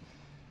it?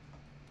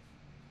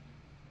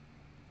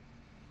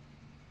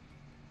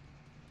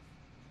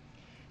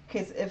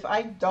 Because if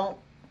I don't...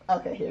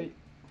 Okay, here.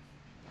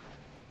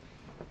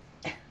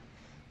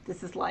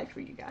 This is live for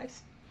you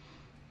guys.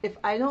 If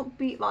I don't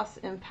beat Lost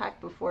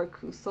Impact before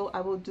Kuso,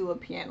 I will do a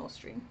piano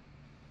stream.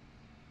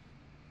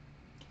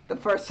 The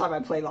first time I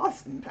play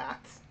Lost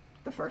Impact.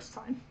 The first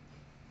time.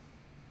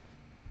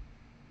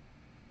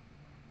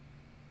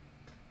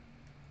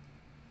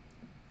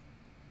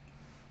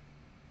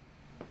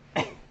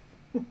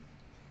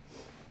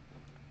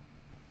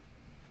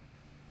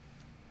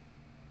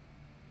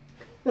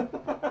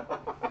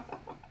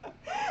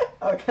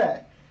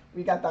 Okay,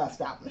 we got that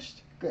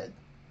established. Good.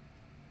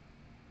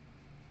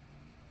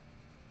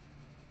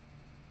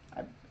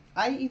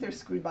 I either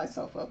screwed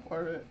myself up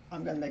or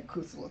I'm gonna make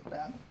Kusa look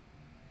bad.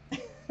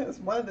 It's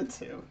one of the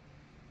two.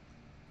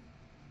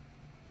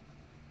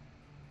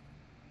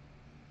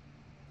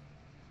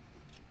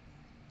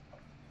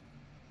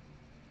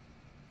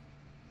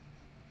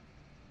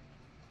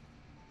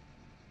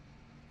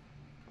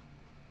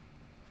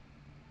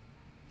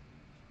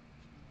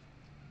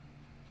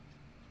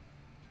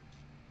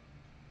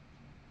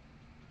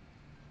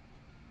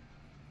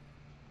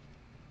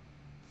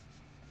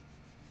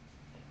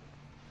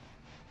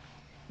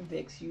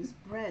 Vix used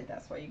bread.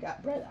 That's why you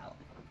got bread out.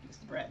 Use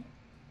the bread.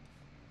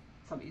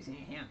 Stop using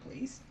your hand,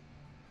 please.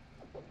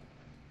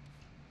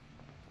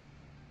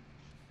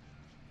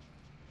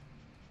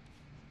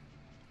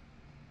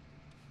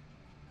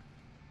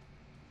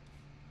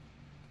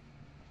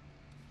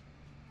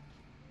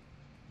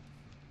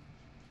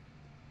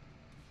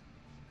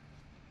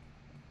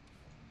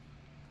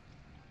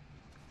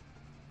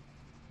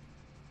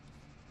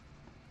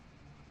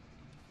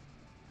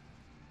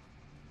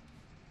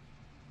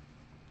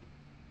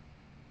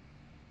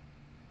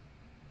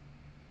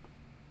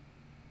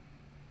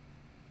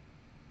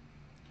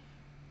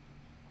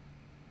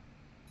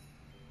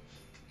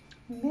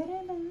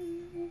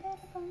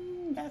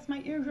 That's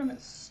my eardrum.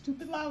 It's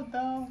stupid loud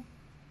though.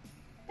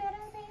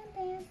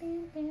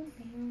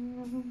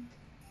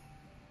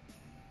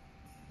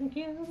 Thank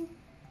you.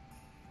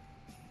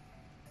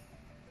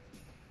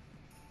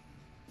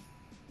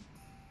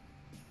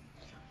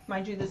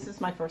 Mind you, this is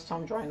my first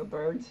time drawing a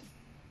bird.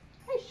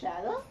 Hi,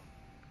 Shadow.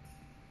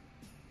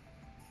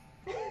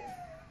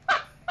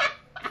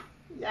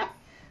 Yeah,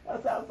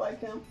 that sounds like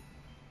him.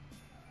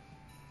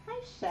 Hi,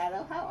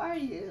 Shadow. How are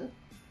you?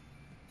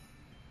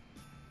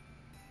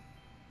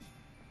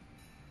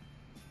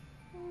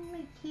 Oh,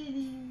 my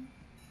kitty.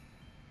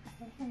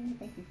 Hi, honey.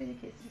 Thank you for the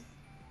kisses.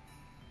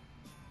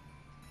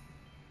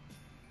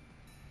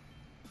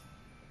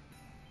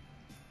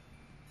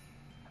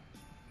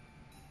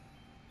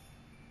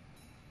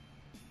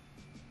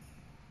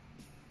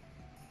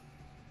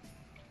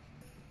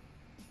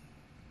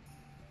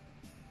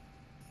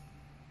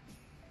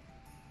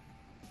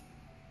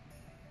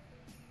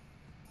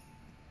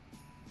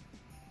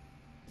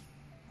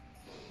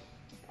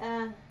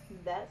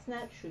 That's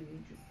not true.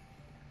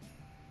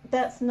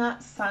 That's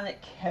not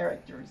Sonic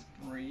characters,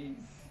 Breeze.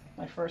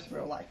 My first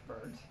real life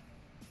bird.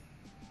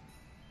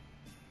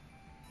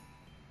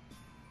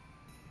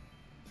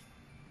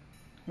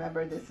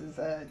 Remember, this is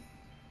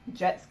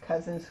Jet's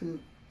cousin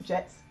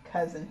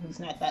who's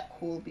not that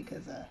cool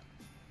because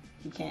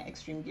he can't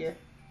extreme gear.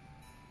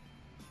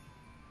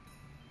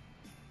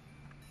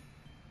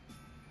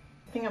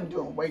 I think I'm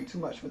doing way too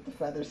much with the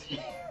feathers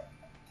here.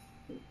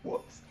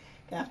 Whoops.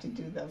 Gonna have to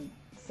do the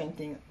same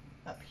thing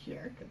up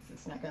here because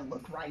it's not gonna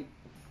look right.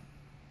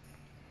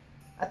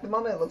 At the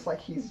moment, it looks like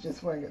he's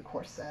just wearing a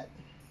corset.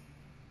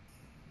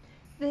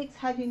 Vix,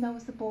 how do you know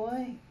it's a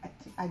boy?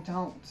 I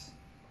don't.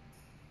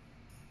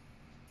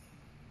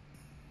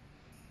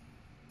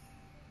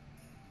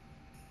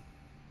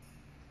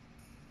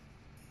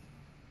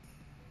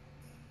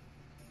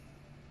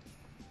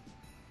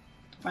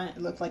 Fine,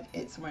 it looks like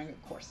it's wearing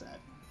a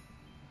corset.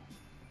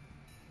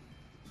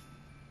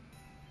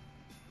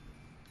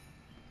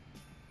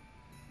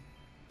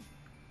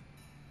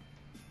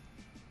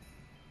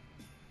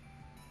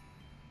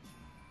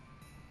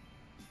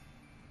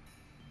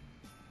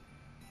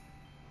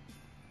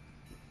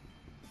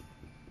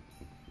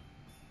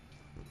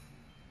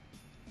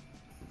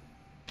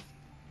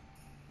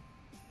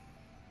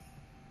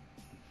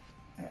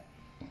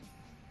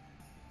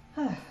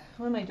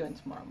 What am I doing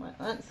tomorrow? My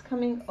aunt's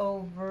coming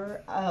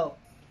over. Oh,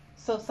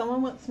 so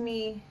someone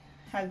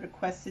had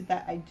requested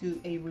that I do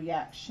a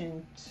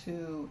reaction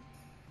to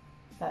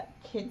that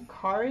Kid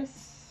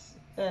Karis.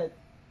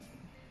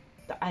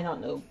 I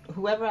don't know.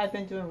 Whoever I've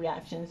been doing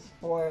reactions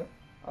for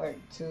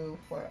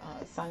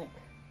Sonic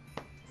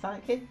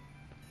Kid.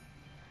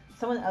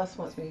 Someone else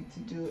wants me to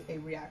do a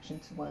reaction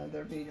to one of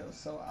their videos,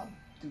 so I'll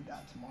do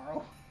that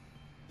tomorrow.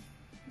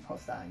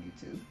 Post that on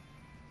YouTube.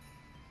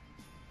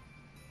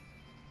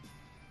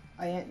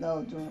 I didn't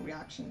know doing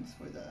reactions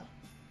would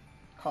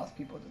cause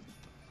people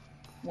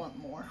to want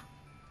more.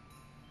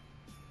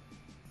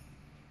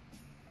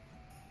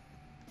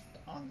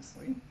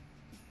 Honestly.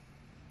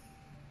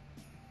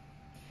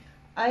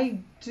 I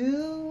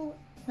do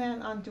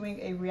plan on doing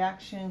a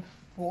reaction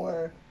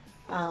for,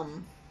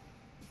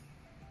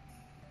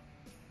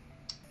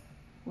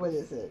 what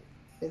is it?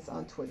 It's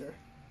on Twitter.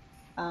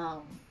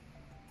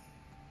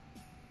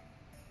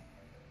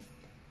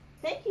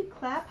 Thank you,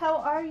 Clap. How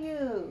are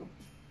you?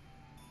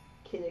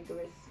 Kid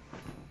Icarus.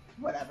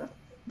 Whatever.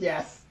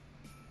 Yes.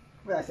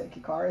 What did I say?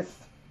 Kikaris?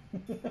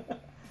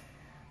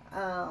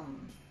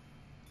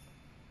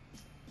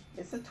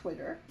 It's a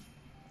Twitter.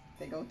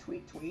 They go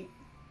tweet.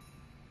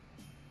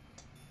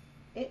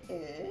 It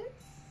is.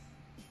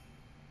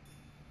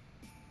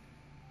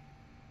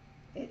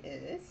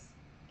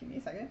 Give me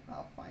a second.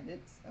 I'll find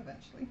it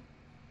eventually.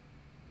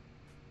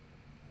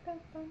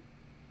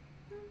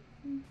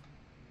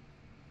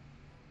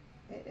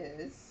 It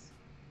is.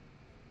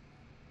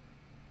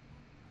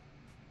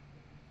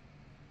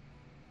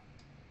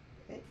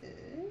 It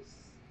is.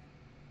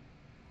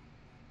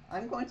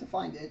 I'm going to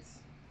find it.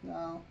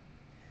 No.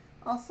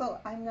 Also,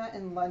 I'm not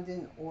in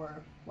London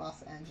or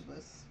Los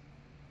Angeles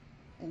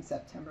in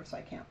September, so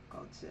I can't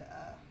go to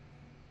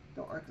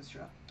the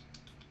orchestra.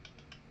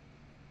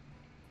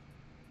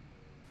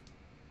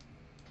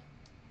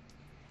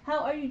 How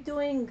are you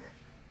doing,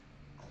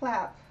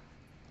 Clap?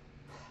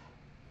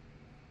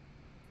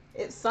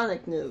 It's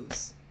Sonic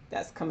News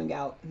that's coming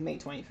out May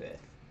 25th.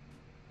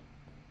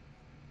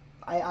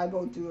 I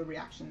will do a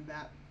reaction to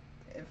that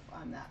if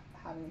I'm not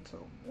having to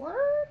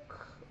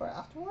work or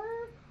after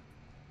work.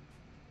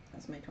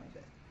 That's May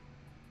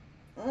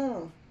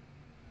 25th.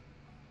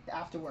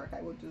 After work,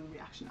 I will do a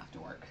reaction after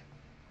work.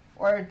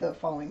 Or the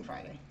following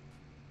Friday.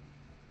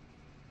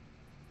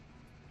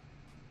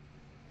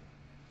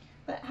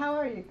 But how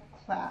are you,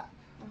 Clap?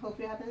 I hope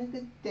you're having a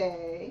good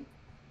day.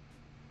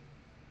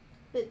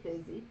 Bit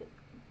busy, but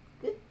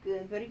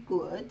good, very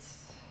good.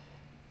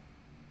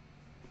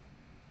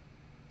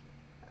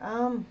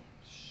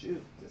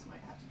 Shoot, this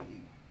might have to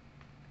be,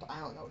 I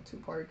don't know,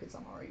 two-part because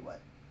I'm already, what,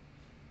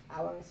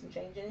 hour and some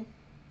change in?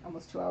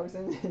 Almost 2 hours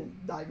in and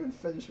not even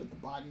finished with the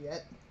body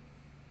yet.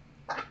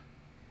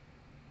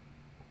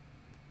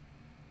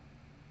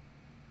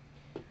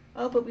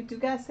 Oh, but we do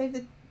gotta save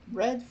the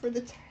red for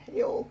the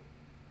tail.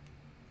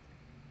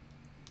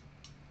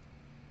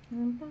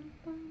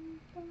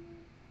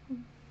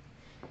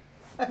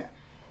 Okay.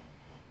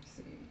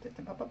 See,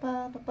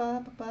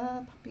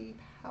 puppy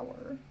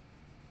power.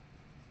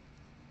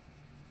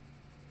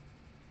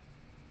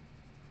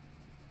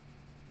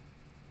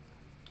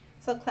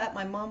 So, Clap,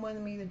 my mom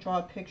wanted me to draw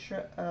a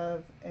picture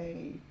of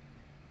a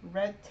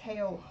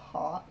red-tailed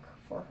hawk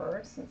for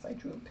her, since I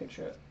drew a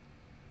picture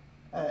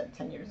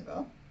 10 years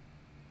ago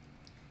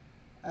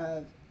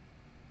of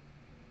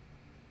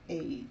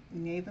a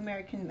Native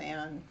American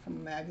man from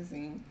a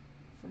magazine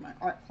for my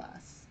art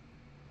class.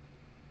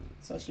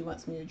 So she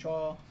wants me to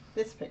draw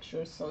this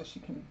picture so she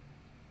can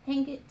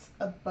hang it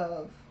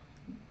above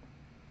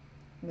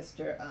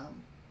Mr.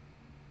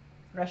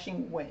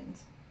 Rushing Wind.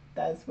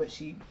 That is what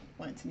she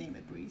wanted to name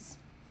it, Breeze.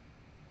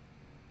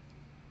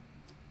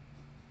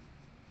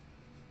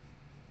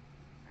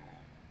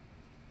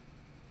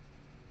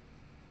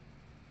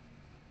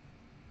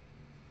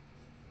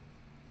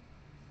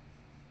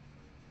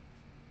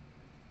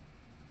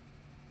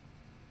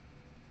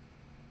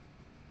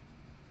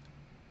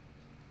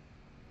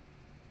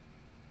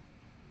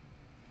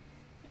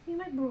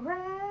 My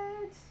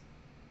bread.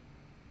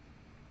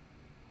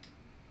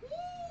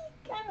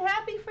 Eek, I'm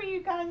happy for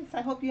you guys.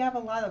 I hope you have a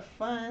lot of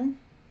fun.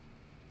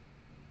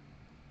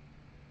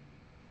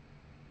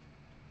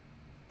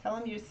 Tell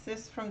them your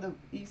sis from the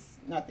east,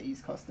 not the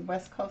east coast, the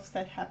west coast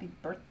said happy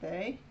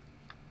birthday,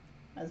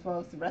 as well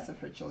as the rest of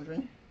her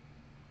children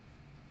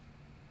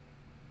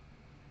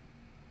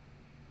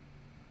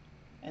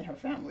and her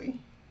family.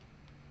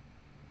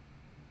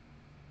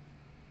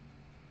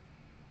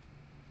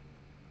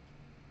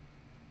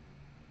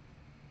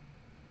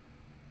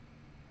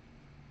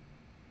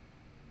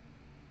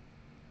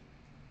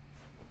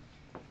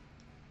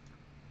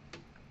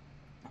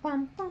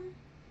 Bum, bum.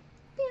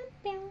 Bam,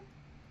 bam.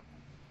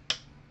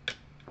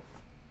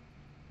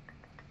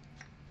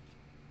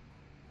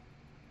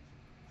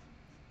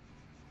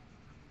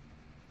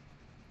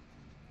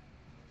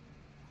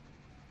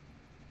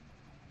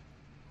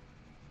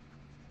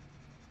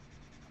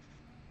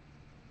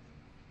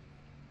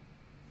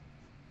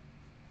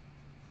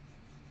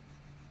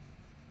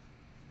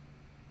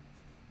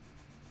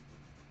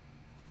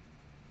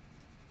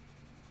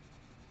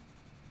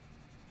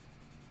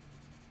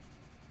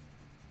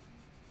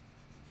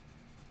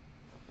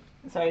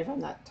 Sorry if I'm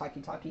not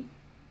talky.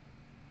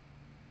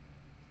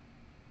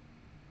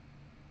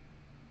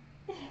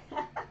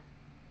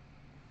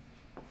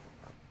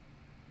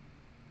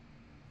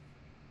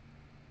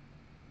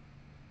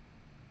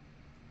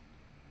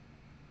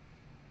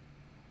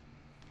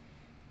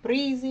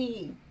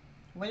 Breezy,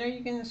 when are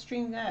you going to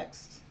stream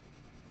next?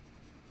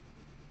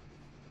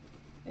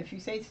 If you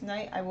say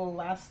tonight, I will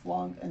last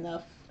long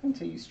enough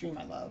until you stream,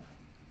 my love.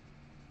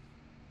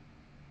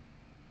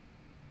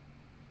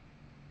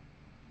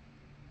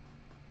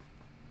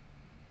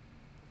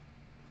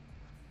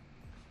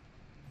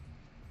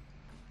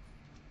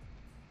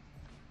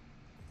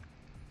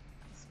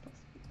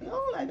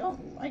 Oh, I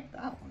don't like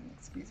that one.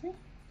 Excuse me.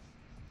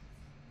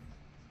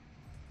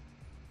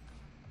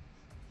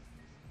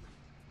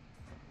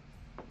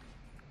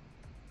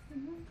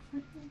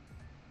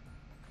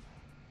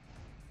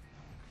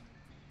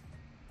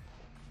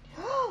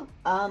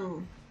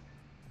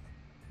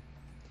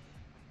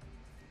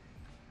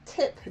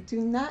 Tip,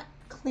 do not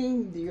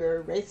clean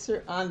your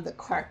eraser on the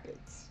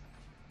carpets,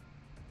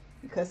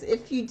 because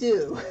if you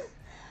do,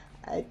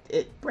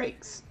 it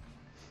breaks.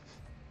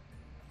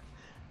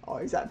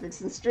 Always at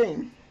Vixen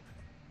stream.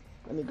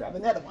 Let me grab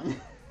another one.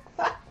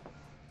 But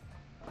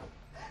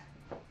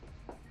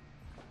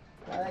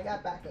I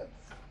got backups.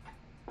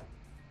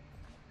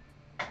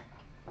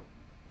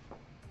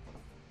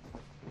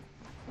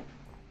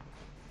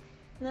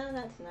 No,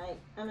 not tonight.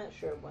 I'm not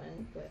sure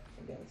when, but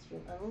I'm gonna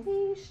stream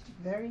Unleashed.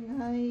 Very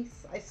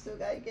nice. I still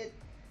gotta get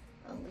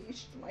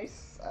Unleashed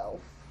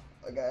myself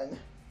again.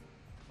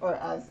 Or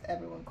as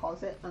everyone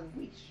calls it,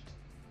 Unleashed.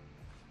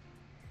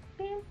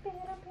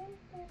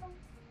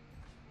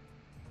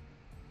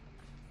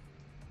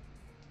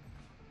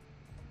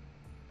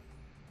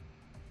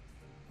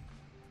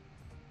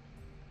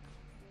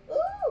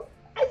 Ooh!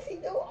 I see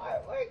no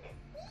artwork!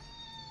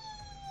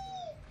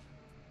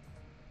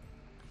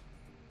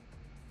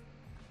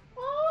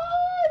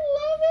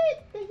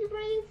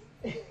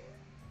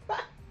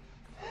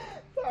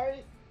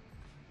 Sorry.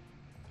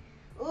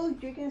 Oh,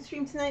 you're gonna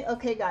stream tonight?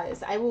 Okay,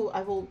 guys, I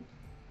will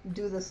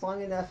do this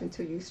long enough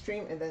until you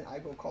stream, and then I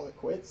will call it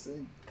quits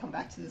and come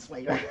back to this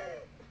later.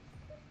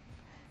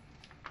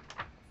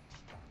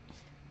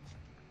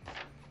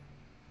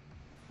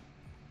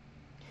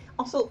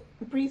 Also,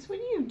 Breeze, what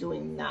are you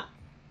doing not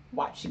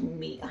watching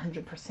me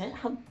 100%?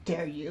 How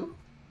dare you?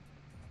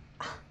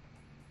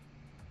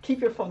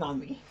 Keep your phone on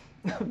me.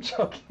 I'm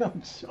joking.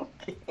 I'm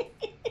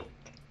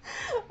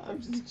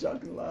just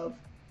joking, love.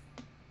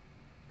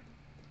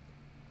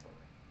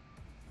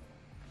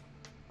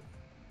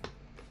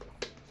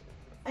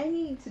 I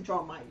need to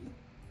draw Mighty.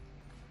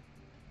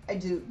 I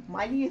do.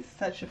 Mighty is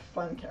such a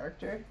fun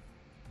character.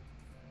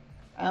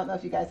 I don't know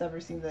if you guys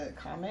ever seen the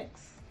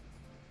comics,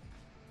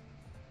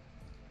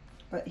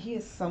 but he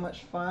is so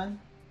much fun.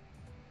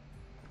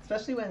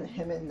 Especially when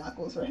him and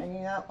Knuckles are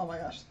hanging out. Oh my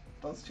gosh,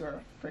 those two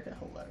are freaking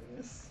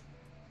hilarious.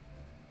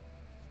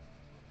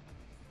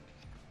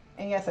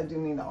 And yes, I do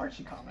mean the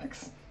Archie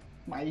comics.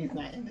 Mighty's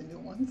not in the new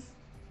ones.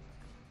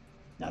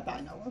 Not that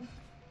I know of.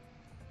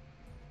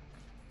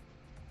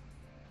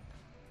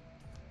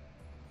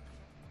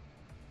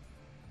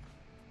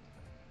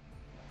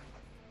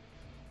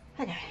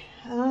 Okay.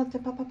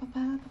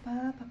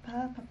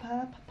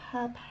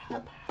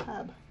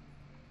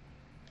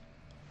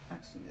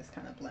 Actually, this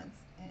kind of blends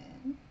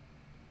in.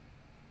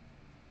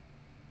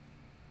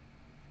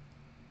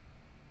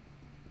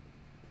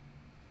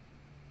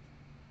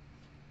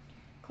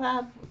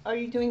 Clav, are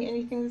you doing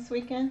anything this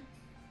weekend?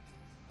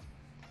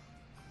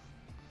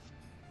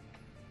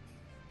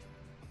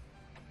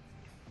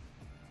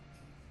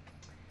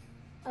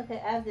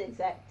 Okay, I have the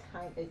exact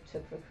time it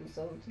took for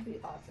Crusoe to be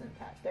lost in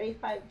impact.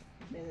 35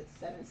 minutes,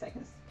 7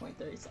 seconds,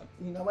 0.37.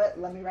 You know what?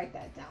 Let me write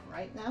that down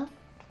right now.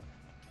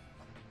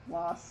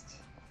 Lost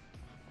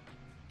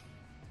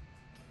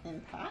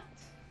impact.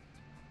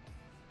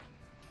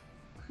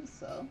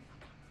 Crusoe.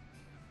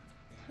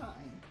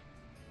 Time.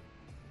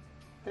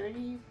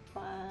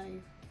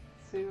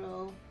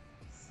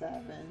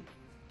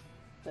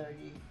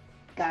 35:07:30.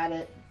 Got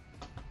it.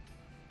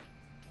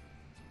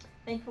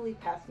 Thankfully,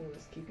 Passme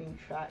was keeping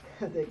track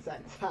of the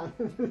exact time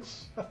of the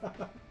show.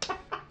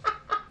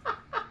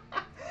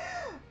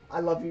 I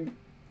love you.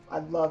 I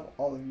love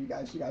all of you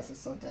guys. You guys are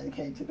so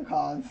dedicated to the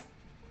cause.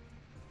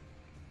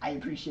 I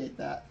appreciate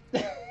that.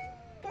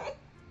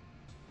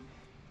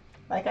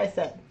 Like I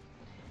said,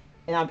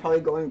 and I'm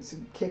probably going to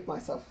kick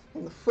myself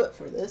in the foot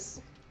for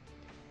this.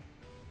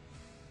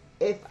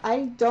 If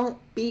I don't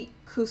beat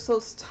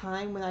Kuso's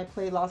time when I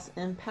play Lost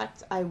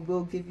Impact, I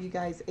will give you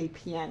guys a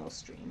piano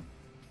stream.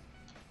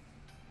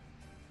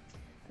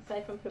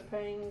 Aside from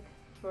preparing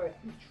for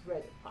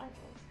dreaded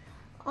finals.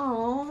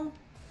 Oh,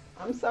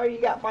 I'm sorry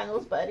you got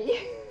finals,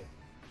 buddy.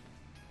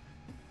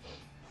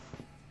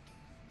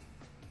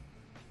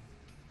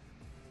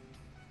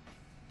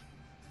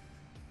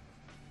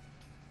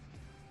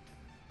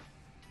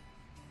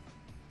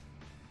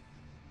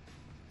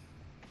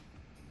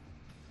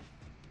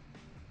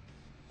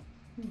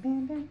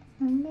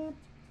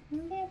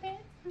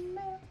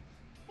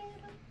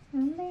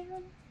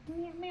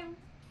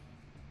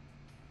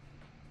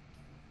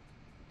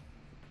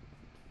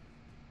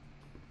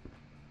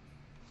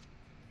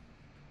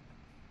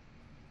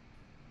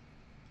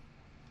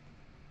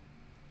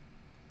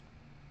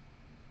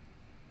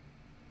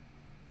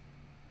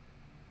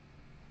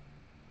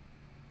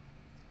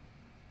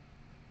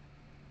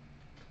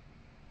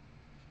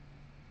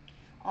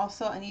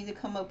 Also, I need to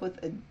come up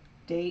with a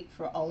date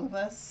for all of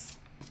us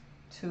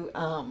to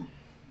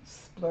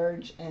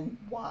splurge and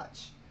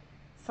watch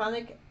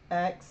Sonic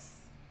X,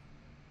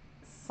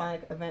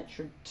 Sonic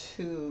Adventure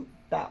 2,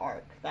 that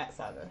arc, that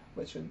saga,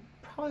 which would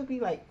probably be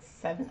like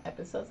 7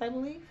 episodes, I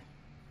believe.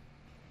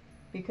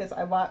 Because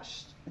I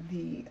watched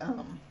the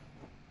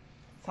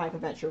Sonic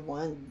Adventure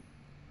 1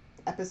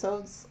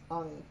 episodes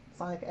on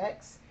Sonic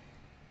X,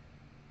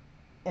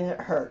 and it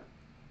hurt.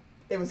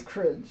 It was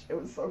cringe. It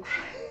was so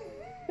cringe.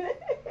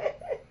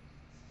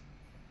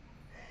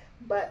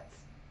 But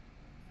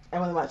I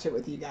want to watch it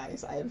with you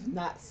guys. I have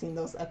not seen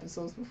those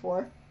episodes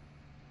before.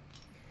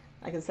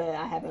 Like I said,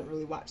 I haven't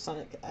really watched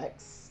Sonic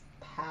X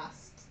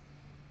past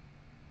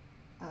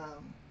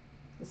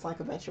the Sonic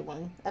Adventure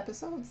 1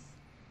 episodes.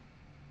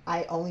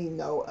 I only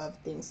know of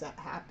things that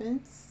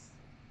happens,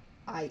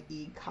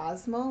 i.e.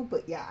 Cosmo.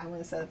 But yeah, I'm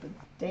going to set up a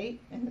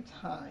date and a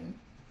time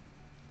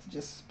to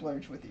just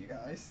splurge with you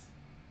guys.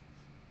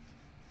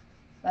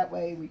 That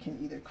way we can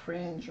either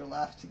cringe or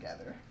laugh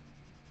together.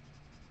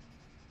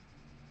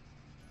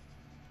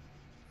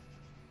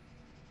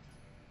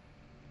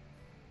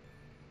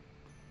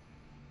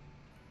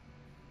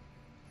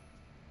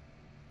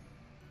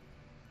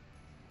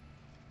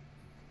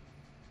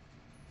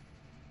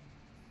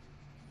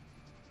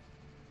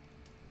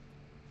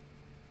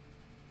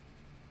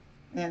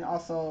 And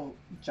also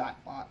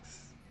Jackbox.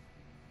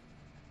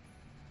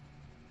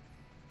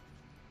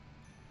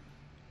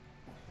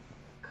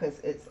 Because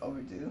it's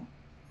overdue.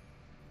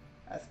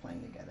 Us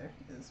playing together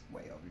is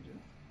way overdue.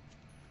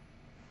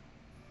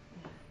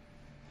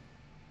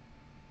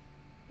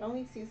 The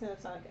only season of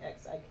Sonic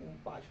X I can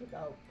watch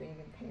without being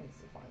in pain is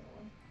the final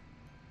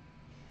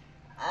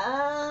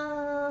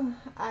one.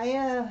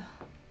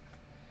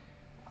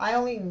 I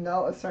only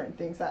know of certain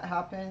things that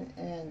happen,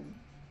 and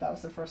that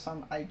was the first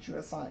time I drew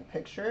a Sonic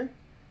picture,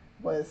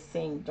 was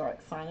seeing Dark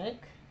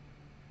Sonic.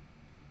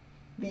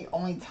 The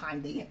only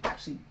time they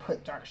actually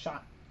put Dark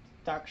Sonic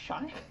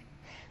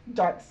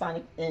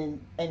in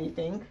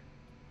anything.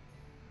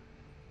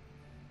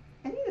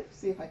 I need to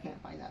see if I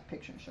can't find that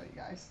picture and show you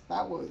guys.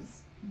 That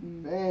was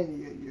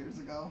many years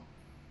ago.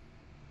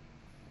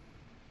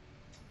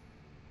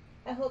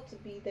 I hope to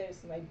be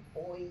there's my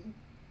boy.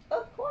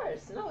 Of course.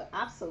 course. No,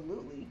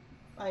 absolutely.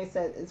 Like I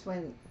said, it's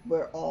when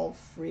we're all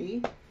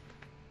free.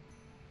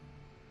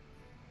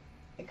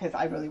 Because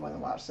I really want to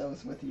watch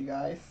those with you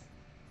guys.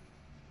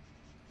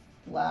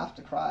 To laugh,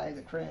 to cry,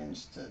 to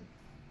cringe, to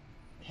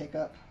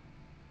hiccup,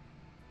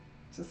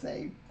 to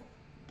say,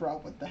 bro,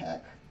 what the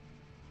heck?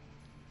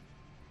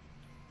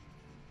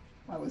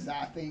 Why was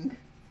that thing?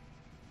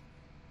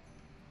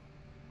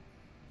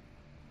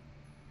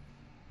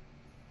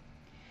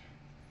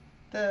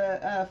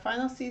 The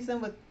final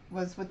season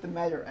was with the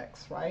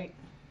Meta-X, right?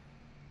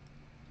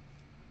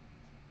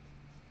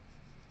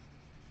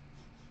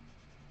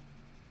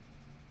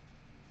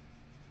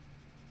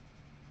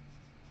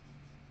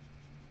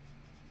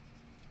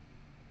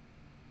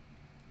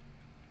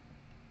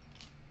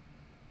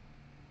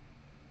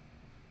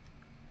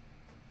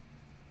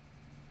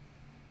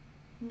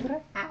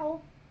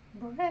 Ow.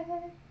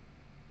 Bread.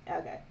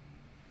 Okay.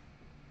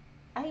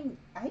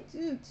 I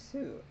do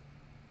too.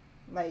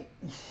 Like,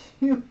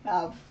 you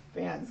have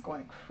fans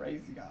going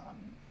crazy on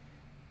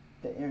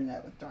the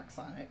internet with Dark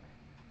Sonic.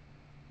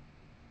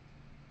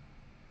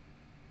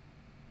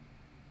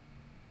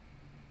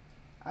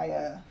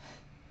 I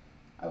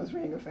I was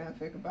reading a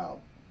fanfic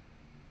about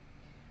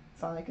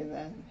Sonic and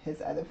then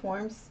his edit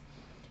forms,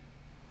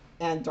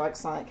 and Dark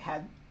Sonic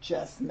had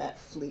just met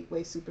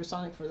Fleetway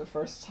Supersonic for the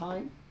first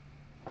time,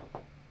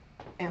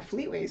 and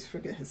Fleetway's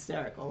freaking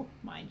hysterical,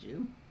 mind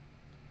you,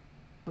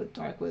 but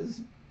Dark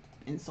was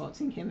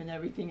insulting him and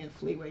everything, and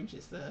Fleetway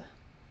just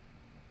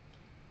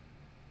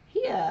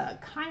he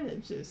kind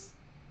of just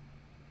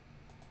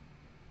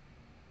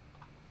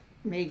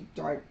made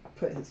Dark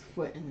put his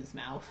foot in his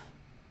mouth.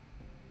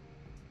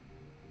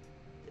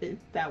 It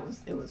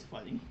was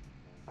funny.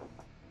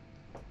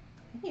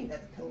 I need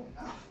that pillow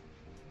now.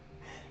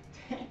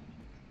 Dang.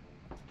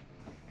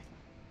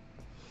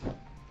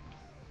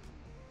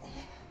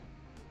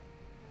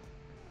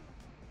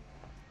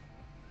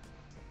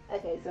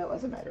 Okay, so it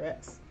was a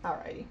Meta-X.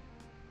 Alrighty.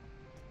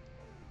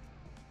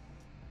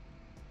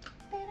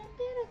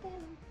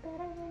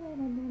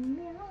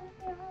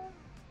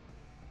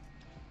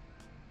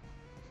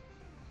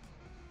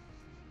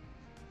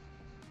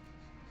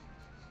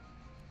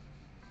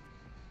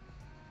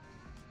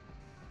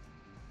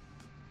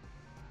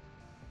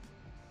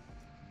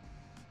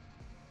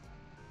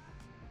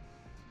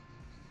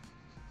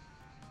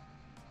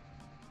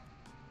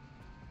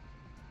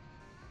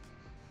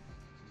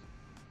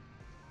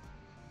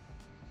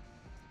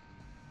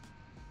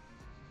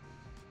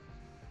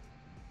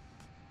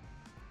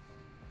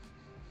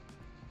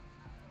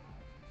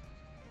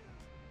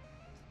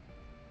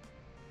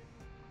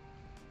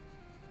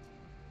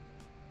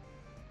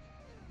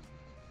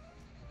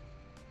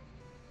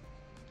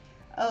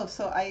 Oh,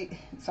 sorry,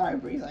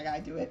 Breeze, I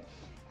gotta do it.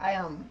 I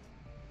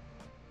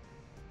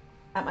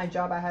at my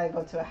job I had to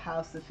go to a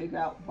house to figure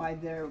out why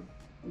their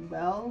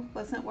well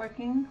wasn't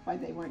working, why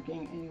they weren't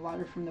getting any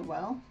water from the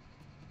well.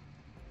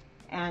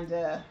 And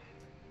the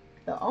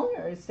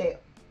owners, they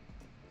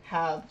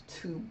have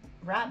two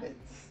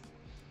rabbits.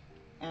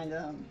 And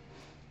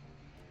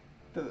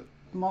the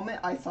moment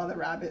I saw the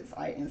rabbits,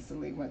 I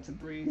instantly went to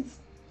Breeze.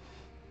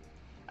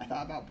 I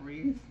thought about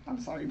Breeze.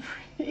 I'm sorry,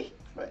 Breeze,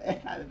 but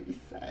it had to be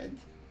said.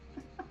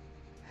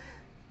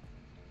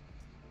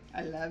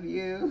 I love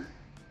you.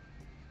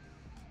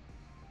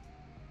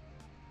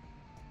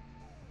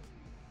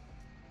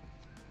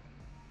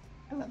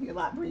 I love you a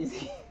lot,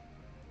 Breezy.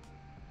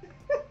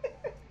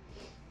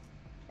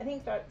 I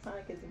think Dark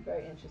Sonic is a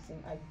very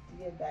interesting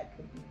idea that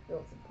could be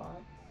built upon.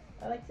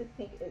 I like to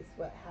think it's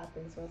what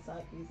happens when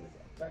Sonic uses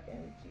dark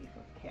energy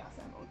from Chaos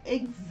Emerald.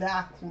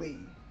 Exactly.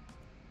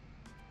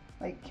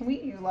 Like, can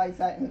we utilize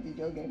that in the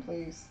video game,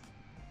 please?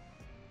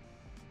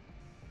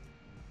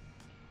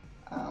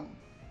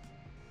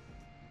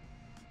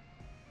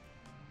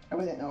 I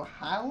wouldn't know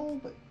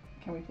how, but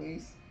can we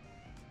please?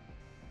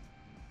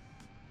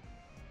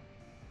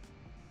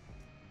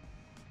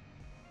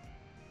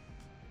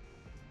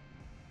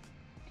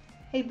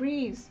 Hey,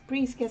 Breeze.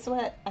 Breeze, guess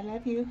what? I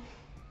love you.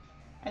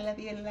 I love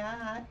you a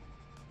lot.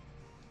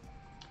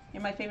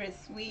 You're my favorite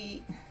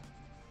sweet.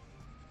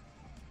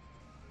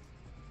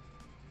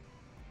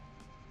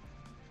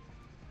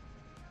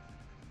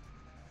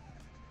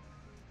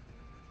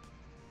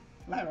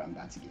 Lyra, I'm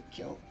about to get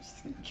killed.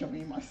 She's gonna kill me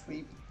in my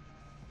sleep.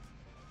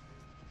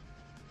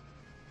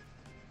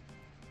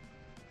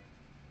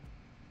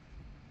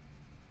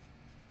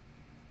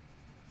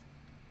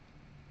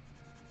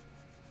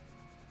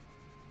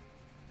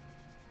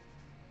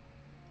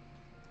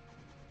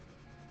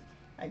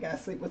 I gotta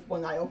sleep with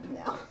one eye open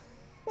now.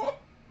 If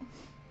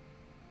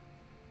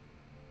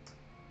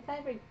I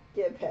ever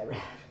get a pet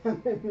rat,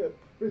 I'm gonna be a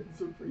Prince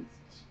of Breeze.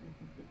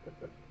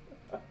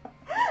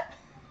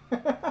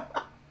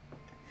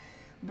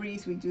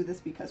 Breeze, we do this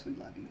because we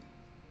love you.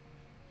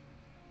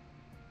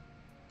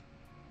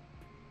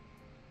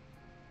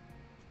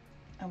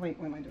 Oh wait,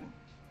 what am I doing?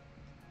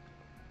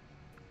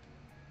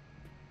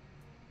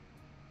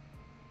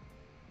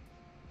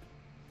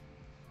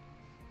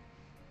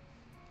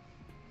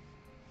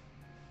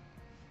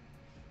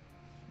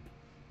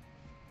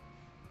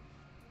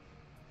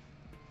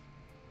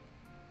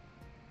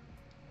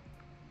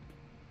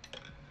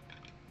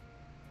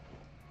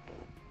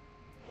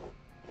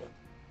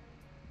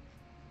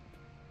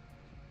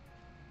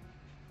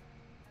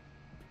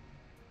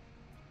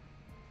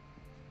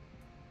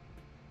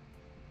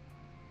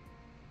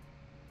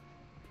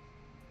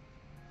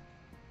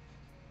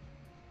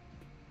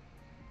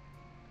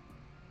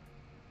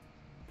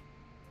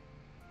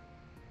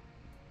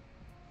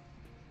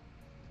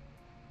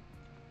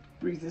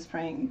 Breeze is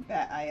praying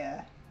that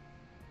I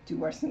do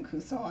worse than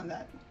Kuso on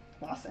that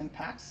Lost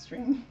Impact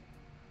stream.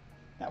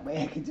 That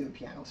way I can do a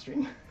piano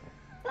stream.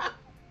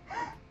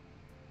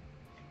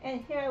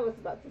 And here I was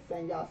about to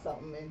send y'all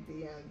something in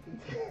the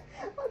end.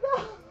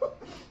 Oh no!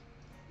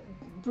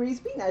 Breeze,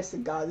 be nice to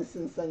Goddess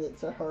and send it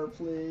to her,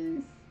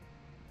 please.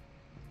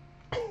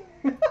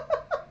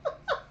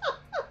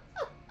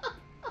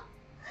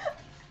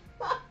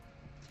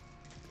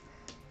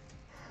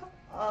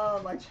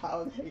 Oh, my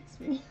child hates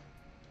me.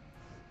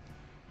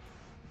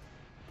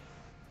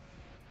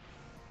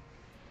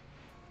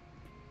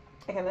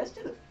 Okay, let's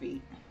do the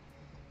feet.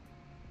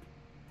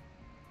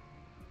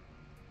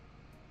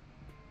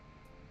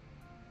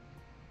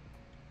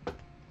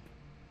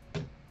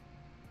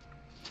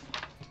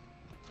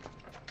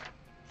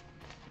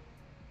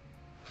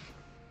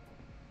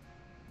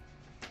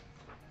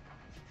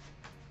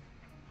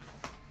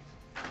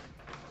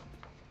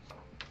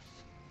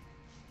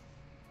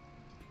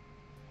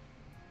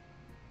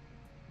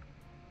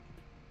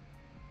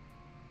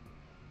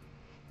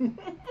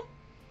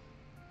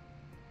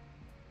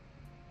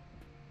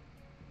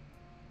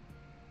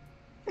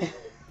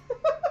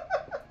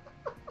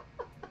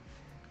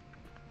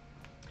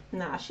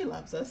 Nah, she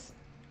loves us.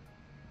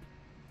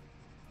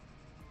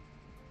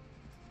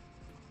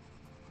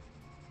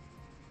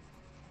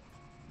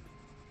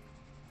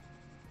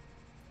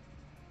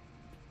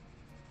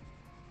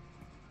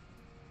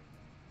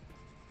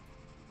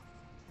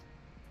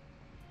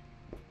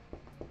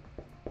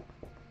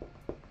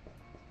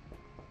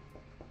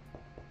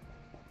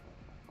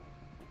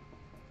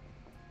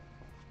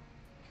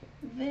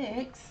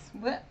 Vix,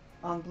 what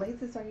on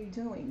Blazes are you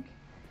doing?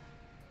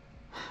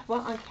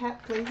 What on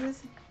Cat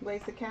Blazes?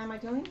 Blaze the Cat am I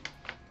doing?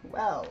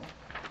 Well,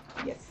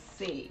 you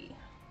see.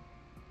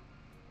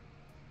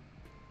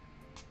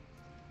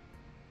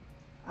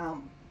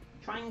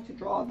 Trying to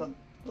draw the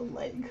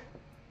leg.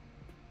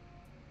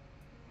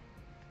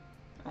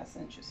 That's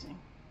interesting.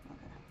 Okay.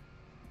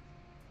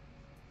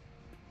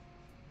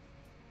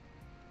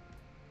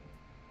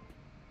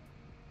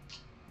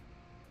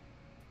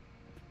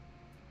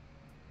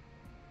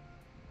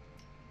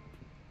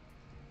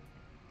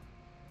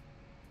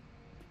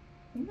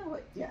 You know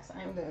what? Yes,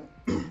 I am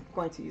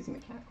going to use a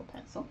mechanical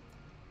pencil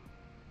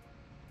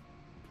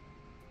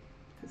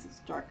because it's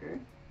darker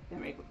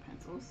than regular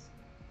pencils.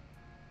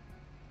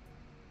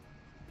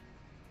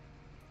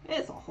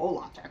 It's a whole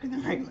lot darker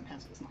than regular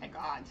pencils, my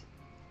god.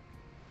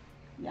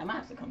 Yeah, I might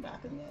have to come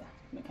back in the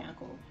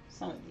mechanical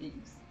some of these.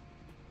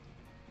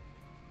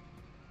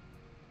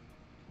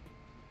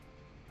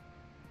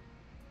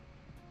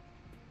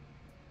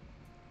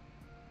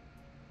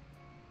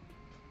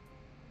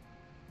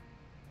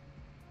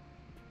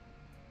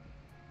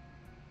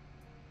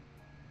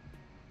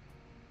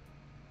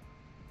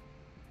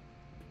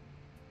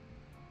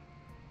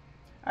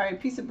 Alright,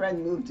 piece of bread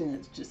moved and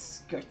it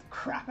just scared the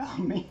crap out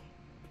of me.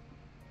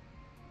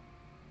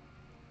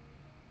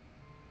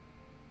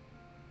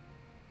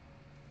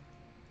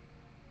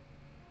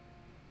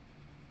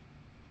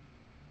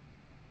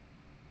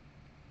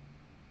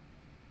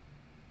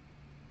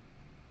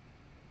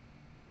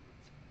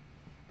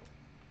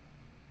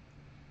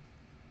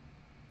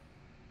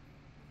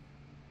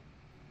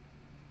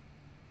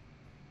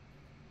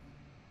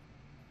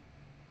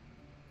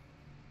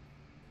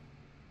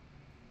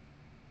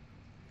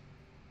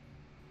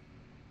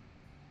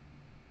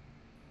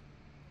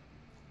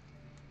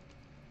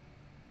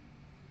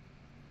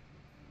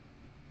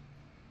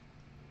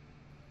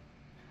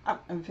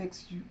 And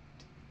Vix, you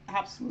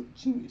absolute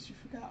genius. You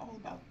forgot all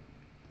about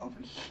over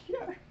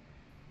here.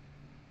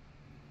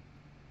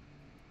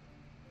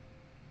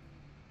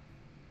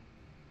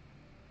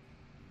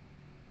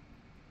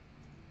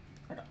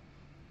 Okay.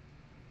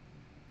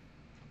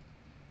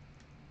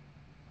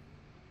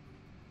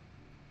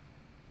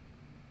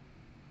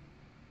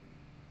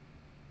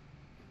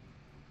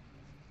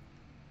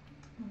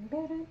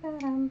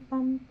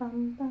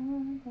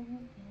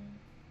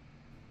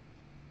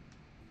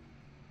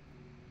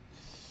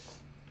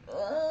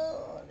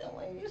 Oh, don't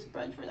want to use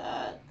bread for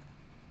that.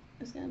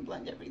 It's gonna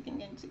blend everything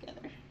in together.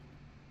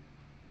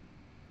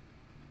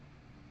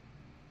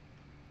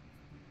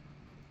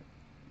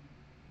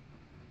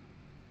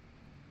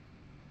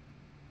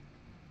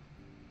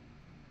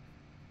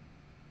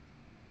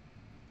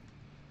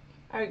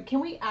 Alright, can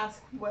we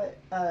ask what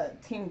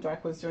Team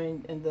Dark was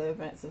doing in the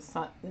events of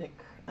Sonic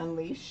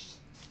Unleashed?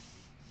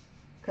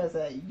 Because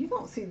you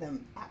don't see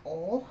them at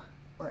all,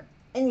 or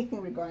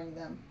anything regarding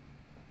them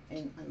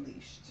in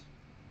Unleashed.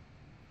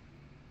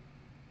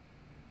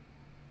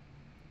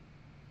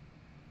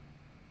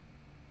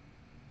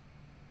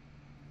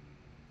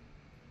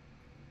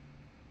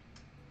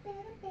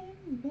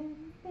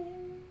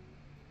 Thank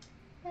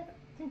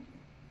you.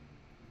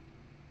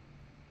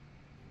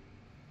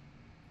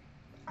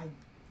 I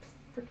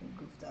freaking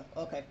goofed up.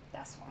 Okay,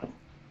 that's fine.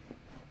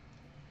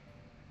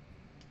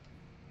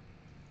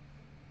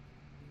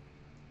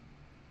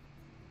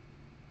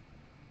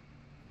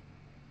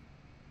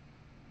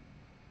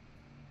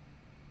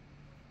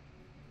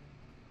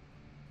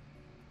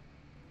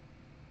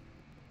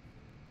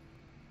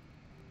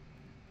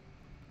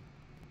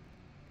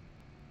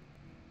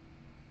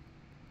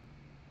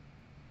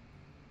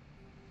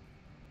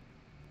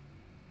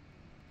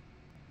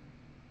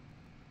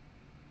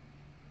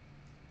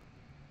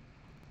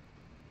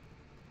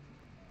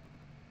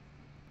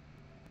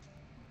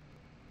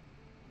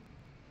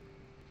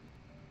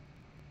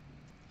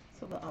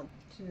 So what I'll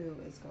do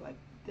is go like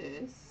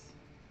this.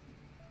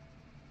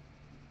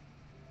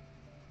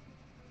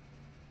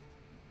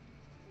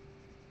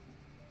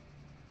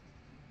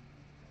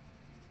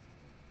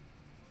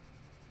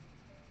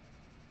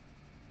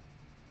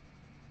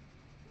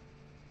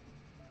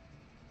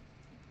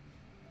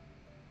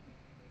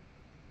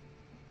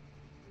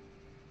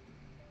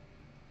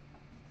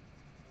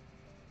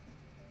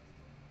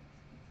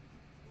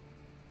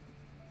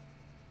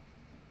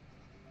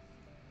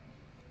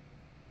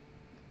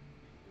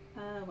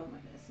 What am I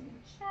missing in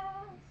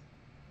chat?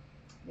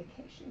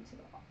 Vacation to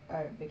the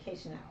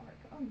vacation at Arc.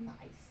 Oh,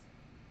 nice.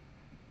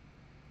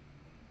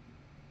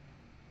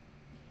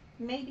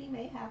 Maybe,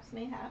 mayhaps,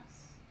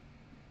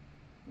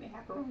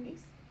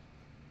 mayhaperonis.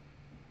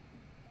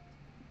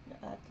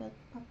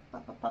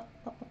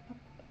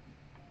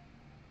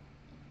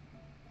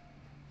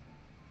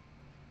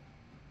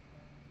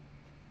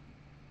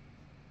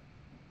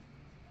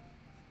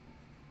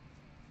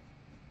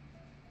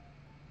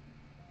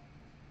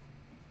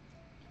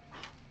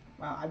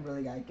 Wow, I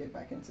really gotta get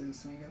back into the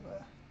swing of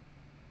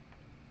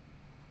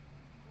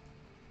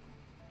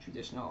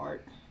traditional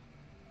art.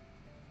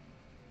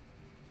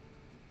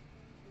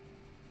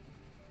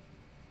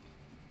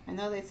 I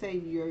know they say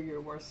you're your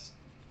worst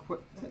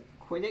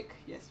critic.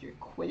 Yes, you're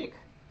critic.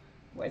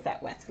 Where's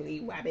that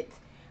Wesley Wabbit?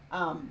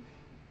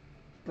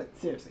 But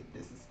seriously,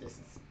 this is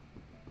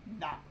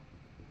not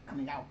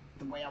coming out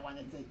the way I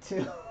wanted it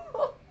to.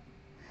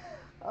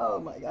 Oh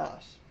my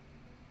gosh.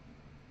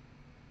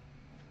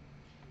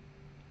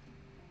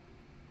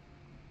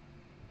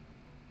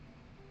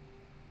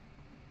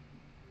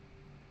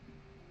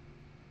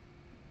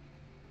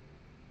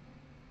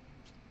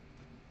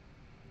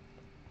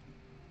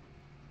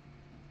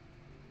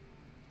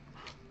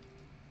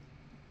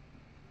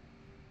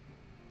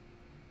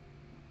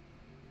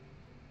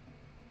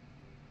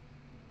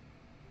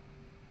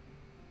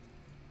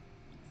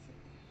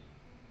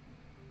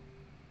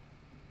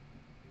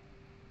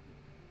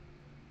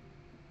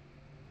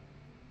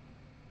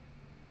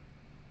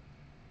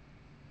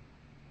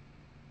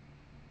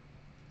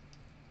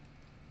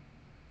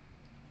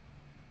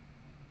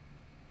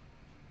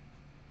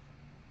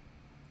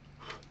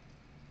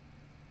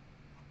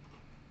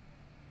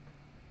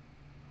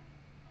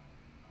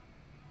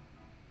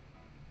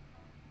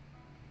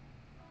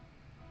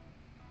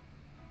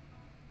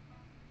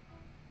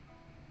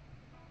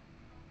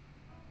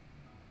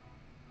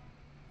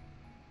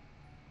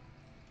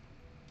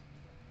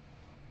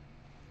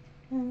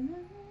 I'm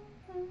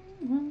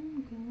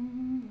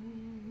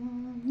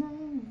not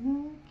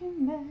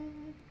looking back,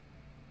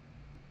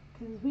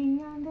 'cause we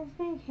on this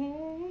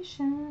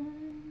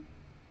vacation.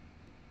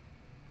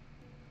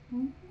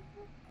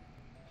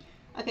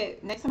 Okay,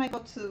 next time I go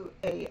to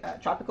a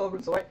tropical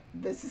resort,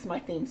 this is my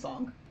theme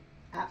song.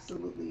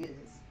 Absolutely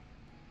is.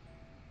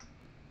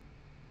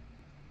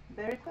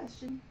 Better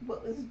question.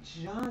 What was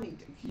Johnny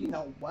do? You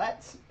know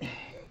what?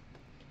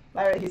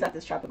 Larry, he's at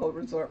this tropical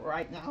resort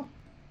right now.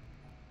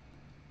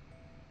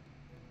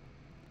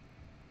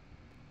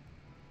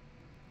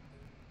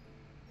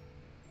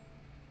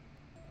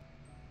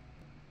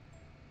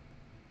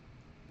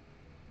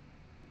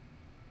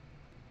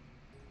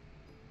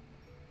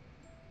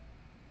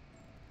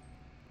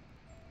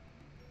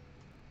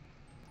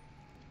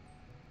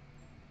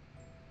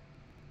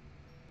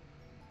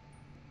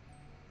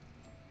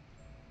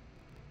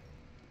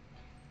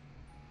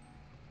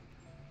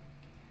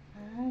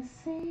 I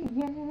see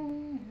ya,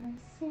 I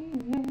see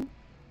ya,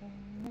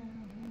 and now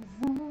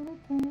it's all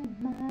within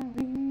my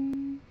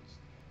reach,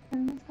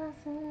 and it's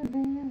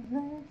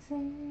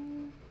possibility.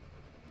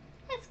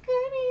 It's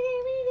good,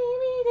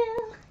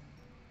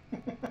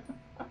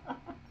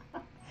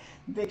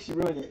 Vixen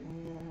ruined it.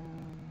 No.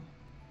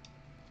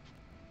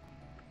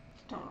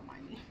 Don't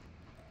remind me.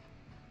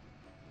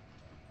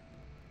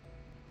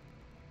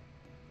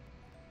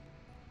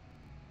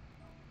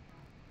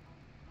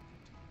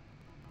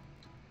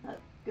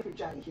 Good for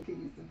Johnny. He could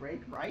use the break,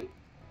 right?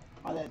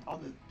 All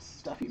the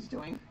stuff he's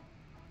doing.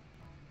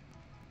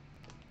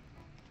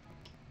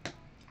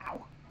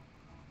 Ow.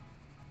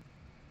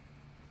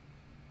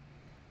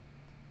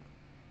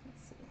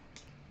 Let's see.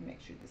 Make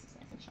sure this is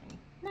nice and shiny.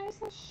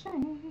 Nice and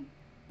shiny.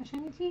 My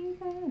shiny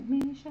teeth and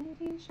me. Shiny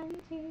teeth,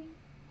 shiny teeth.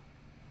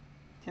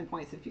 10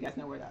 points if you guys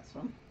know where that's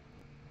from.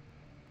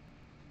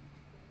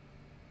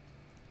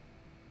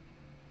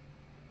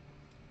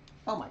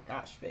 Oh my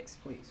gosh, Vix,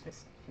 please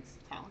fix the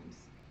talons.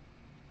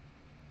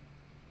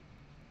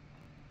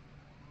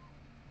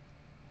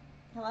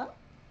 Hello?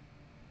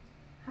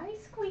 Hi,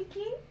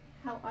 Squeaky.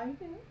 How are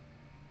you?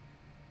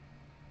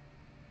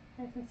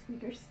 There's my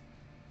squeakers.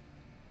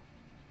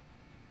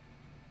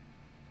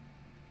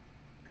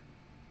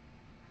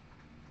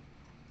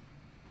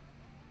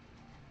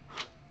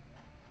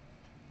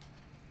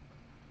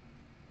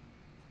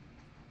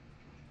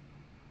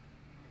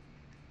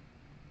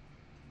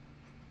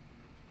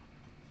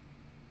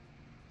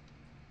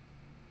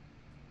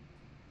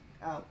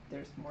 Oh,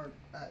 there's more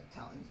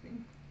talons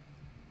being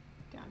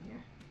down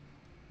here.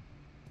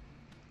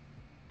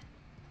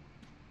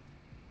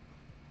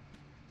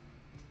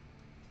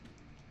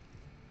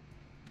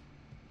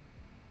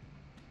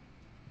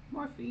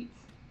 more feet.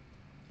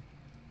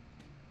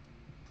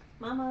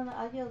 Mama, the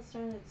audio is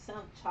starting to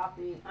sound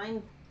choppy.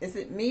 Is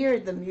it me or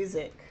the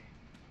music?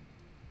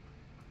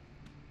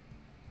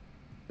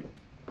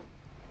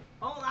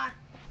 Hold on.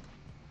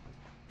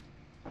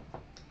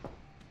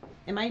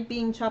 Am I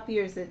being choppy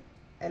or is it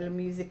la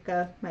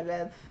música, my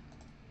love?